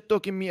and shit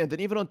talking me, and then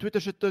even on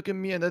Twitter shit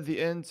talking me, and at the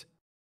end.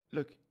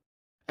 Look,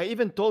 I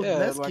even told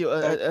Gnaske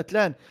at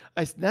LAN.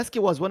 Gnaske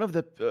was one of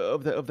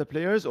the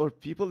players or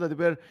people that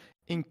were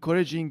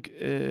encouraging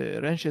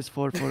Ranches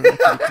for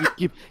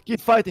keep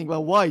fighting.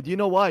 But why? Do you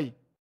know why? Do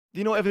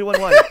you know everyone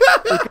why?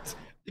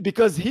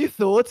 because he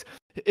thought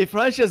if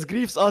Ranches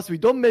griefs us, we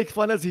don't make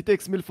funnels. He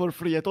takes mil for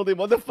free. I told him,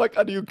 what the fuck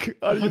are you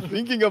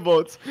thinking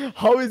about?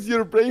 How is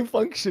your brain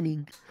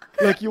functioning?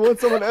 Like, you want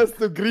someone else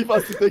to grief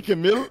us to take a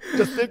meal?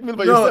 Just take meal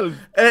by yourself.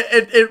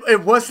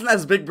 It wasn't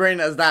as big brain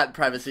as that,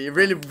 privacy. It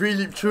really,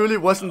 really, truly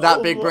wasn't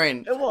that big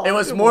brain. It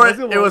was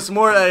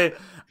more a,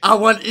 I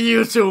want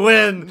EU to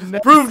win.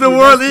 Prove the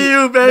world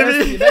EU,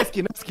 baby.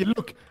 Gnaske,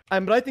 look,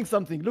 I'm writing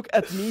something. Look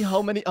at me.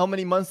 How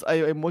many months I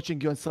am watching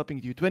you and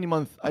subbing to you? 20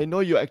 months. I know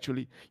you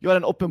actually. You are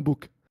an open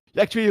book.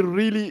 You're actually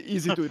really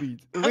easy to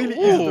read. Really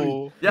easy to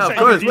read. Yeah, of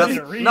course.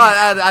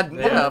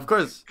 Yeah, of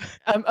course.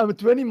 I'm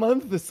 20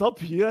 months the sub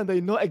here, and I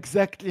know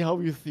exactly how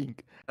you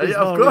think. Yeah,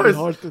 of course.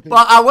 Really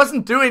but I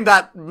wasn't doing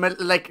that.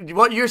 Like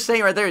what you're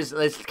saying right there is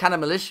kind of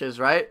malicious,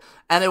 right?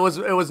 And it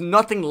was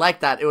nothing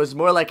like that. It was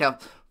more like a,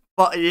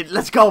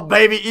 let's go,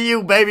 baby,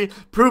 EU, baby.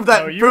 Prove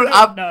that.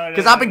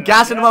 Because I've been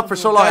gassing him up for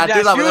so long. I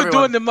do that with everyone. You were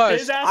doing the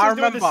most. I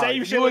remember.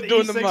 You were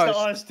doing the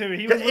most.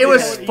 It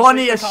was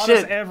funny as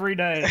shit every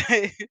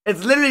day.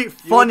 It's literally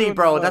funny,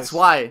 bro. That's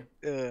why.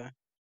 Yeah.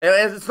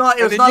 It's not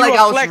like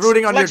I was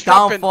rooting on your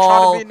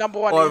downfall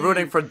or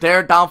rooting for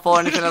their downfall or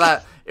anything like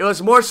that. It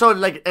was more so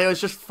like it was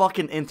just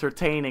fucking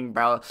entertaining,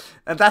 bro.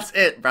 And that's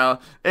it, bro.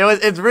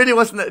 It really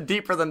wasn't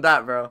deeper than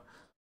that, bro.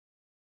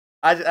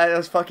 It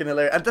was fucking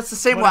hilarious. And that's the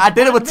same way I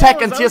did it with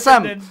Tech and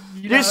TSM.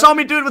 You saw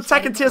me do it with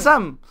Tech and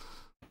TSM.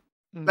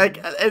 Like,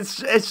 it's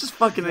just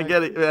fucking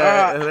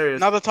hilarious.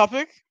 Another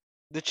topic.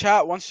 The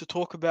chat wants to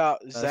talk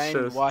about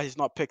Zane, why he's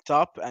not picked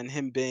up, and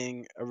him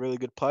being a really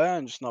good player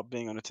and just not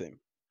being on a team.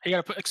 He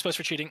got exposed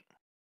for cheating.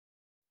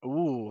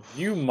 Ooh.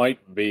 You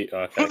might be.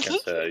 I can't say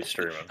that. He's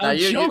streaming. I'm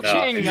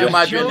joking. You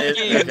might be in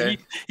it. Okay.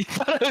 You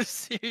thought I was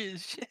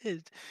serious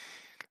shit.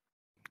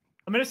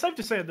 I mean, it's safe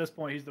to say at this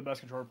point he's the best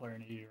controller player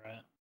in EU,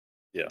 right?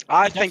 Yeah,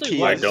 I think he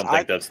was. I don't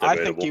think that's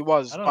debatable. I think he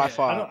was by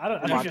far.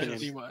 I don't think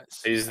he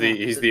was. He's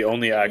the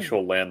only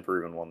actual land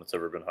proven one that's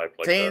ever been hyped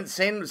like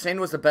that. Sane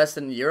was the best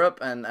in Europe,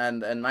 and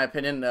in my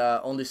opinion,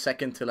 only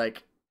second to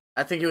like.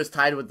 I think he was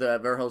tied with the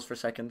Verhos for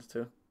second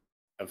too.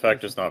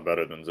 Effect is not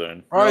better than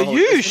Zane. Bro, No,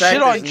 you Effect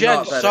shit on is Jen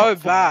not better. so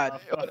bad.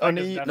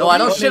 No, I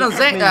don't shit on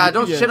Zane. I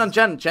don't shit on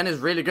Jen. Jen is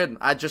really good.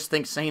 I just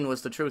think Zane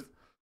was the truth.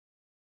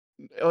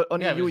 Yeah,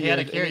 but he had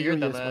to carry your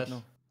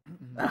dumbass.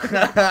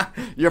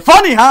 You're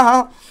funny,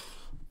 huh?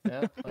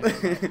 Yeah.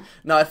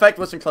 No, Effect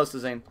wasn't close to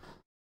Zane.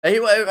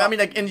 I mean,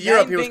 like in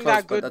Europe, he was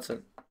close, but that's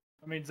it.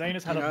 I mean, Zane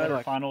has had a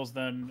better finals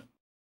than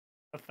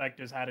Effect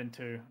has had in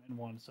 2 and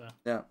 1. So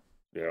yeah.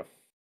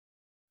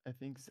 I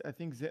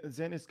think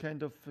Zen is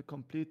kind of a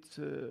complete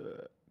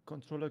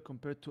controller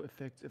compared to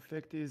Effect.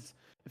 Effect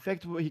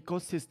he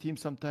costs his team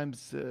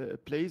sometimes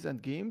plays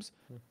and games.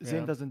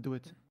 Zen doesn't do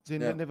it.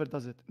 Zen never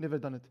does it. Never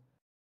done it.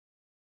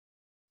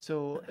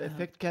 So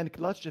Effect can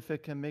clutch.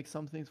 Effect can make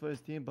some things for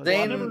his team, but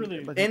Zane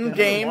in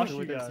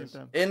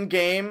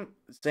game,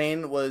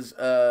 Zane was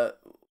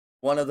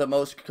one of the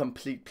most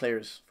complete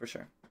players for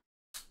sure.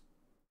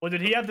 Well,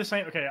 did he have the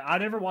same? Okay, I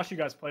never watched you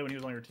guys play when he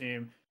was on your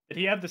team. Did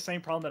he have the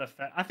same problem that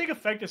Effect? I think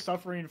Effect is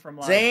suffering from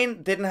like...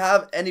 Zane didn't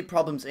have any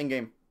problems in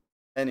game.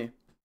 Any.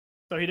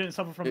 So he didn't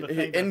suffer from the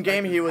thing in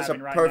game, he was a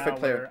perfect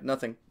player.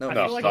 Nothing. No,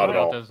 like not at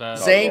all.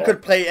 Zane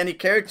could play any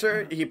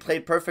character. He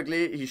played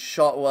perfectly. He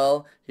shot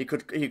well. He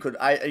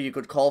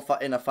could call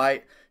in a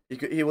fight.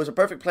 He was a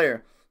perfect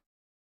player.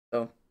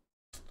 So.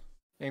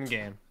 In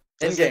game.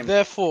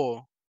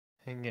 Therefore.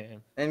 In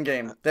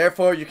game.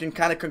 Therefore, you can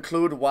kind of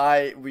conclude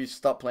why we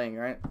stopped playing,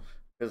 right?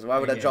 Because why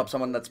would I drop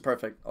someone that's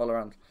perfect all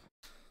around?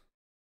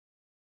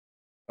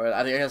 Or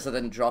I guess I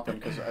didn't drop him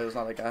because it was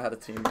not like I had a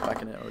team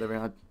backing it or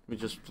whatever. We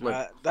just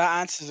that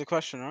answers the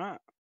question, right?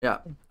 Yeah.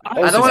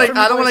 I don't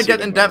want to get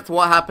in depth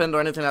what happened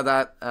or anything like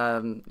that.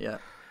 Yeah.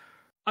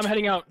 I'm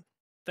heading out.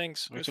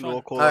 Thanks. We can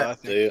all call it. I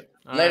think.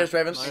 Later,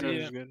 Ravens.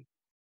 Later,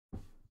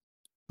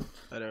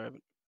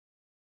 Raven.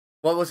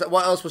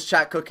 What else was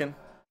chat cooking?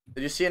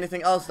 Did you see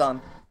anything else,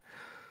 Don?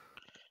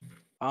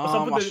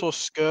 I saw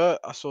Skirt.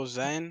 I saw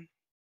Zane.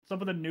 Some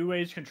of the new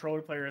age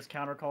controller players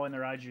counter calling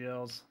their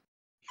IGLs.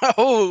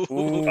 Oh,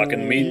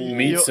 fucking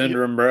meat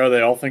syndrome, bro.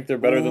 They all think they're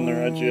better than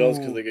their IGLs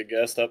because they get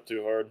gassed up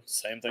too hard.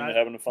 Same thing that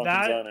happened to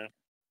Funkin' Zano.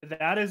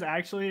 That is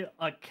actually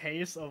a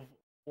case of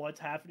what's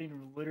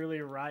happening literally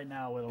right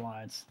now with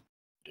Alliance.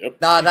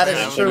 Yep. Nah, that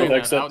is true.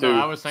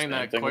 I was saying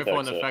that Koifo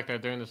and Effect are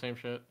doing the same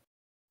shit.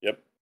 Yep.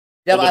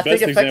 Yeah, well, but the I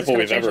think best example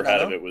we've ever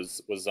had of it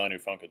was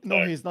Zanu Funk Attack.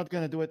 No, he's not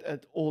gonna do it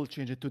at all.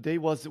 Change it. Today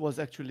was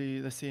actually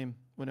the same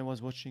when I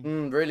was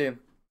watching. Really?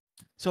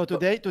 So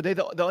today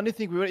the only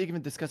thing we were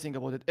even discussing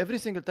about it, every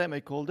single time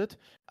I called it,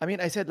 I mean,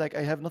 I said like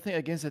I have nothing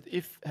against it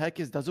if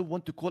Hackis doesn't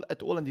want to call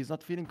at all and he's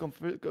not feeling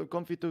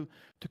comfy to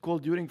call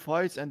during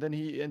fights and then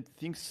he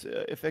thinks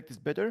Effect is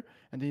better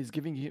and he's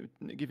giving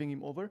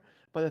him over.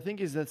 But the thing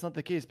is that's not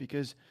the case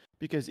because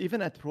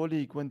even at Pro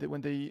League when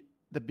they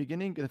the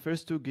beginning, the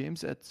first 2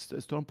 games at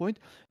Storm Point,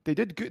 they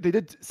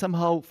did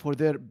somehow for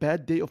their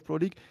bad day of Pro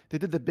League, they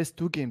did the best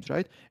 2 games,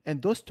 right? And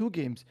those 2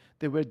 games,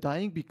 they were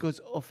dying because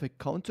of a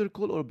counter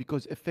call or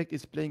because Effect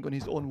is playing on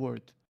his own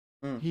word.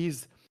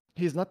 He's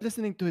not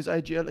listening to his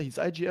IGL. His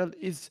IGL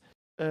is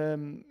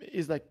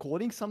like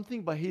calling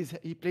something, but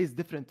he plays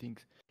different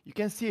things. You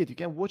can see it. You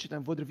can watch it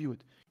and VOD review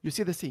it. You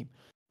see the same.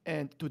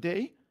 And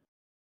today,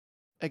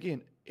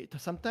 again,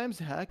 sometimes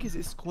Hackis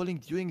is calling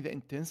during the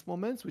intense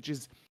moments, which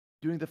is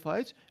during the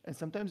fight, and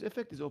sometimes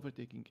Effect is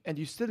overtaking. And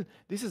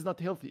this is not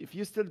healthy. If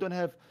you still don't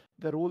have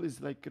the rule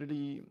is like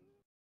really,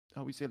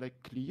 how we say, like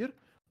clear,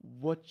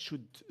 what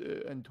should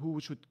and who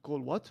should call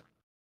what,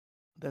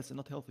 that's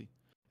not healthy.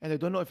 And I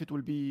don't know if it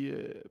will be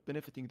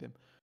benefiting them.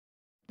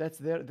 That's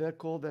their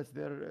call. That's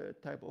their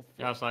type of.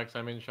 Yeah, it's like,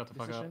 I mean, shut the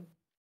fuck up.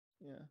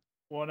 Yeah.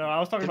 Well, no, I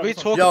was talking about. Did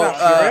we talk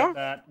about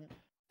that?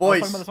 Boys. I was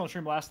talking about this on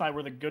stream last night,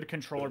 where the good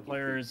controller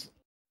players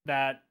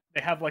that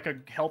they have like a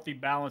healthy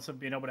balance of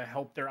being able to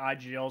help their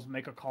IGLs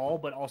make a call,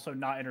 but also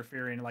not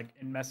interfering like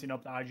in messing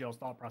up the IGL's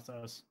thought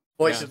process.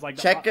 Boys, which is like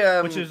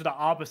which is the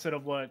opposite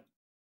of what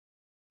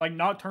like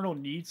Nocturnal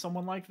needs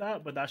someone like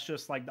that, but that's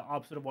just like the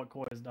opposite of what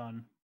Koi has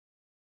done.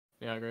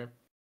 Yeah, I agree.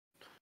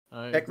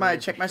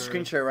 Check my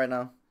screen share right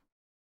now.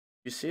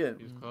 You see it?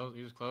 You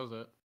just close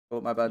it.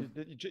 Oh, my bad.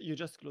 You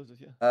just close it,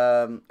 yeah.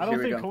 I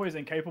don't think Koi is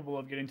incapable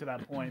of getting to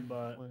that point,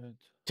 but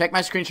check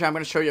my screen share. I'm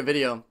going to show you a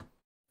video.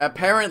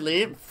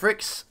 Apparently,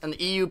 Frix, an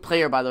EU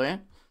player, by the way,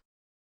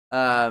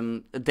 a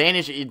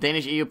Danish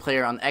EU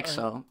player on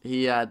EXO,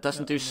 he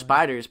doesn't do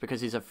spiders because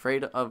he's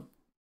afraid of,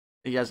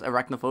 he has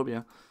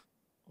arachnophobia.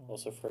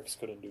 Also, Frix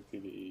couldn't do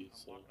PvE,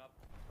 so.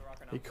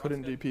 He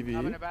couldn't do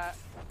PvE?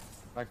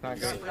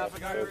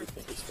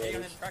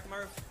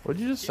 What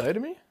did you just say to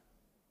me?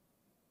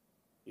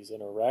 He's an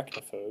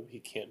arachnophobe. He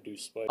can't do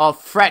spiders. Oh,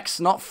 Frex,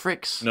 not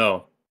Frix.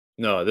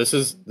 No, this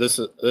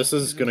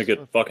is gonna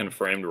get fucking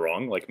framed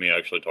wrong, like me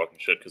actually talking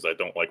shit because I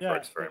don't like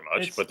Frex very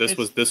much. But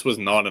this was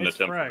not an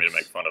attempt for me to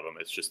make fun of him.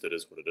 It's just it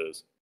is what it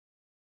is.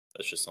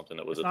 That's just something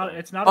that was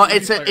it's not. Oh,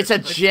 it's a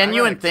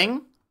genuine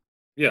thing.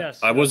 Yeah, yes,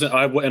 I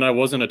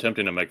wasn't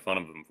attempting to make fun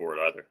of him for it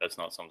either. That's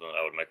not something that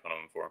I would make fun of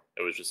him for.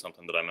 It was just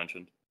something that I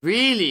mentioned.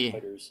 Really?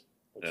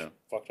 Yeah.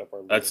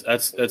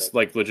 That's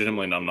like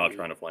legitimately. I'm not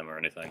trying to flame or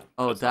anything.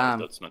 Oh, that's damn.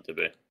 That's meant to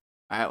be.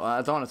 Alright, well,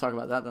 I don't want to talk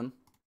about that then.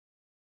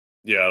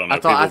 Yeah, I don't know.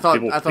 I thought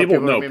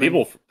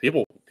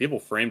People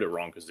framed it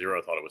wrong because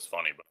Zero thought it was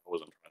funny, but I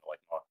wasn't trying to like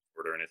mock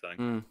it or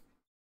anything.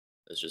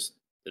 It's just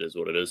it is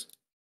what it is.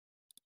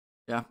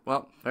 Yeah,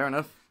 well, fair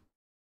enough.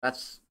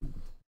 That's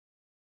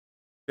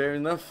fair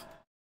enough.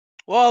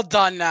 Well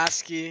done,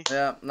 Gnaske.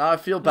 Yeah, now I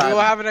feel bad. You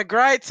were having a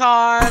great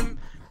time.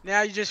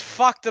 Now you just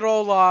fucked it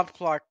all up.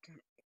 Like,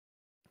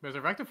 is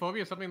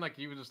erectophobia something like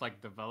you would just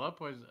like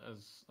develop as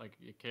like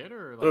a kid,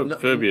 or like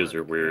phobias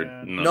are weird?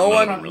 Yeah. No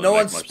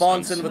one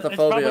spawns in with a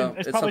phobia.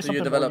 It's probably something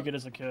you develop. you get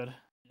as a kid.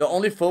 The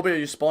only phobia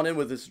you spawn in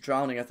with is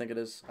drowning. I think it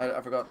is.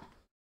 I forgot.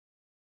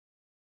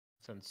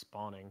 Since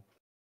spawning.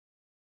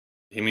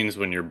 He means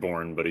when you're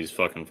born, but he's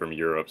fucking from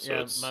Europe, so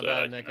yeah, it's... my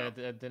bad, Nick. I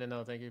didn't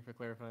know. Thank you for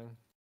clarifying.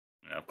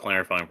 Yeah, I'm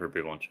clarifying for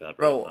people in chat.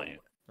 Bro,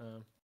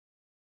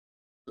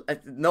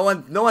 no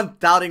one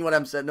doubting what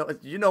I'm saying. No,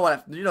 you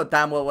know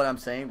damn well what I'm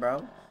saying,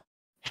 bro.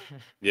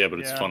 Yeah, but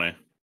it's funny.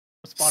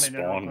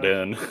 Spawned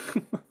in.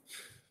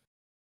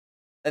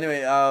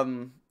 Anyway,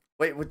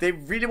 wait, they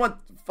really want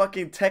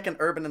fucking Tech and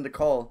Urban in the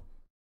call,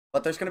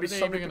 but there's gonna be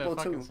so many people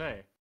too.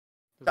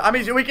 I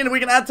mean, we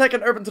can add Tech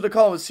and Urban to the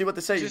call and see what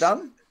they say. You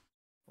done?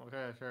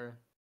 Okay, sure.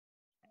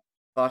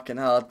 Fucking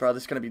hell, bro.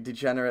 This is gonna be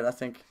degenerate, I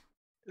think.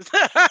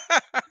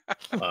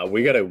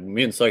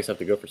 Me and Sykes have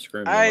to go for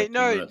scrim. Hey,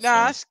 no,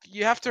 Gnaske,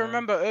 you have to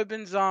remember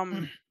Urban's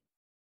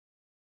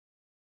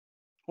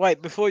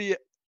Wait, before you.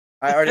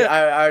 I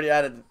already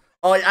added.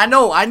 Oh, I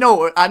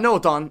know,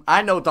 Don.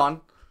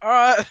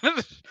 Alright.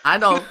 I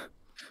know.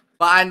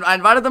 But I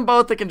invited them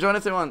both. They can join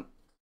if they want.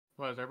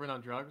 What, is everyone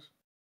on drugs?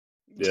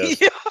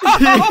 Yeah.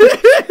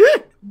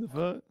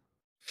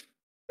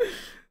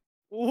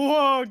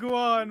 Whoa, go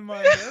on,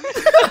 man.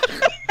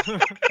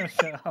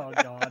 Oh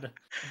god.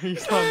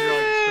 He's on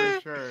drugs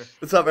for sure.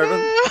 What's up, Urban?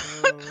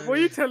 What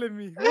are you telling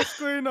me? What's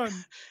going on?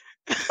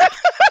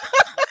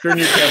 Turn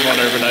your cam on,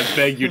 Urban. I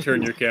beg you,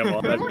 turn your cam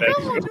on. I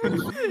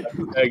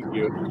beg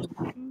you.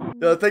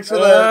 Yo, thanks for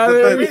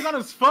the he's on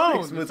his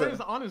phone. He's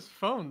on his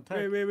phone.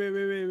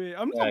 Wait.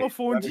 I'm not on my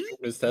phone, G.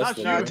 No,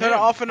 turn it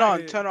off and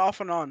on. Turn it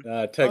off and on.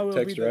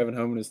 Tech's driving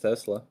home in his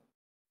Tesla.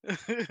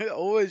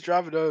 Always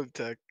driving home,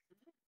 Tech.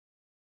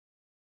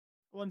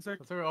 1 sec.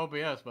 That's our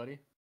OBS, buddy.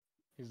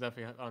 He's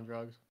definitely on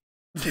drugs.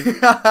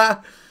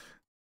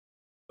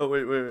 Oh,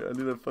 wait. I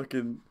need a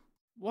fucking...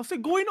 What's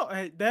it going on?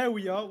 Hey, there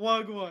we are.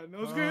 Wagwan.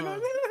 What's going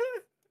on?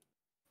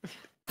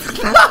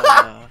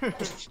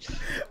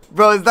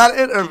 Bro, is that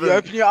it, Urban? You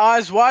open your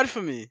eyes wide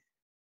for me.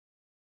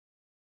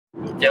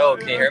 Yo,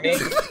 can you hear me?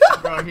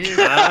 Bro, he's...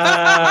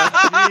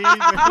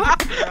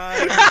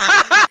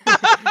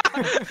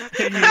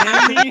 Can you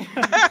hear me?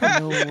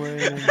 No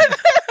way.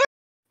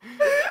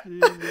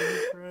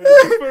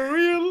 For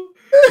real?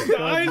 The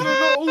eyes are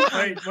not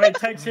open. Wait,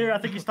 Tech's here. I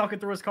think he's talking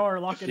through his car.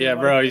 Lock it in. Yeah,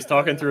 bro, he's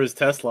talking through his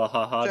Tesla.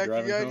 Haha, Tech,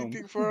 driving you got home.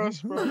 anything for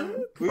us,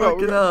 bro? We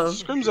got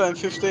Scrim Zone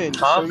 15.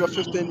 Huh? So we got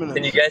 15 minutes.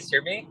 Can you guys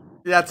hear me?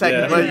 Yeah, Tech,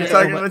 Yeah. but you're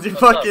talking with your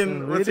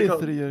fucking... What's it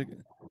called? You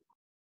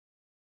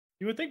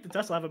would think the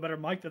Tesla have a better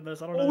mic than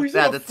this. I don't know. Oh, he's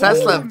Yeah, on the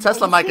phone.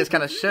 Tesla mic is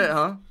kind of shit,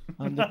 huh?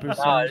 100%.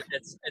 No,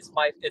 it's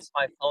my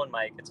phone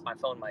mic. It's my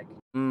phone mic.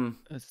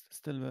 It's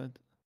still bad.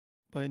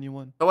 Buy a new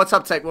one. So what's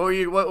up, Tech?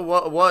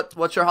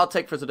 What's your hot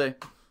take for today?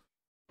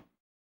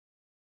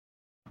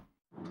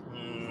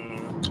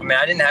 I mean,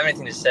 I didn't have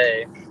anything to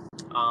say.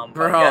 But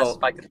Bro.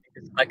 I guess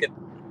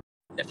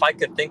if I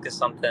could think of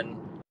something,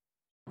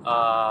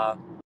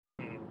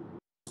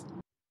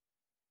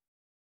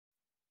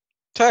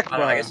 Tech, I bro. don't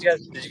know, I guess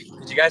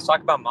did you guys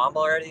talk about Mamba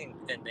already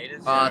in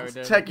native?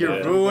 Tech,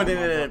 you're ruining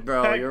it,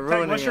 bro. Tech, You're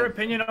ruining what's it. your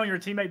opinion on your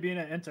teammate being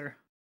an enter?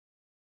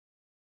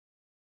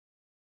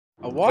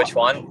 A what? Which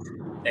one?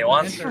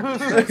 A1?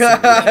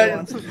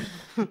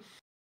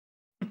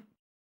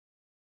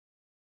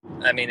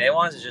 I mean,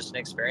 A1 is just an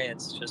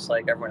experience, just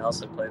like everyone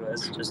else I've played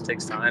with. It just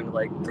takes time to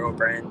like grow a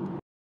brain.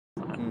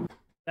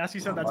 Gnaske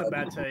said that's a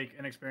bad take,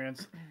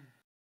 inexperience.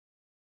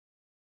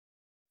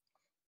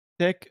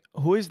 Tech,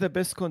 who is the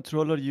best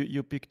controller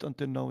you picked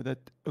until now that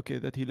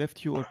he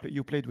left you or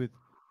you played with?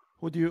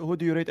 Who do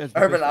you rate as the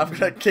Urban, best I'm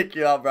gonna kick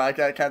you out, bro. I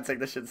can't take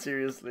this shit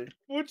seriously.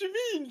 What do you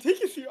mean? Take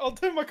it seriously. I'll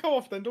turn my car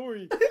off then, don't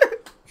worry.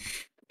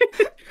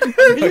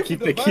 keep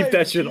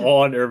that shit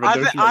on, Urban.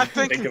 I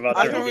think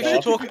we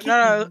should talk.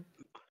 No.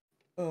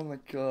 Oh my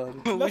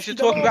god. We should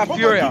talk about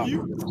Furia.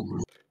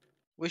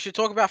 We should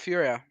talk about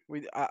Furia.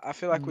 I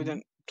feel like we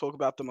didn't talk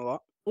about them a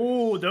lot.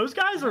 Oh, those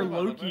guys are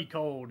low-key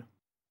cold.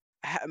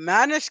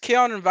 Madness,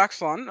 Keon, and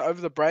Vaxlon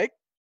over the break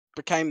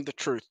became the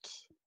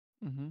truth.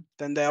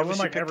 Then they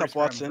obviously like picked up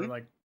Watson.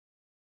 Like...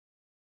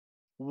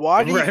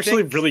 Why do you We're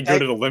actually think really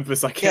good at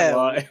Olympus, I can't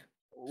lie.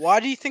 Why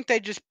do you think they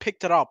just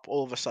picked it up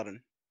all of a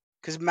sudden?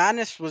 Because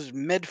Madness was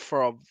mid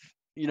for a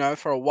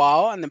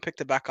while and then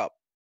picked it back up.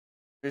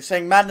 You're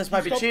saying Madness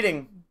might be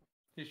cheating.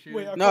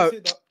 Wait, No,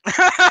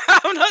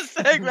 I'm not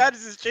saying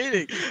Madness is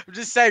cheating. I'm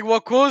just saying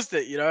what caused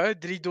it.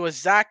 Did he do a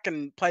Zac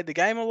and play the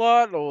game a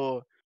lot,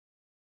 or?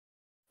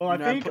 Well, I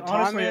think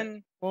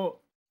honestly,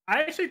 I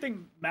actually think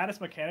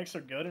Madness mechanics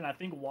are good, and I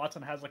think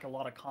Watson has like a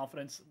lot of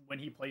confidence when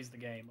he plays the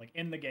game, like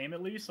in the game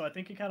at least. So I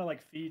think he kind of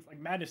like feeds like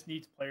Madness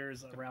needs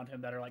players around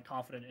him that are like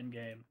confident in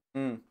game.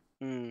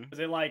 Because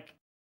it like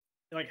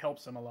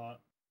helps him a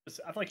lot. I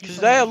feel like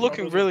they are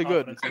looking really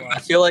good. I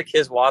feel like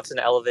his Watson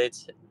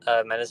elevates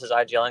Madness's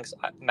IGLing.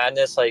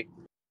 Madness like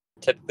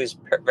typically is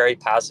very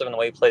passive in the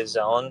way he plays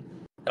zone,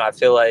 and I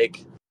feel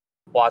like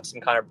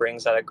Watson kind of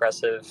brings that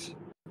aggressive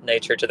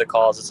nature to the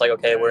calls. It's like,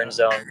 okay, we're in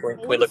zone.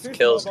 Can we look for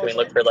kills? Can we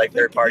look for like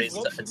third parties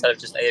instead of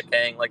just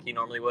AFKing like he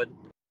normally would?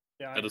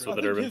 Yeah, I just with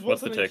it, Urban.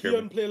 What's the take,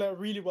 Urban? Play like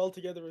really well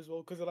together as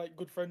well because they're like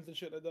good friends and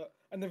shit like that,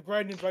 and they've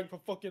grinded rank for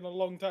fucking a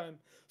long time.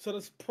 So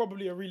that's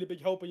probably a really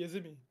big help for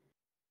Yazimi.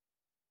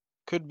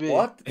 Could be.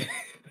 What?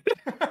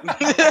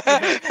 Why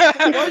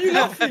are you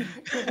laughing?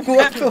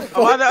 What the fuck?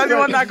 Am I the only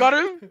one that got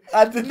him?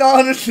 I did not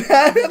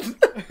understand.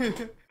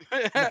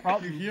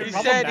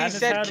 He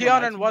said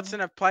Keon and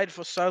Watson have played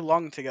for so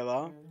long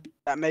together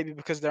that maybe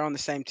because they're on the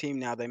same team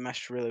now, they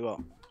meshed really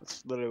well.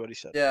 That's literally what he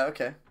said. Yeah,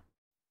 okay.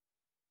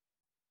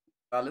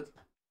 Valid.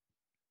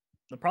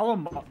 The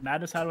problem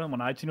Madness had with him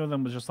when I teamed with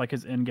him was just like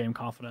his in-game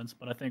confidence,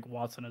 but I think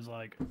Watson is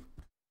like.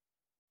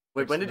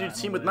 Wait, when did you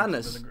team with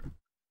Madness?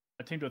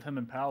 I teamed with him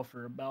and Pal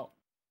for about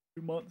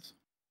 2 months.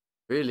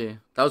 Really?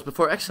 That was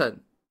before X-Head?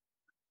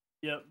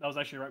 Yeah, that was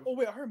actually right. Oh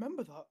wait, I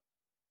remember that.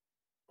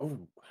 Oh,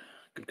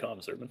 good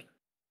comms, Urban.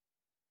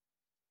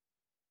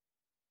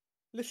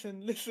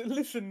 Listen, Nick.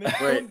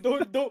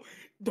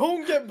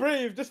 Don't get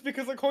brave just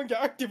because I can't get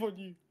active on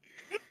you.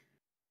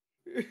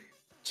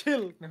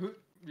 Chill.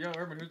 Yo,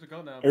 Urban, who's the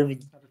go now? Urban.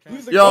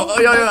 Yo,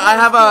 I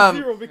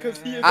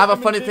have a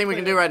funny thing we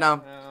can do right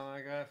now. Oh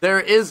my gosh. There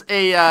is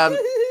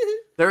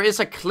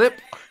a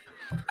clip.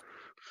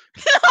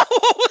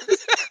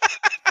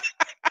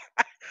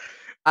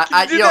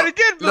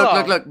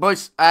 Look,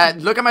 boys.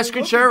 Look at my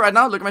screen share right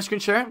now. Look at my screen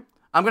share.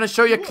 I'm gonna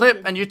show you a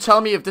clip, and you tell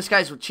me if this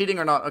guy's cheating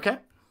or not. Okay?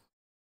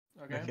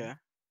 Okay.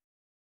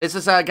 This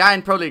is a guy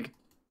in Pro League.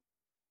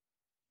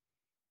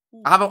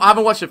 I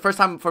haven't watched it. First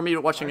time for me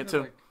watching it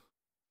too.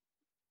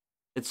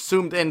 It's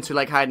zoomed in to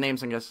like hide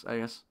names, I guess.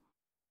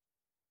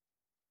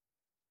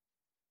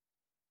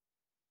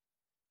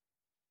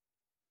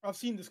 I've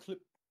seen this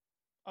clip.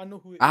 I know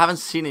who it is. I haven't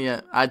seen it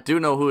yet. I do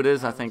know who it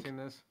is, I think. Seen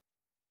this.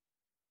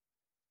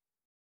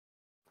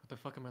 What the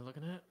fuck am I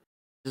looking at?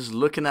 Just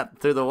looking at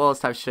through the walls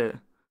type shit.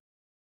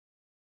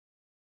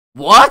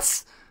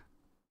 What?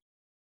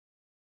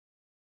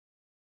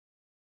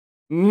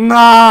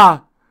 Nah.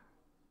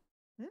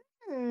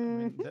 I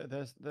mean,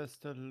 that's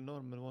the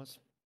normal ones.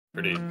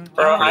 Pretty,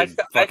 Bro, I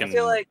fucking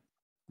feel like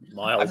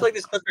mild. I feel like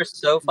these clips are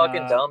so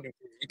fucking dumb because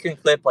you can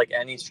clip like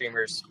any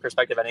streamer's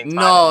perspective at any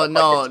time.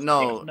 No.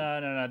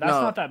 That's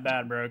not that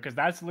bad, bro. Because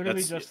that's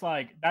literally just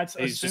like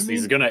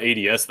he's gonna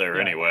ADS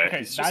there anyway. Okay,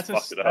 he's that's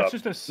just fucked it up.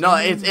 just no,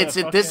 it's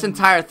this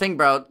entire thing,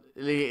 bro.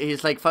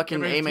 He's like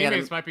fucking his aiming at him.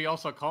 Teammates might be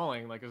also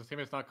calling. Like his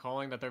teammates not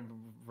calling that they're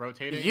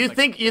rotating. You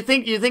think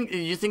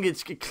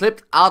it's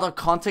clipped out of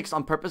context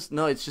on purpose?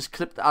 No, it's just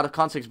clipped out of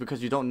context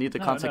because you don't need the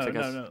context. I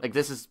guess. Like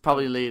this is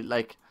probably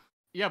like.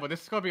 Yeah, but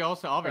this is gonna be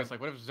also obvious.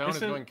 Like, what if Zone is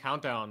doing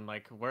countdown?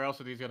 Like, where else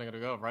are these gonna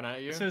go? Run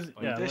at you?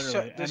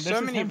 There's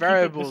so many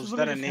variables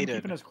that are needed.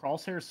 Keeping his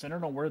crosshairs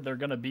centered on where they're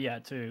gonna be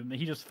at too.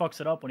 He just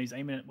fucks it up when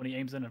he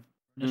aims in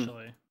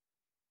initially.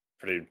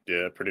 Pretty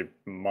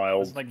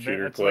mild like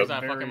shooter clip. Is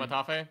clip. that fucking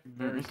Matafe?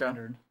 Very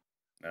standard.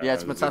 Yeah,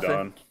 it's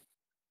Matafe.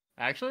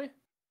 Actually?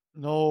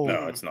 No,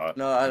 it's not.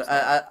 No,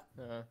 I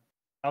that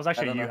was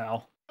actually you,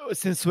 Hal.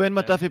 Since when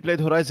Matafe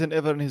played Horizon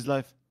ever in his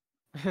life?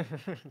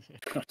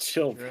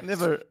 Chill.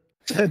 Never.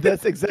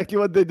 That's exactly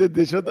what they did.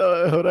 They shot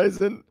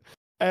Horizon,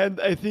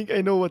 and I think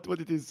I know what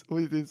it is.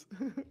 What it is.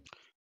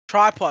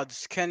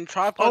 Tripods. Can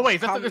tripods? Oh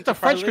wait, it's the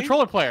French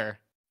controller player.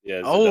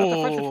 Yeah.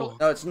 No,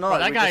 it's not. Bro,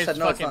 that guy is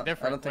fucking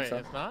different. I don't think so.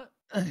 It's not.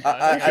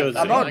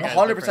 I'm not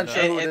 100%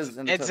 sure who it is.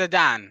 It's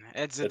Zidane.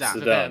 It's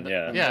Zidane.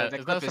 Yeah. Yeah,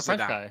 that's the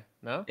French guy.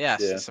 No.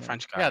 Yes, it's the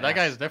French guy. Yeah, that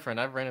guy is different.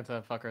 I've ran into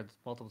that fucker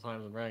multiple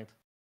times in ranked.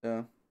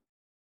 Yeah.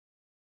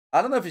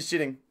 I don't know if he's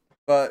cheating.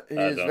 But he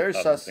is very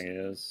sus. I don't think he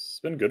is. It's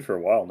been good for a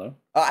while, no?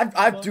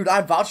 Dude,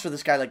 I vouched for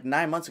this guy like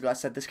 9 months ago. I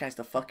said this guy's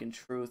the fucking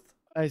truth.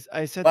 I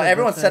said. But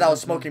everyone said I was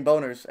smoking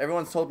boners.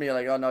 Everyone told me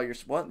like, oh no, you're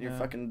what? You're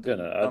fucking. Yeah,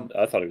 no,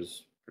 I thought he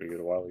was pretty good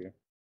a while ago.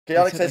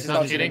 Chaotic says he's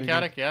not cheating.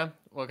 Chaotic, yeah.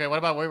 Okay, what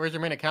about where's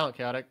your main account,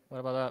 Chaotic? What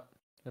about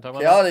that?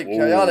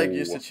 Chaotic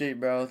used to cheat,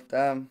 bro.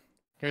 Damn.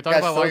 Can we talk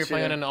about why you're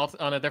playing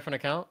on a different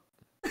account?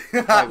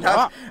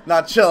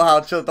 Not chill.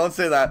 Don't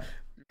say that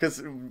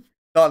because.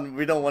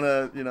 We don't want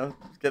to,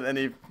 get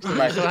any. You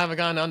still haven't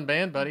gotten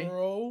unbanned, buddy.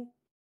 Bro,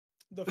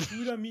 the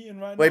food I'm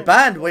eating right now. Wait,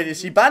 banned? Wait,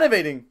 is he ban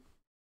evading?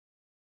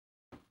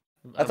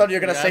 I thought you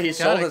were gonna say he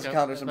sold his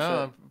account or some shit.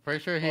 No, I'm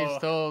pretty sure he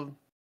still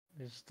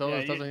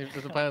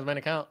doesn't ban his main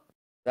account.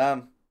 Damn.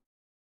 You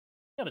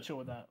gotta chill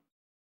with that.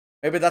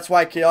 Maybe that's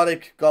why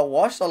Chaotic got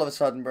washed all of a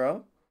sudden,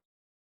 bro.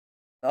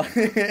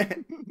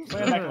 Playing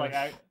like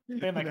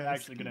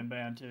actually getting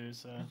banned too,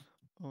 so.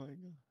 Oh my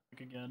god.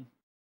 Again.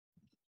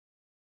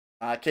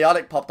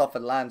 Chaotic popped off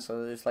at LAN,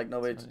 so there's like no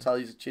way to tell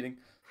he's cheating.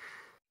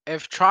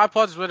 If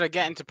tripods were to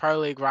get into Pro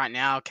League right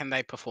now, can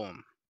they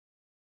perform?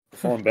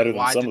 Perform better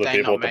than some of the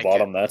people at the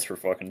bottom, that's for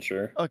fucking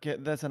sure. Okay,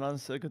 that's an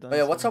answer. Good answer. Oh,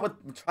 yeah, what's up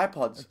with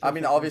tripods? I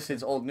mean, obviously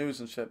it's old news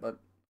and shit, but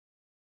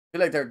I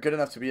feel like they're good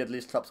enough to be at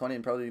least top 20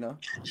 in Pro League, you know?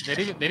 They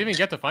didn't even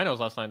get to finals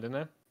last time,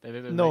 didn't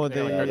they? No,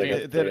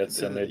 they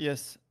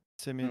yes,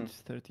 semi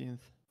 13th.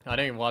 I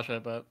didn't even watch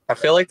it, but I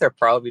feel like they're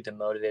probably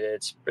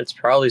demotivated. It's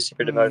probably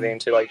super demotivating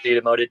to like be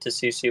demoted to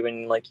CC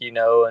when like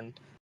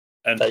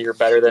and that you're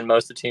better than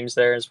most of the teams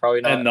there is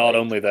probably not. And not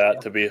only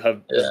that, to be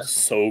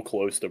so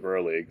close to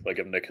Pro League. Like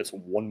if Nick hits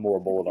one more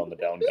bullet on the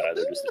down guy,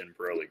 they're just in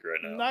Pro League right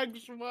now.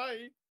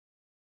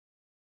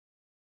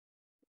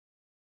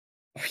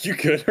 Are you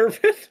good,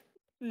 Urban?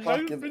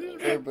 Fucking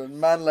Urban,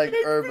 man like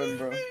Urban,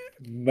 bro.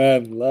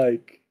 Man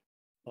like.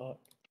 Fuck.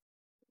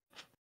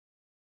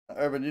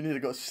 Urban, you need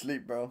to go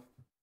sleep, bro.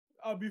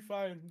 I'll be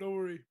fine. Don't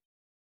worry.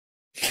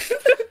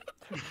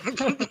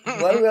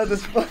 Why do we have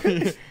this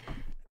fucking?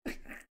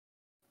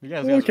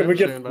 Can we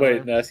get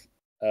wait, Gnaske?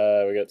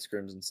 We got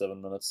scrims in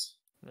 7 minutes.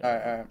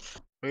 Alright.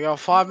 We got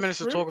 5 minutes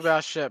to talk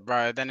about shit,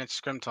 bro. Then it's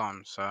scrim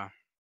time. So.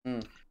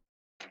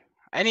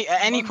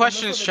 Any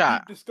questions,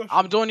 chat?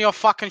 I'm doing your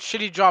fucking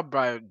shitty job,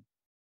 bro.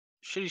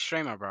 Shitty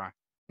streamer, bro.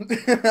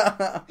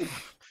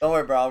 Don't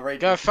worry, bro. I'll rate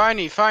Go,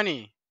 phony.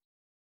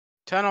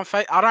 Turn on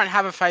face. I don't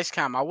have a face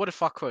cam. I would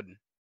if I could.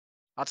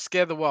 I'd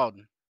scare the world.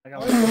 Can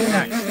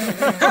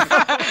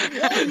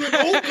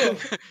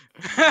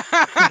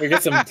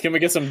we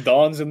get some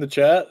dons in the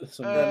chat?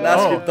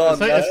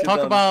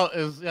 Talk about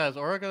is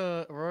Aura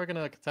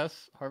gonna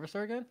contest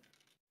Harvester again?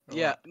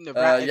 Yeah, no,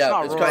 it's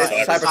not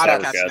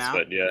Cybercats now.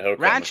 But yeah,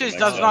 Ranches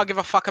does not give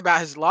a fuck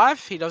about his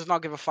life. He does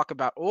not give a fuck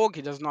about org.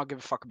 He does not give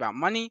a fuck about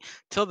money.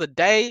 Till the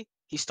day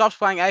he stops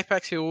playing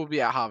Apex, he will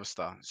be at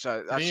Harvester.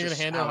 So that's you gonna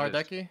handle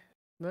Hardeki,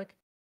 Nick?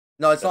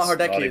 No, it's not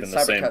Hardeki. It's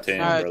Cybercats. Team,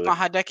 no, it's not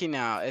Hardeki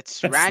now.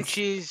 It's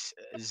Ranches,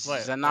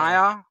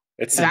 Zanaya.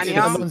 It's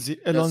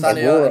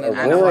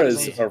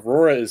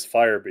Aurora is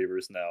Fire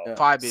Beavers now. Yeah.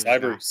 Fire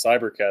Beavers.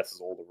 Cybercats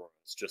is old Aurora.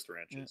 It's just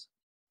Ranches. Yeah.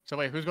 So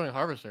wait, who's going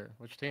Harvester?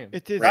 Which team?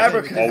 It is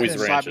always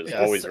Ranches.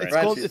 Always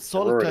Ranches. It's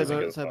solo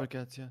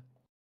Cybercats, yeah.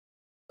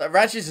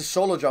 Ranches is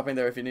solo dropping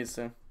there if he needs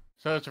to.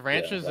 So it's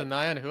Ranches and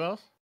Naya and who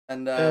else?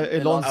 And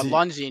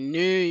Alonzi,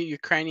 new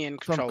Ukrainian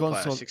control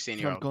player,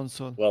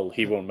 16-year-old. Well,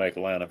 he won't make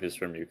LAN if he's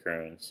from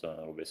Ukraine, so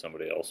it'll be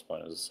somebody else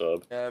playing as a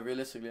sub. Yeah,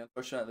 realistically,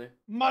 unfortunately.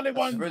 Mali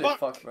won really back.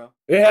 Fucked, bro.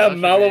 Yeah,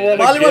 Mali won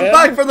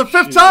back for the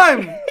 5th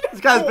time! This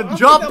guy's been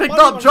drop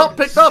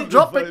picked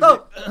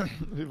up!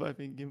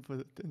 Reviving him for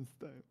the 10th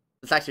time.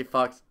 It's actually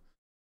fucked.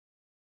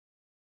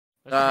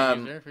 That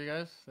should be easier for you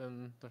guys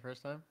than the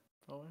first time,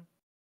 probably.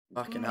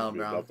 Fucking hell,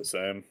 bro. About the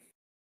same.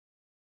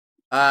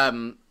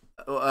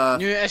 New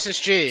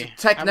SSG.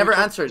 Tech never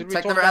answered.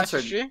 Tech never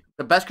answered.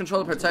 The best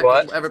controller player Tech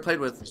ever played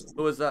with.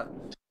 Who was that?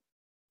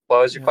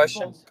 What was your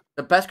question?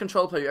 The best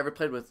controller player you ever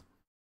played with.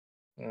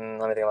 Let me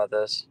think about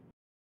this.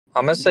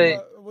 I'm gonna say.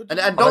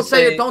 And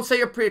don't say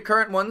your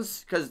current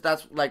ones, because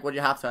that's like what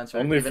you have to answer.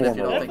 Only even if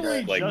you don't think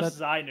definitely just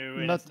Zainu.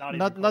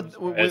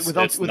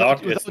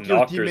 Without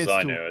your teammates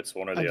Zainu. It's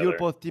one or the other. Your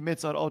both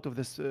teammates are out of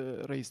this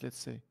race. Let's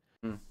say.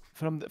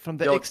 From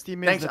the X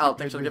teammates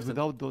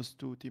without those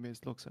two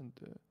teammates, Lux and.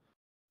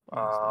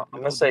 I'm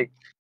gonna say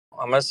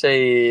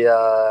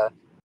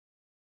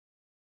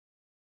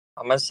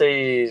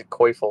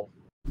Koifel,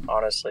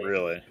 honestly.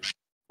 Really?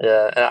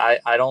 Yeah,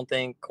 I don't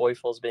think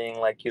Koifel's being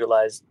like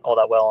utilized all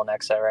that well on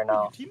XI right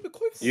now.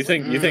 You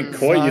think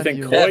Koi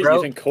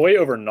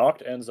over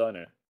Noct and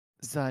Zainu?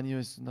 Zainu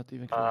is not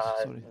even close.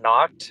 Sorry.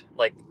 Noct,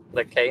 like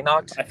the K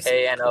Noct,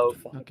 KNO.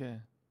 Okay.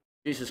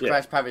 Jesus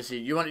Christ, privacy.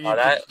 You want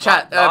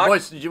chat,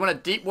 boys? Do you want to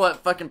deep what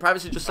fucking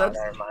privacy just said?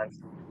 Never mind.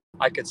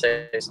 I could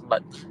say,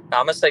 but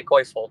I'm gonna say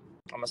Koifel.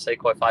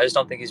 I just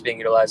don't think he's being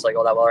utilized like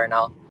all that well right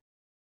now.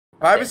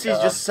 Privacy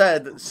just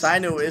said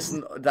Zainu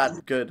isn't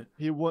that good.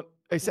 He won.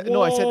 I said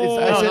no.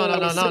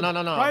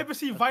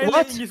 Privacy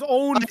violating his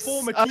own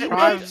former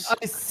teammates.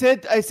 I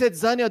said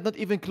Zainu not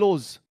even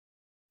close.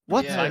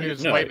 What? Yeah,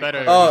 Zainu's way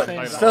better.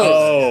 Okay.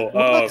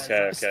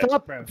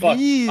 Stop,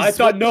 please. I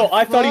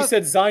thought he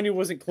said Zainu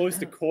wasn't close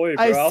to Koi,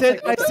 bro. I said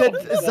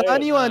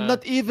Zainu are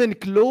not even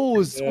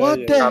close.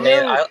 What the hell?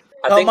 My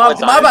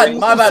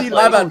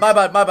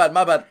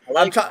bad.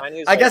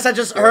 I guess I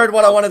just heard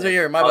what I wanted to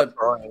hear. My bad.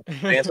 I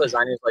think that's what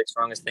Zainu's like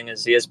strongest thing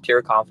is he has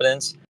pure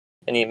confidence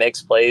and he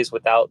makes plays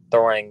without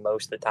throwing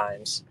most of the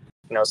times.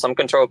 You know, some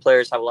control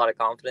players have a lot of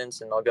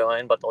confidence and they'll go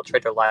in, but they'll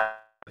trade their lives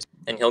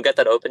and he'll get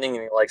that opening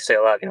and he'll like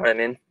sail out. You know what I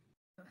mean?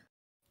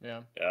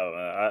 Yeah.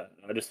 I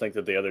just think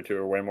that the other two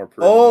are way more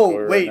proven.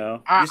 Oh wait, right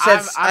now. I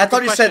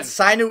thought you said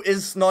Zainu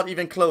is not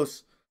even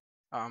close.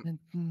 I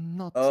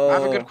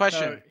have a good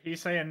question. No,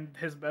 he's saying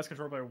his best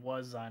control player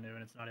was Zainu,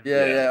 and it's not even.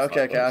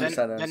 Okay, I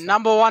understand. The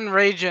number one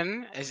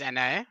region is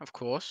NA, of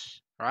course,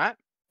 right?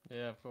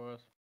 Yeah, of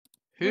course.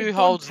 Who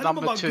holds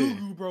number 2?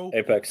 Gugu, bro.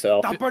 Apex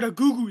Self. That brother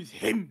Gugu is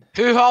him.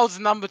 Who holds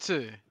number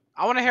 2?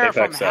 I want to hear Apex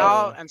it from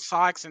Hal and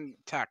Sykes and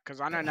Tech, because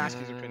I know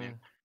Gnaske's opinion.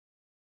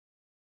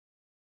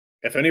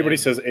 If anybody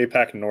says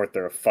APAC North,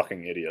 they're a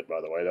fucking idiot, by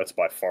the way. That's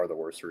by far the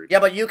worst region. Yeah,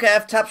 but you can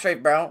have tap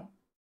strafe, bro.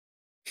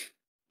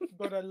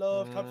 God, I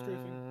love tap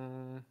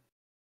strafing.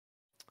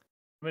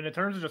 I mean, in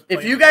terms of just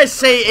if you guys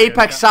say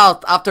APAC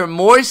South after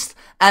Moist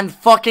and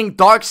fucking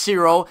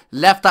Darkzero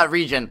left that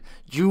region,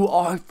 you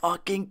are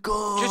fucking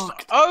good.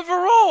 Just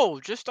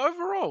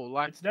overall,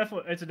 like it's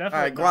definitely.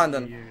 Alright, go on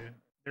then.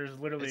 There's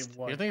literally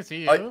You think it's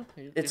EU?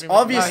 It's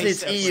obviously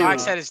it's EU. I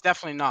said it's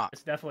definitely not.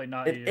 It's definitely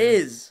not EU. EU. It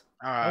is.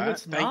 Alright,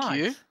 thank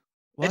you.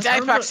 What? It's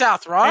APAC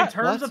South, right?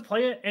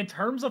 In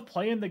terms of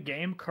playing the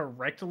game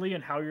correctly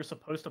and how you're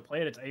supposed to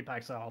play it, it's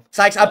APAC South.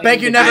 Sykes, I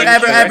beg you, never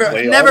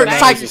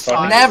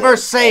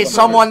say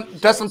someone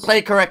doesn't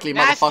play correctly,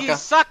 motherfucker.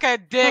 Suck a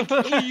dick.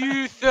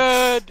 EU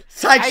third.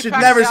 Sykes should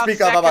never speak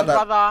up about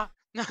that.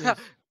 Brother.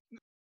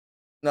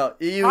 No,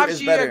 EU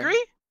is better. You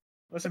agree?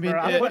 Listen, bro,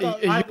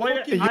 I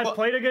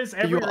played against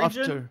every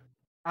region.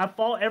 I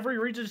fought every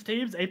region's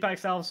teams. APAC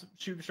South's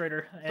shooting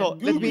straighter. So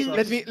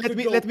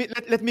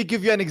let me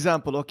give you an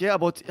example, okay,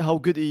 about how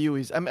good EU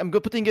is. I'm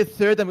putting it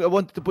third. I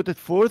wanted to put it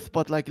fourth,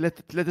 but like let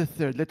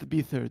it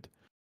be third.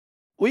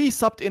 We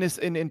subbed in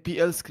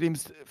PL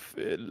scrims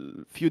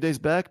few days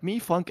back. Me,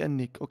 Funk, and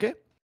Nick. Okay.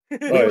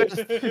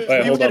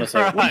 Hold on a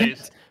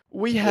second.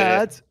 We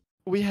had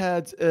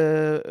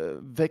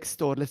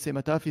Vextor, let's say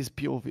Matafi's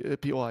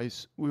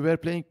POIs. We were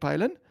playing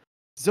Pylon.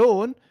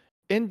 Zone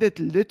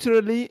ended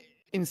literally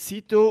in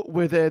Sito,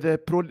 where the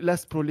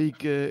last pro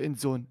league in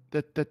zone,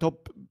 the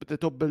top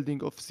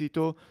building of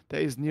Sito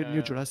that is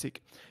near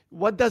Jurassic.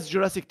 What does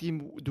Jurassic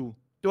team do?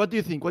 What do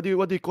you think? What do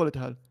you call it,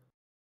 Hal?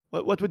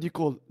 What would you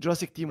call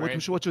Jurassic team?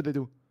 What should they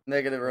do?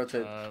 Negative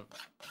rotate.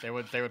 They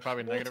would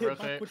probably negative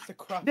rotate.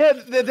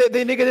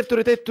 They negative to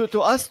rotate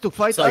to us to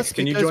fight us.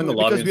 Can you join the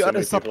lobby? Because we are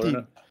a sub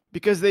team.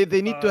 Because they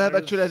need to have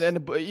actually an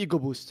ego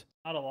boost.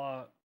 Not a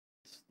lot.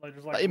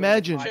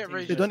 Imagine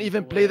they don't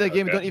even play the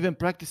game, don't even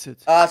practice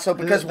it. So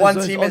because one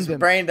team is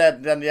brain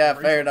dead, then yeah,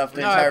 fair enough.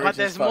 The entire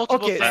region is fucked.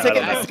 Okay,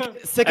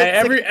 second.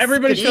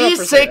 Everybody shut up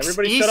for a second.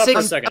 Everybody shut up for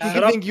a second. I'm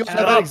giving you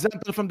another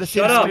example from the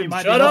same stream.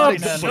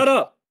 Shut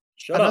up.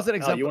 Another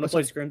example. You want to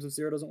play scrims if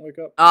Zero doesn't wake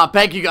up?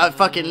 Peg, you got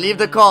fucking leave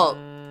the call.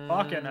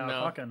 Fucking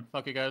now, fucking.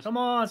 Fuck you guys. Come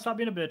on, stop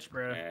being a bitch,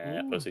 bro.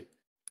 Yeah, pussy.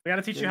 We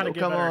gotta teach you how to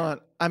get better. Come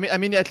on. I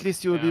mean, at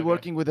least you will be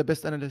working with the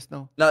best analyst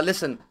now. No,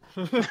 listen.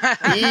 EU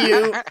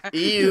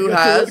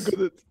has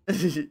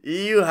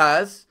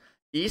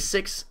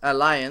E6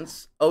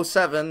 Alliance,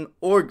 07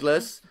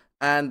 Orgless,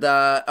 and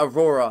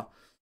Aurora.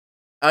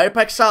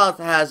 APAC South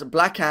has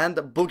Blackhand,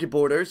 Boogie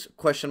Borders,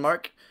 question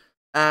mark,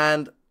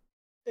 and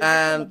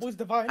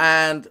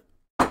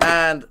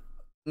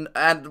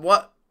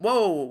what?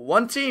 Whoa,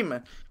 one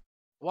team.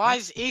 Why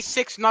is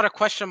E6 not a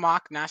question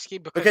mark,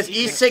 Gnaske? Because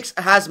E6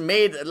 has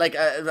made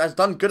has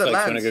done good at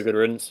lands. Good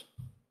riddance.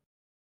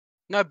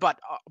 No, but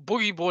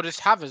Boogie Borders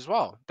have as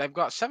well. They've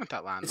got 7th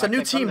at land. It's a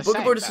new team.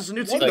 Boogie Borders is a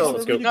new team,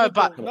 though. No,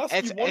 but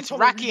it's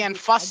Raki and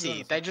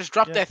Fussy. They just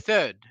dropped their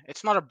third.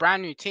 It's not a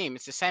brand new team.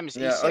 It's the same as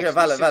E6. Yeah, okay,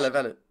 valid.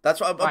 That's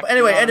what.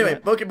 Anyway,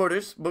 Boogie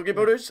Borders,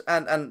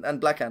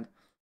 and Blackhand.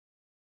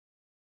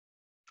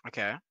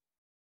 Okay.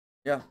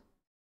 Yeah.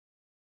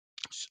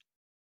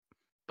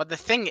 But the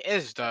thing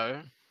is,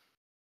 though,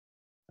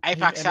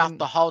 APAC South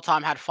the whole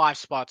time had 5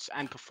 spots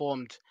and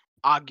performed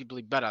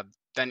arguably better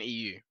than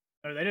EU.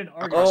 No, they didn't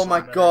argue. Oh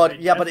my god,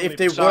 yeah, but if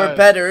they were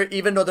better,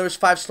 even though there's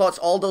 5 slots,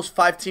 all those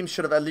 5 teams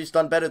should have at least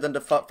done better than the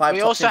 5 top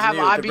teams in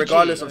EU,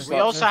 regardless of slots. We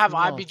also have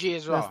IBG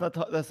as well.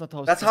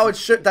 That's how it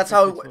should. That's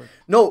how.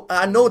 No,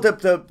 I know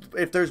that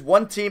if there's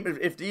one team,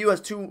 if the EU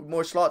has 2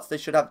 more slots, they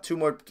should have 2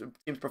 more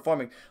teams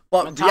performing.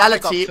 But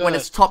reality, when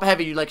it's top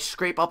heavy, you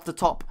scrape up the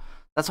top.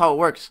 That's how it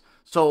works.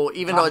 So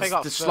even though it's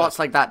the slots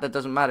like that, that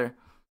doesn't matter.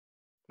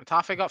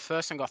 Matafe got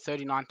first and got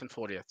 39th and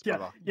 40th.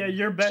 Yeah, yeah,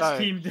 your best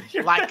team.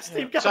 Best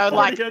team got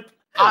 40th.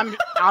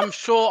 I'm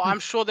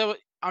sure there were.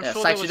 I'm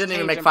sure there was didn't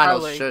even teams make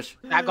finals.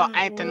 That got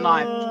 8th and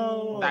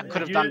 9th. That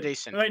could have done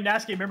decent. Wait,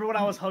 Gnaske, remember when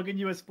I was hugging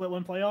you at Split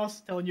 1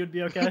 playoffs, telling you it'd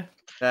be okay?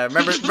 Yeah,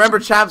 remember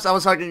champs? I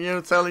was hugging you,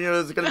 telling you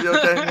it's gonna be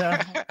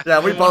okay.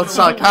 Yeah, we both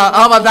suck.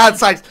 How about that,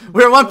 Sykes?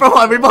 We're 1 for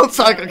 1. We both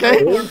suck.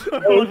 Okay. 1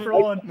 for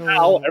 1.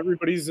 Now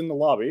everybody's in the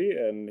lobby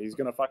and he's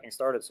gonna fucking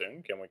start it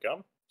soon. Can we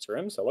come?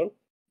 Scrims, hello.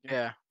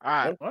 Yeah. All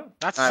right.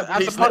 That's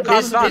the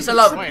podcast done. Peace and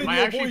love. Wait, am I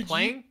actually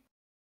playing?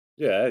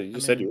 Yeah, you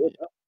said you would.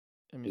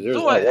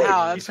 Do it,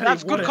 Hal.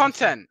 That's good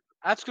content.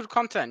 That's good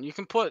content. You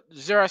can put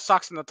 0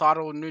 sucks in the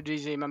title, new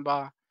DZ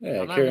member.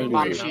 Yeah,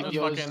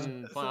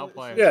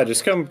 yeah,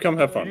 just come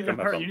have fun.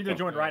 You need to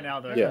join right now,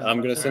 though. Yeah, I'm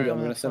gonna send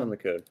him the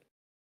code.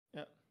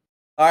 Yeah.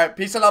 All right,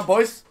 peace and love,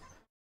 boys.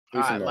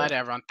 All right, later,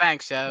 everyone.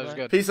 Thanks. Yeah, that was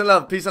good. Peace and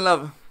love. Peace and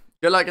love.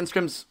 Good luck in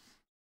scrims.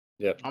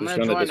 Yeah, I'm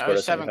gonna join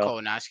 07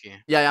 call,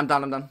 Gnaske. Yeah, I'm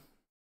done.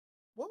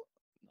 What?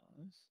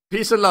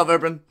 Peace and love,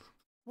 Urban.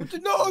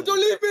 No, don't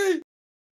leave me.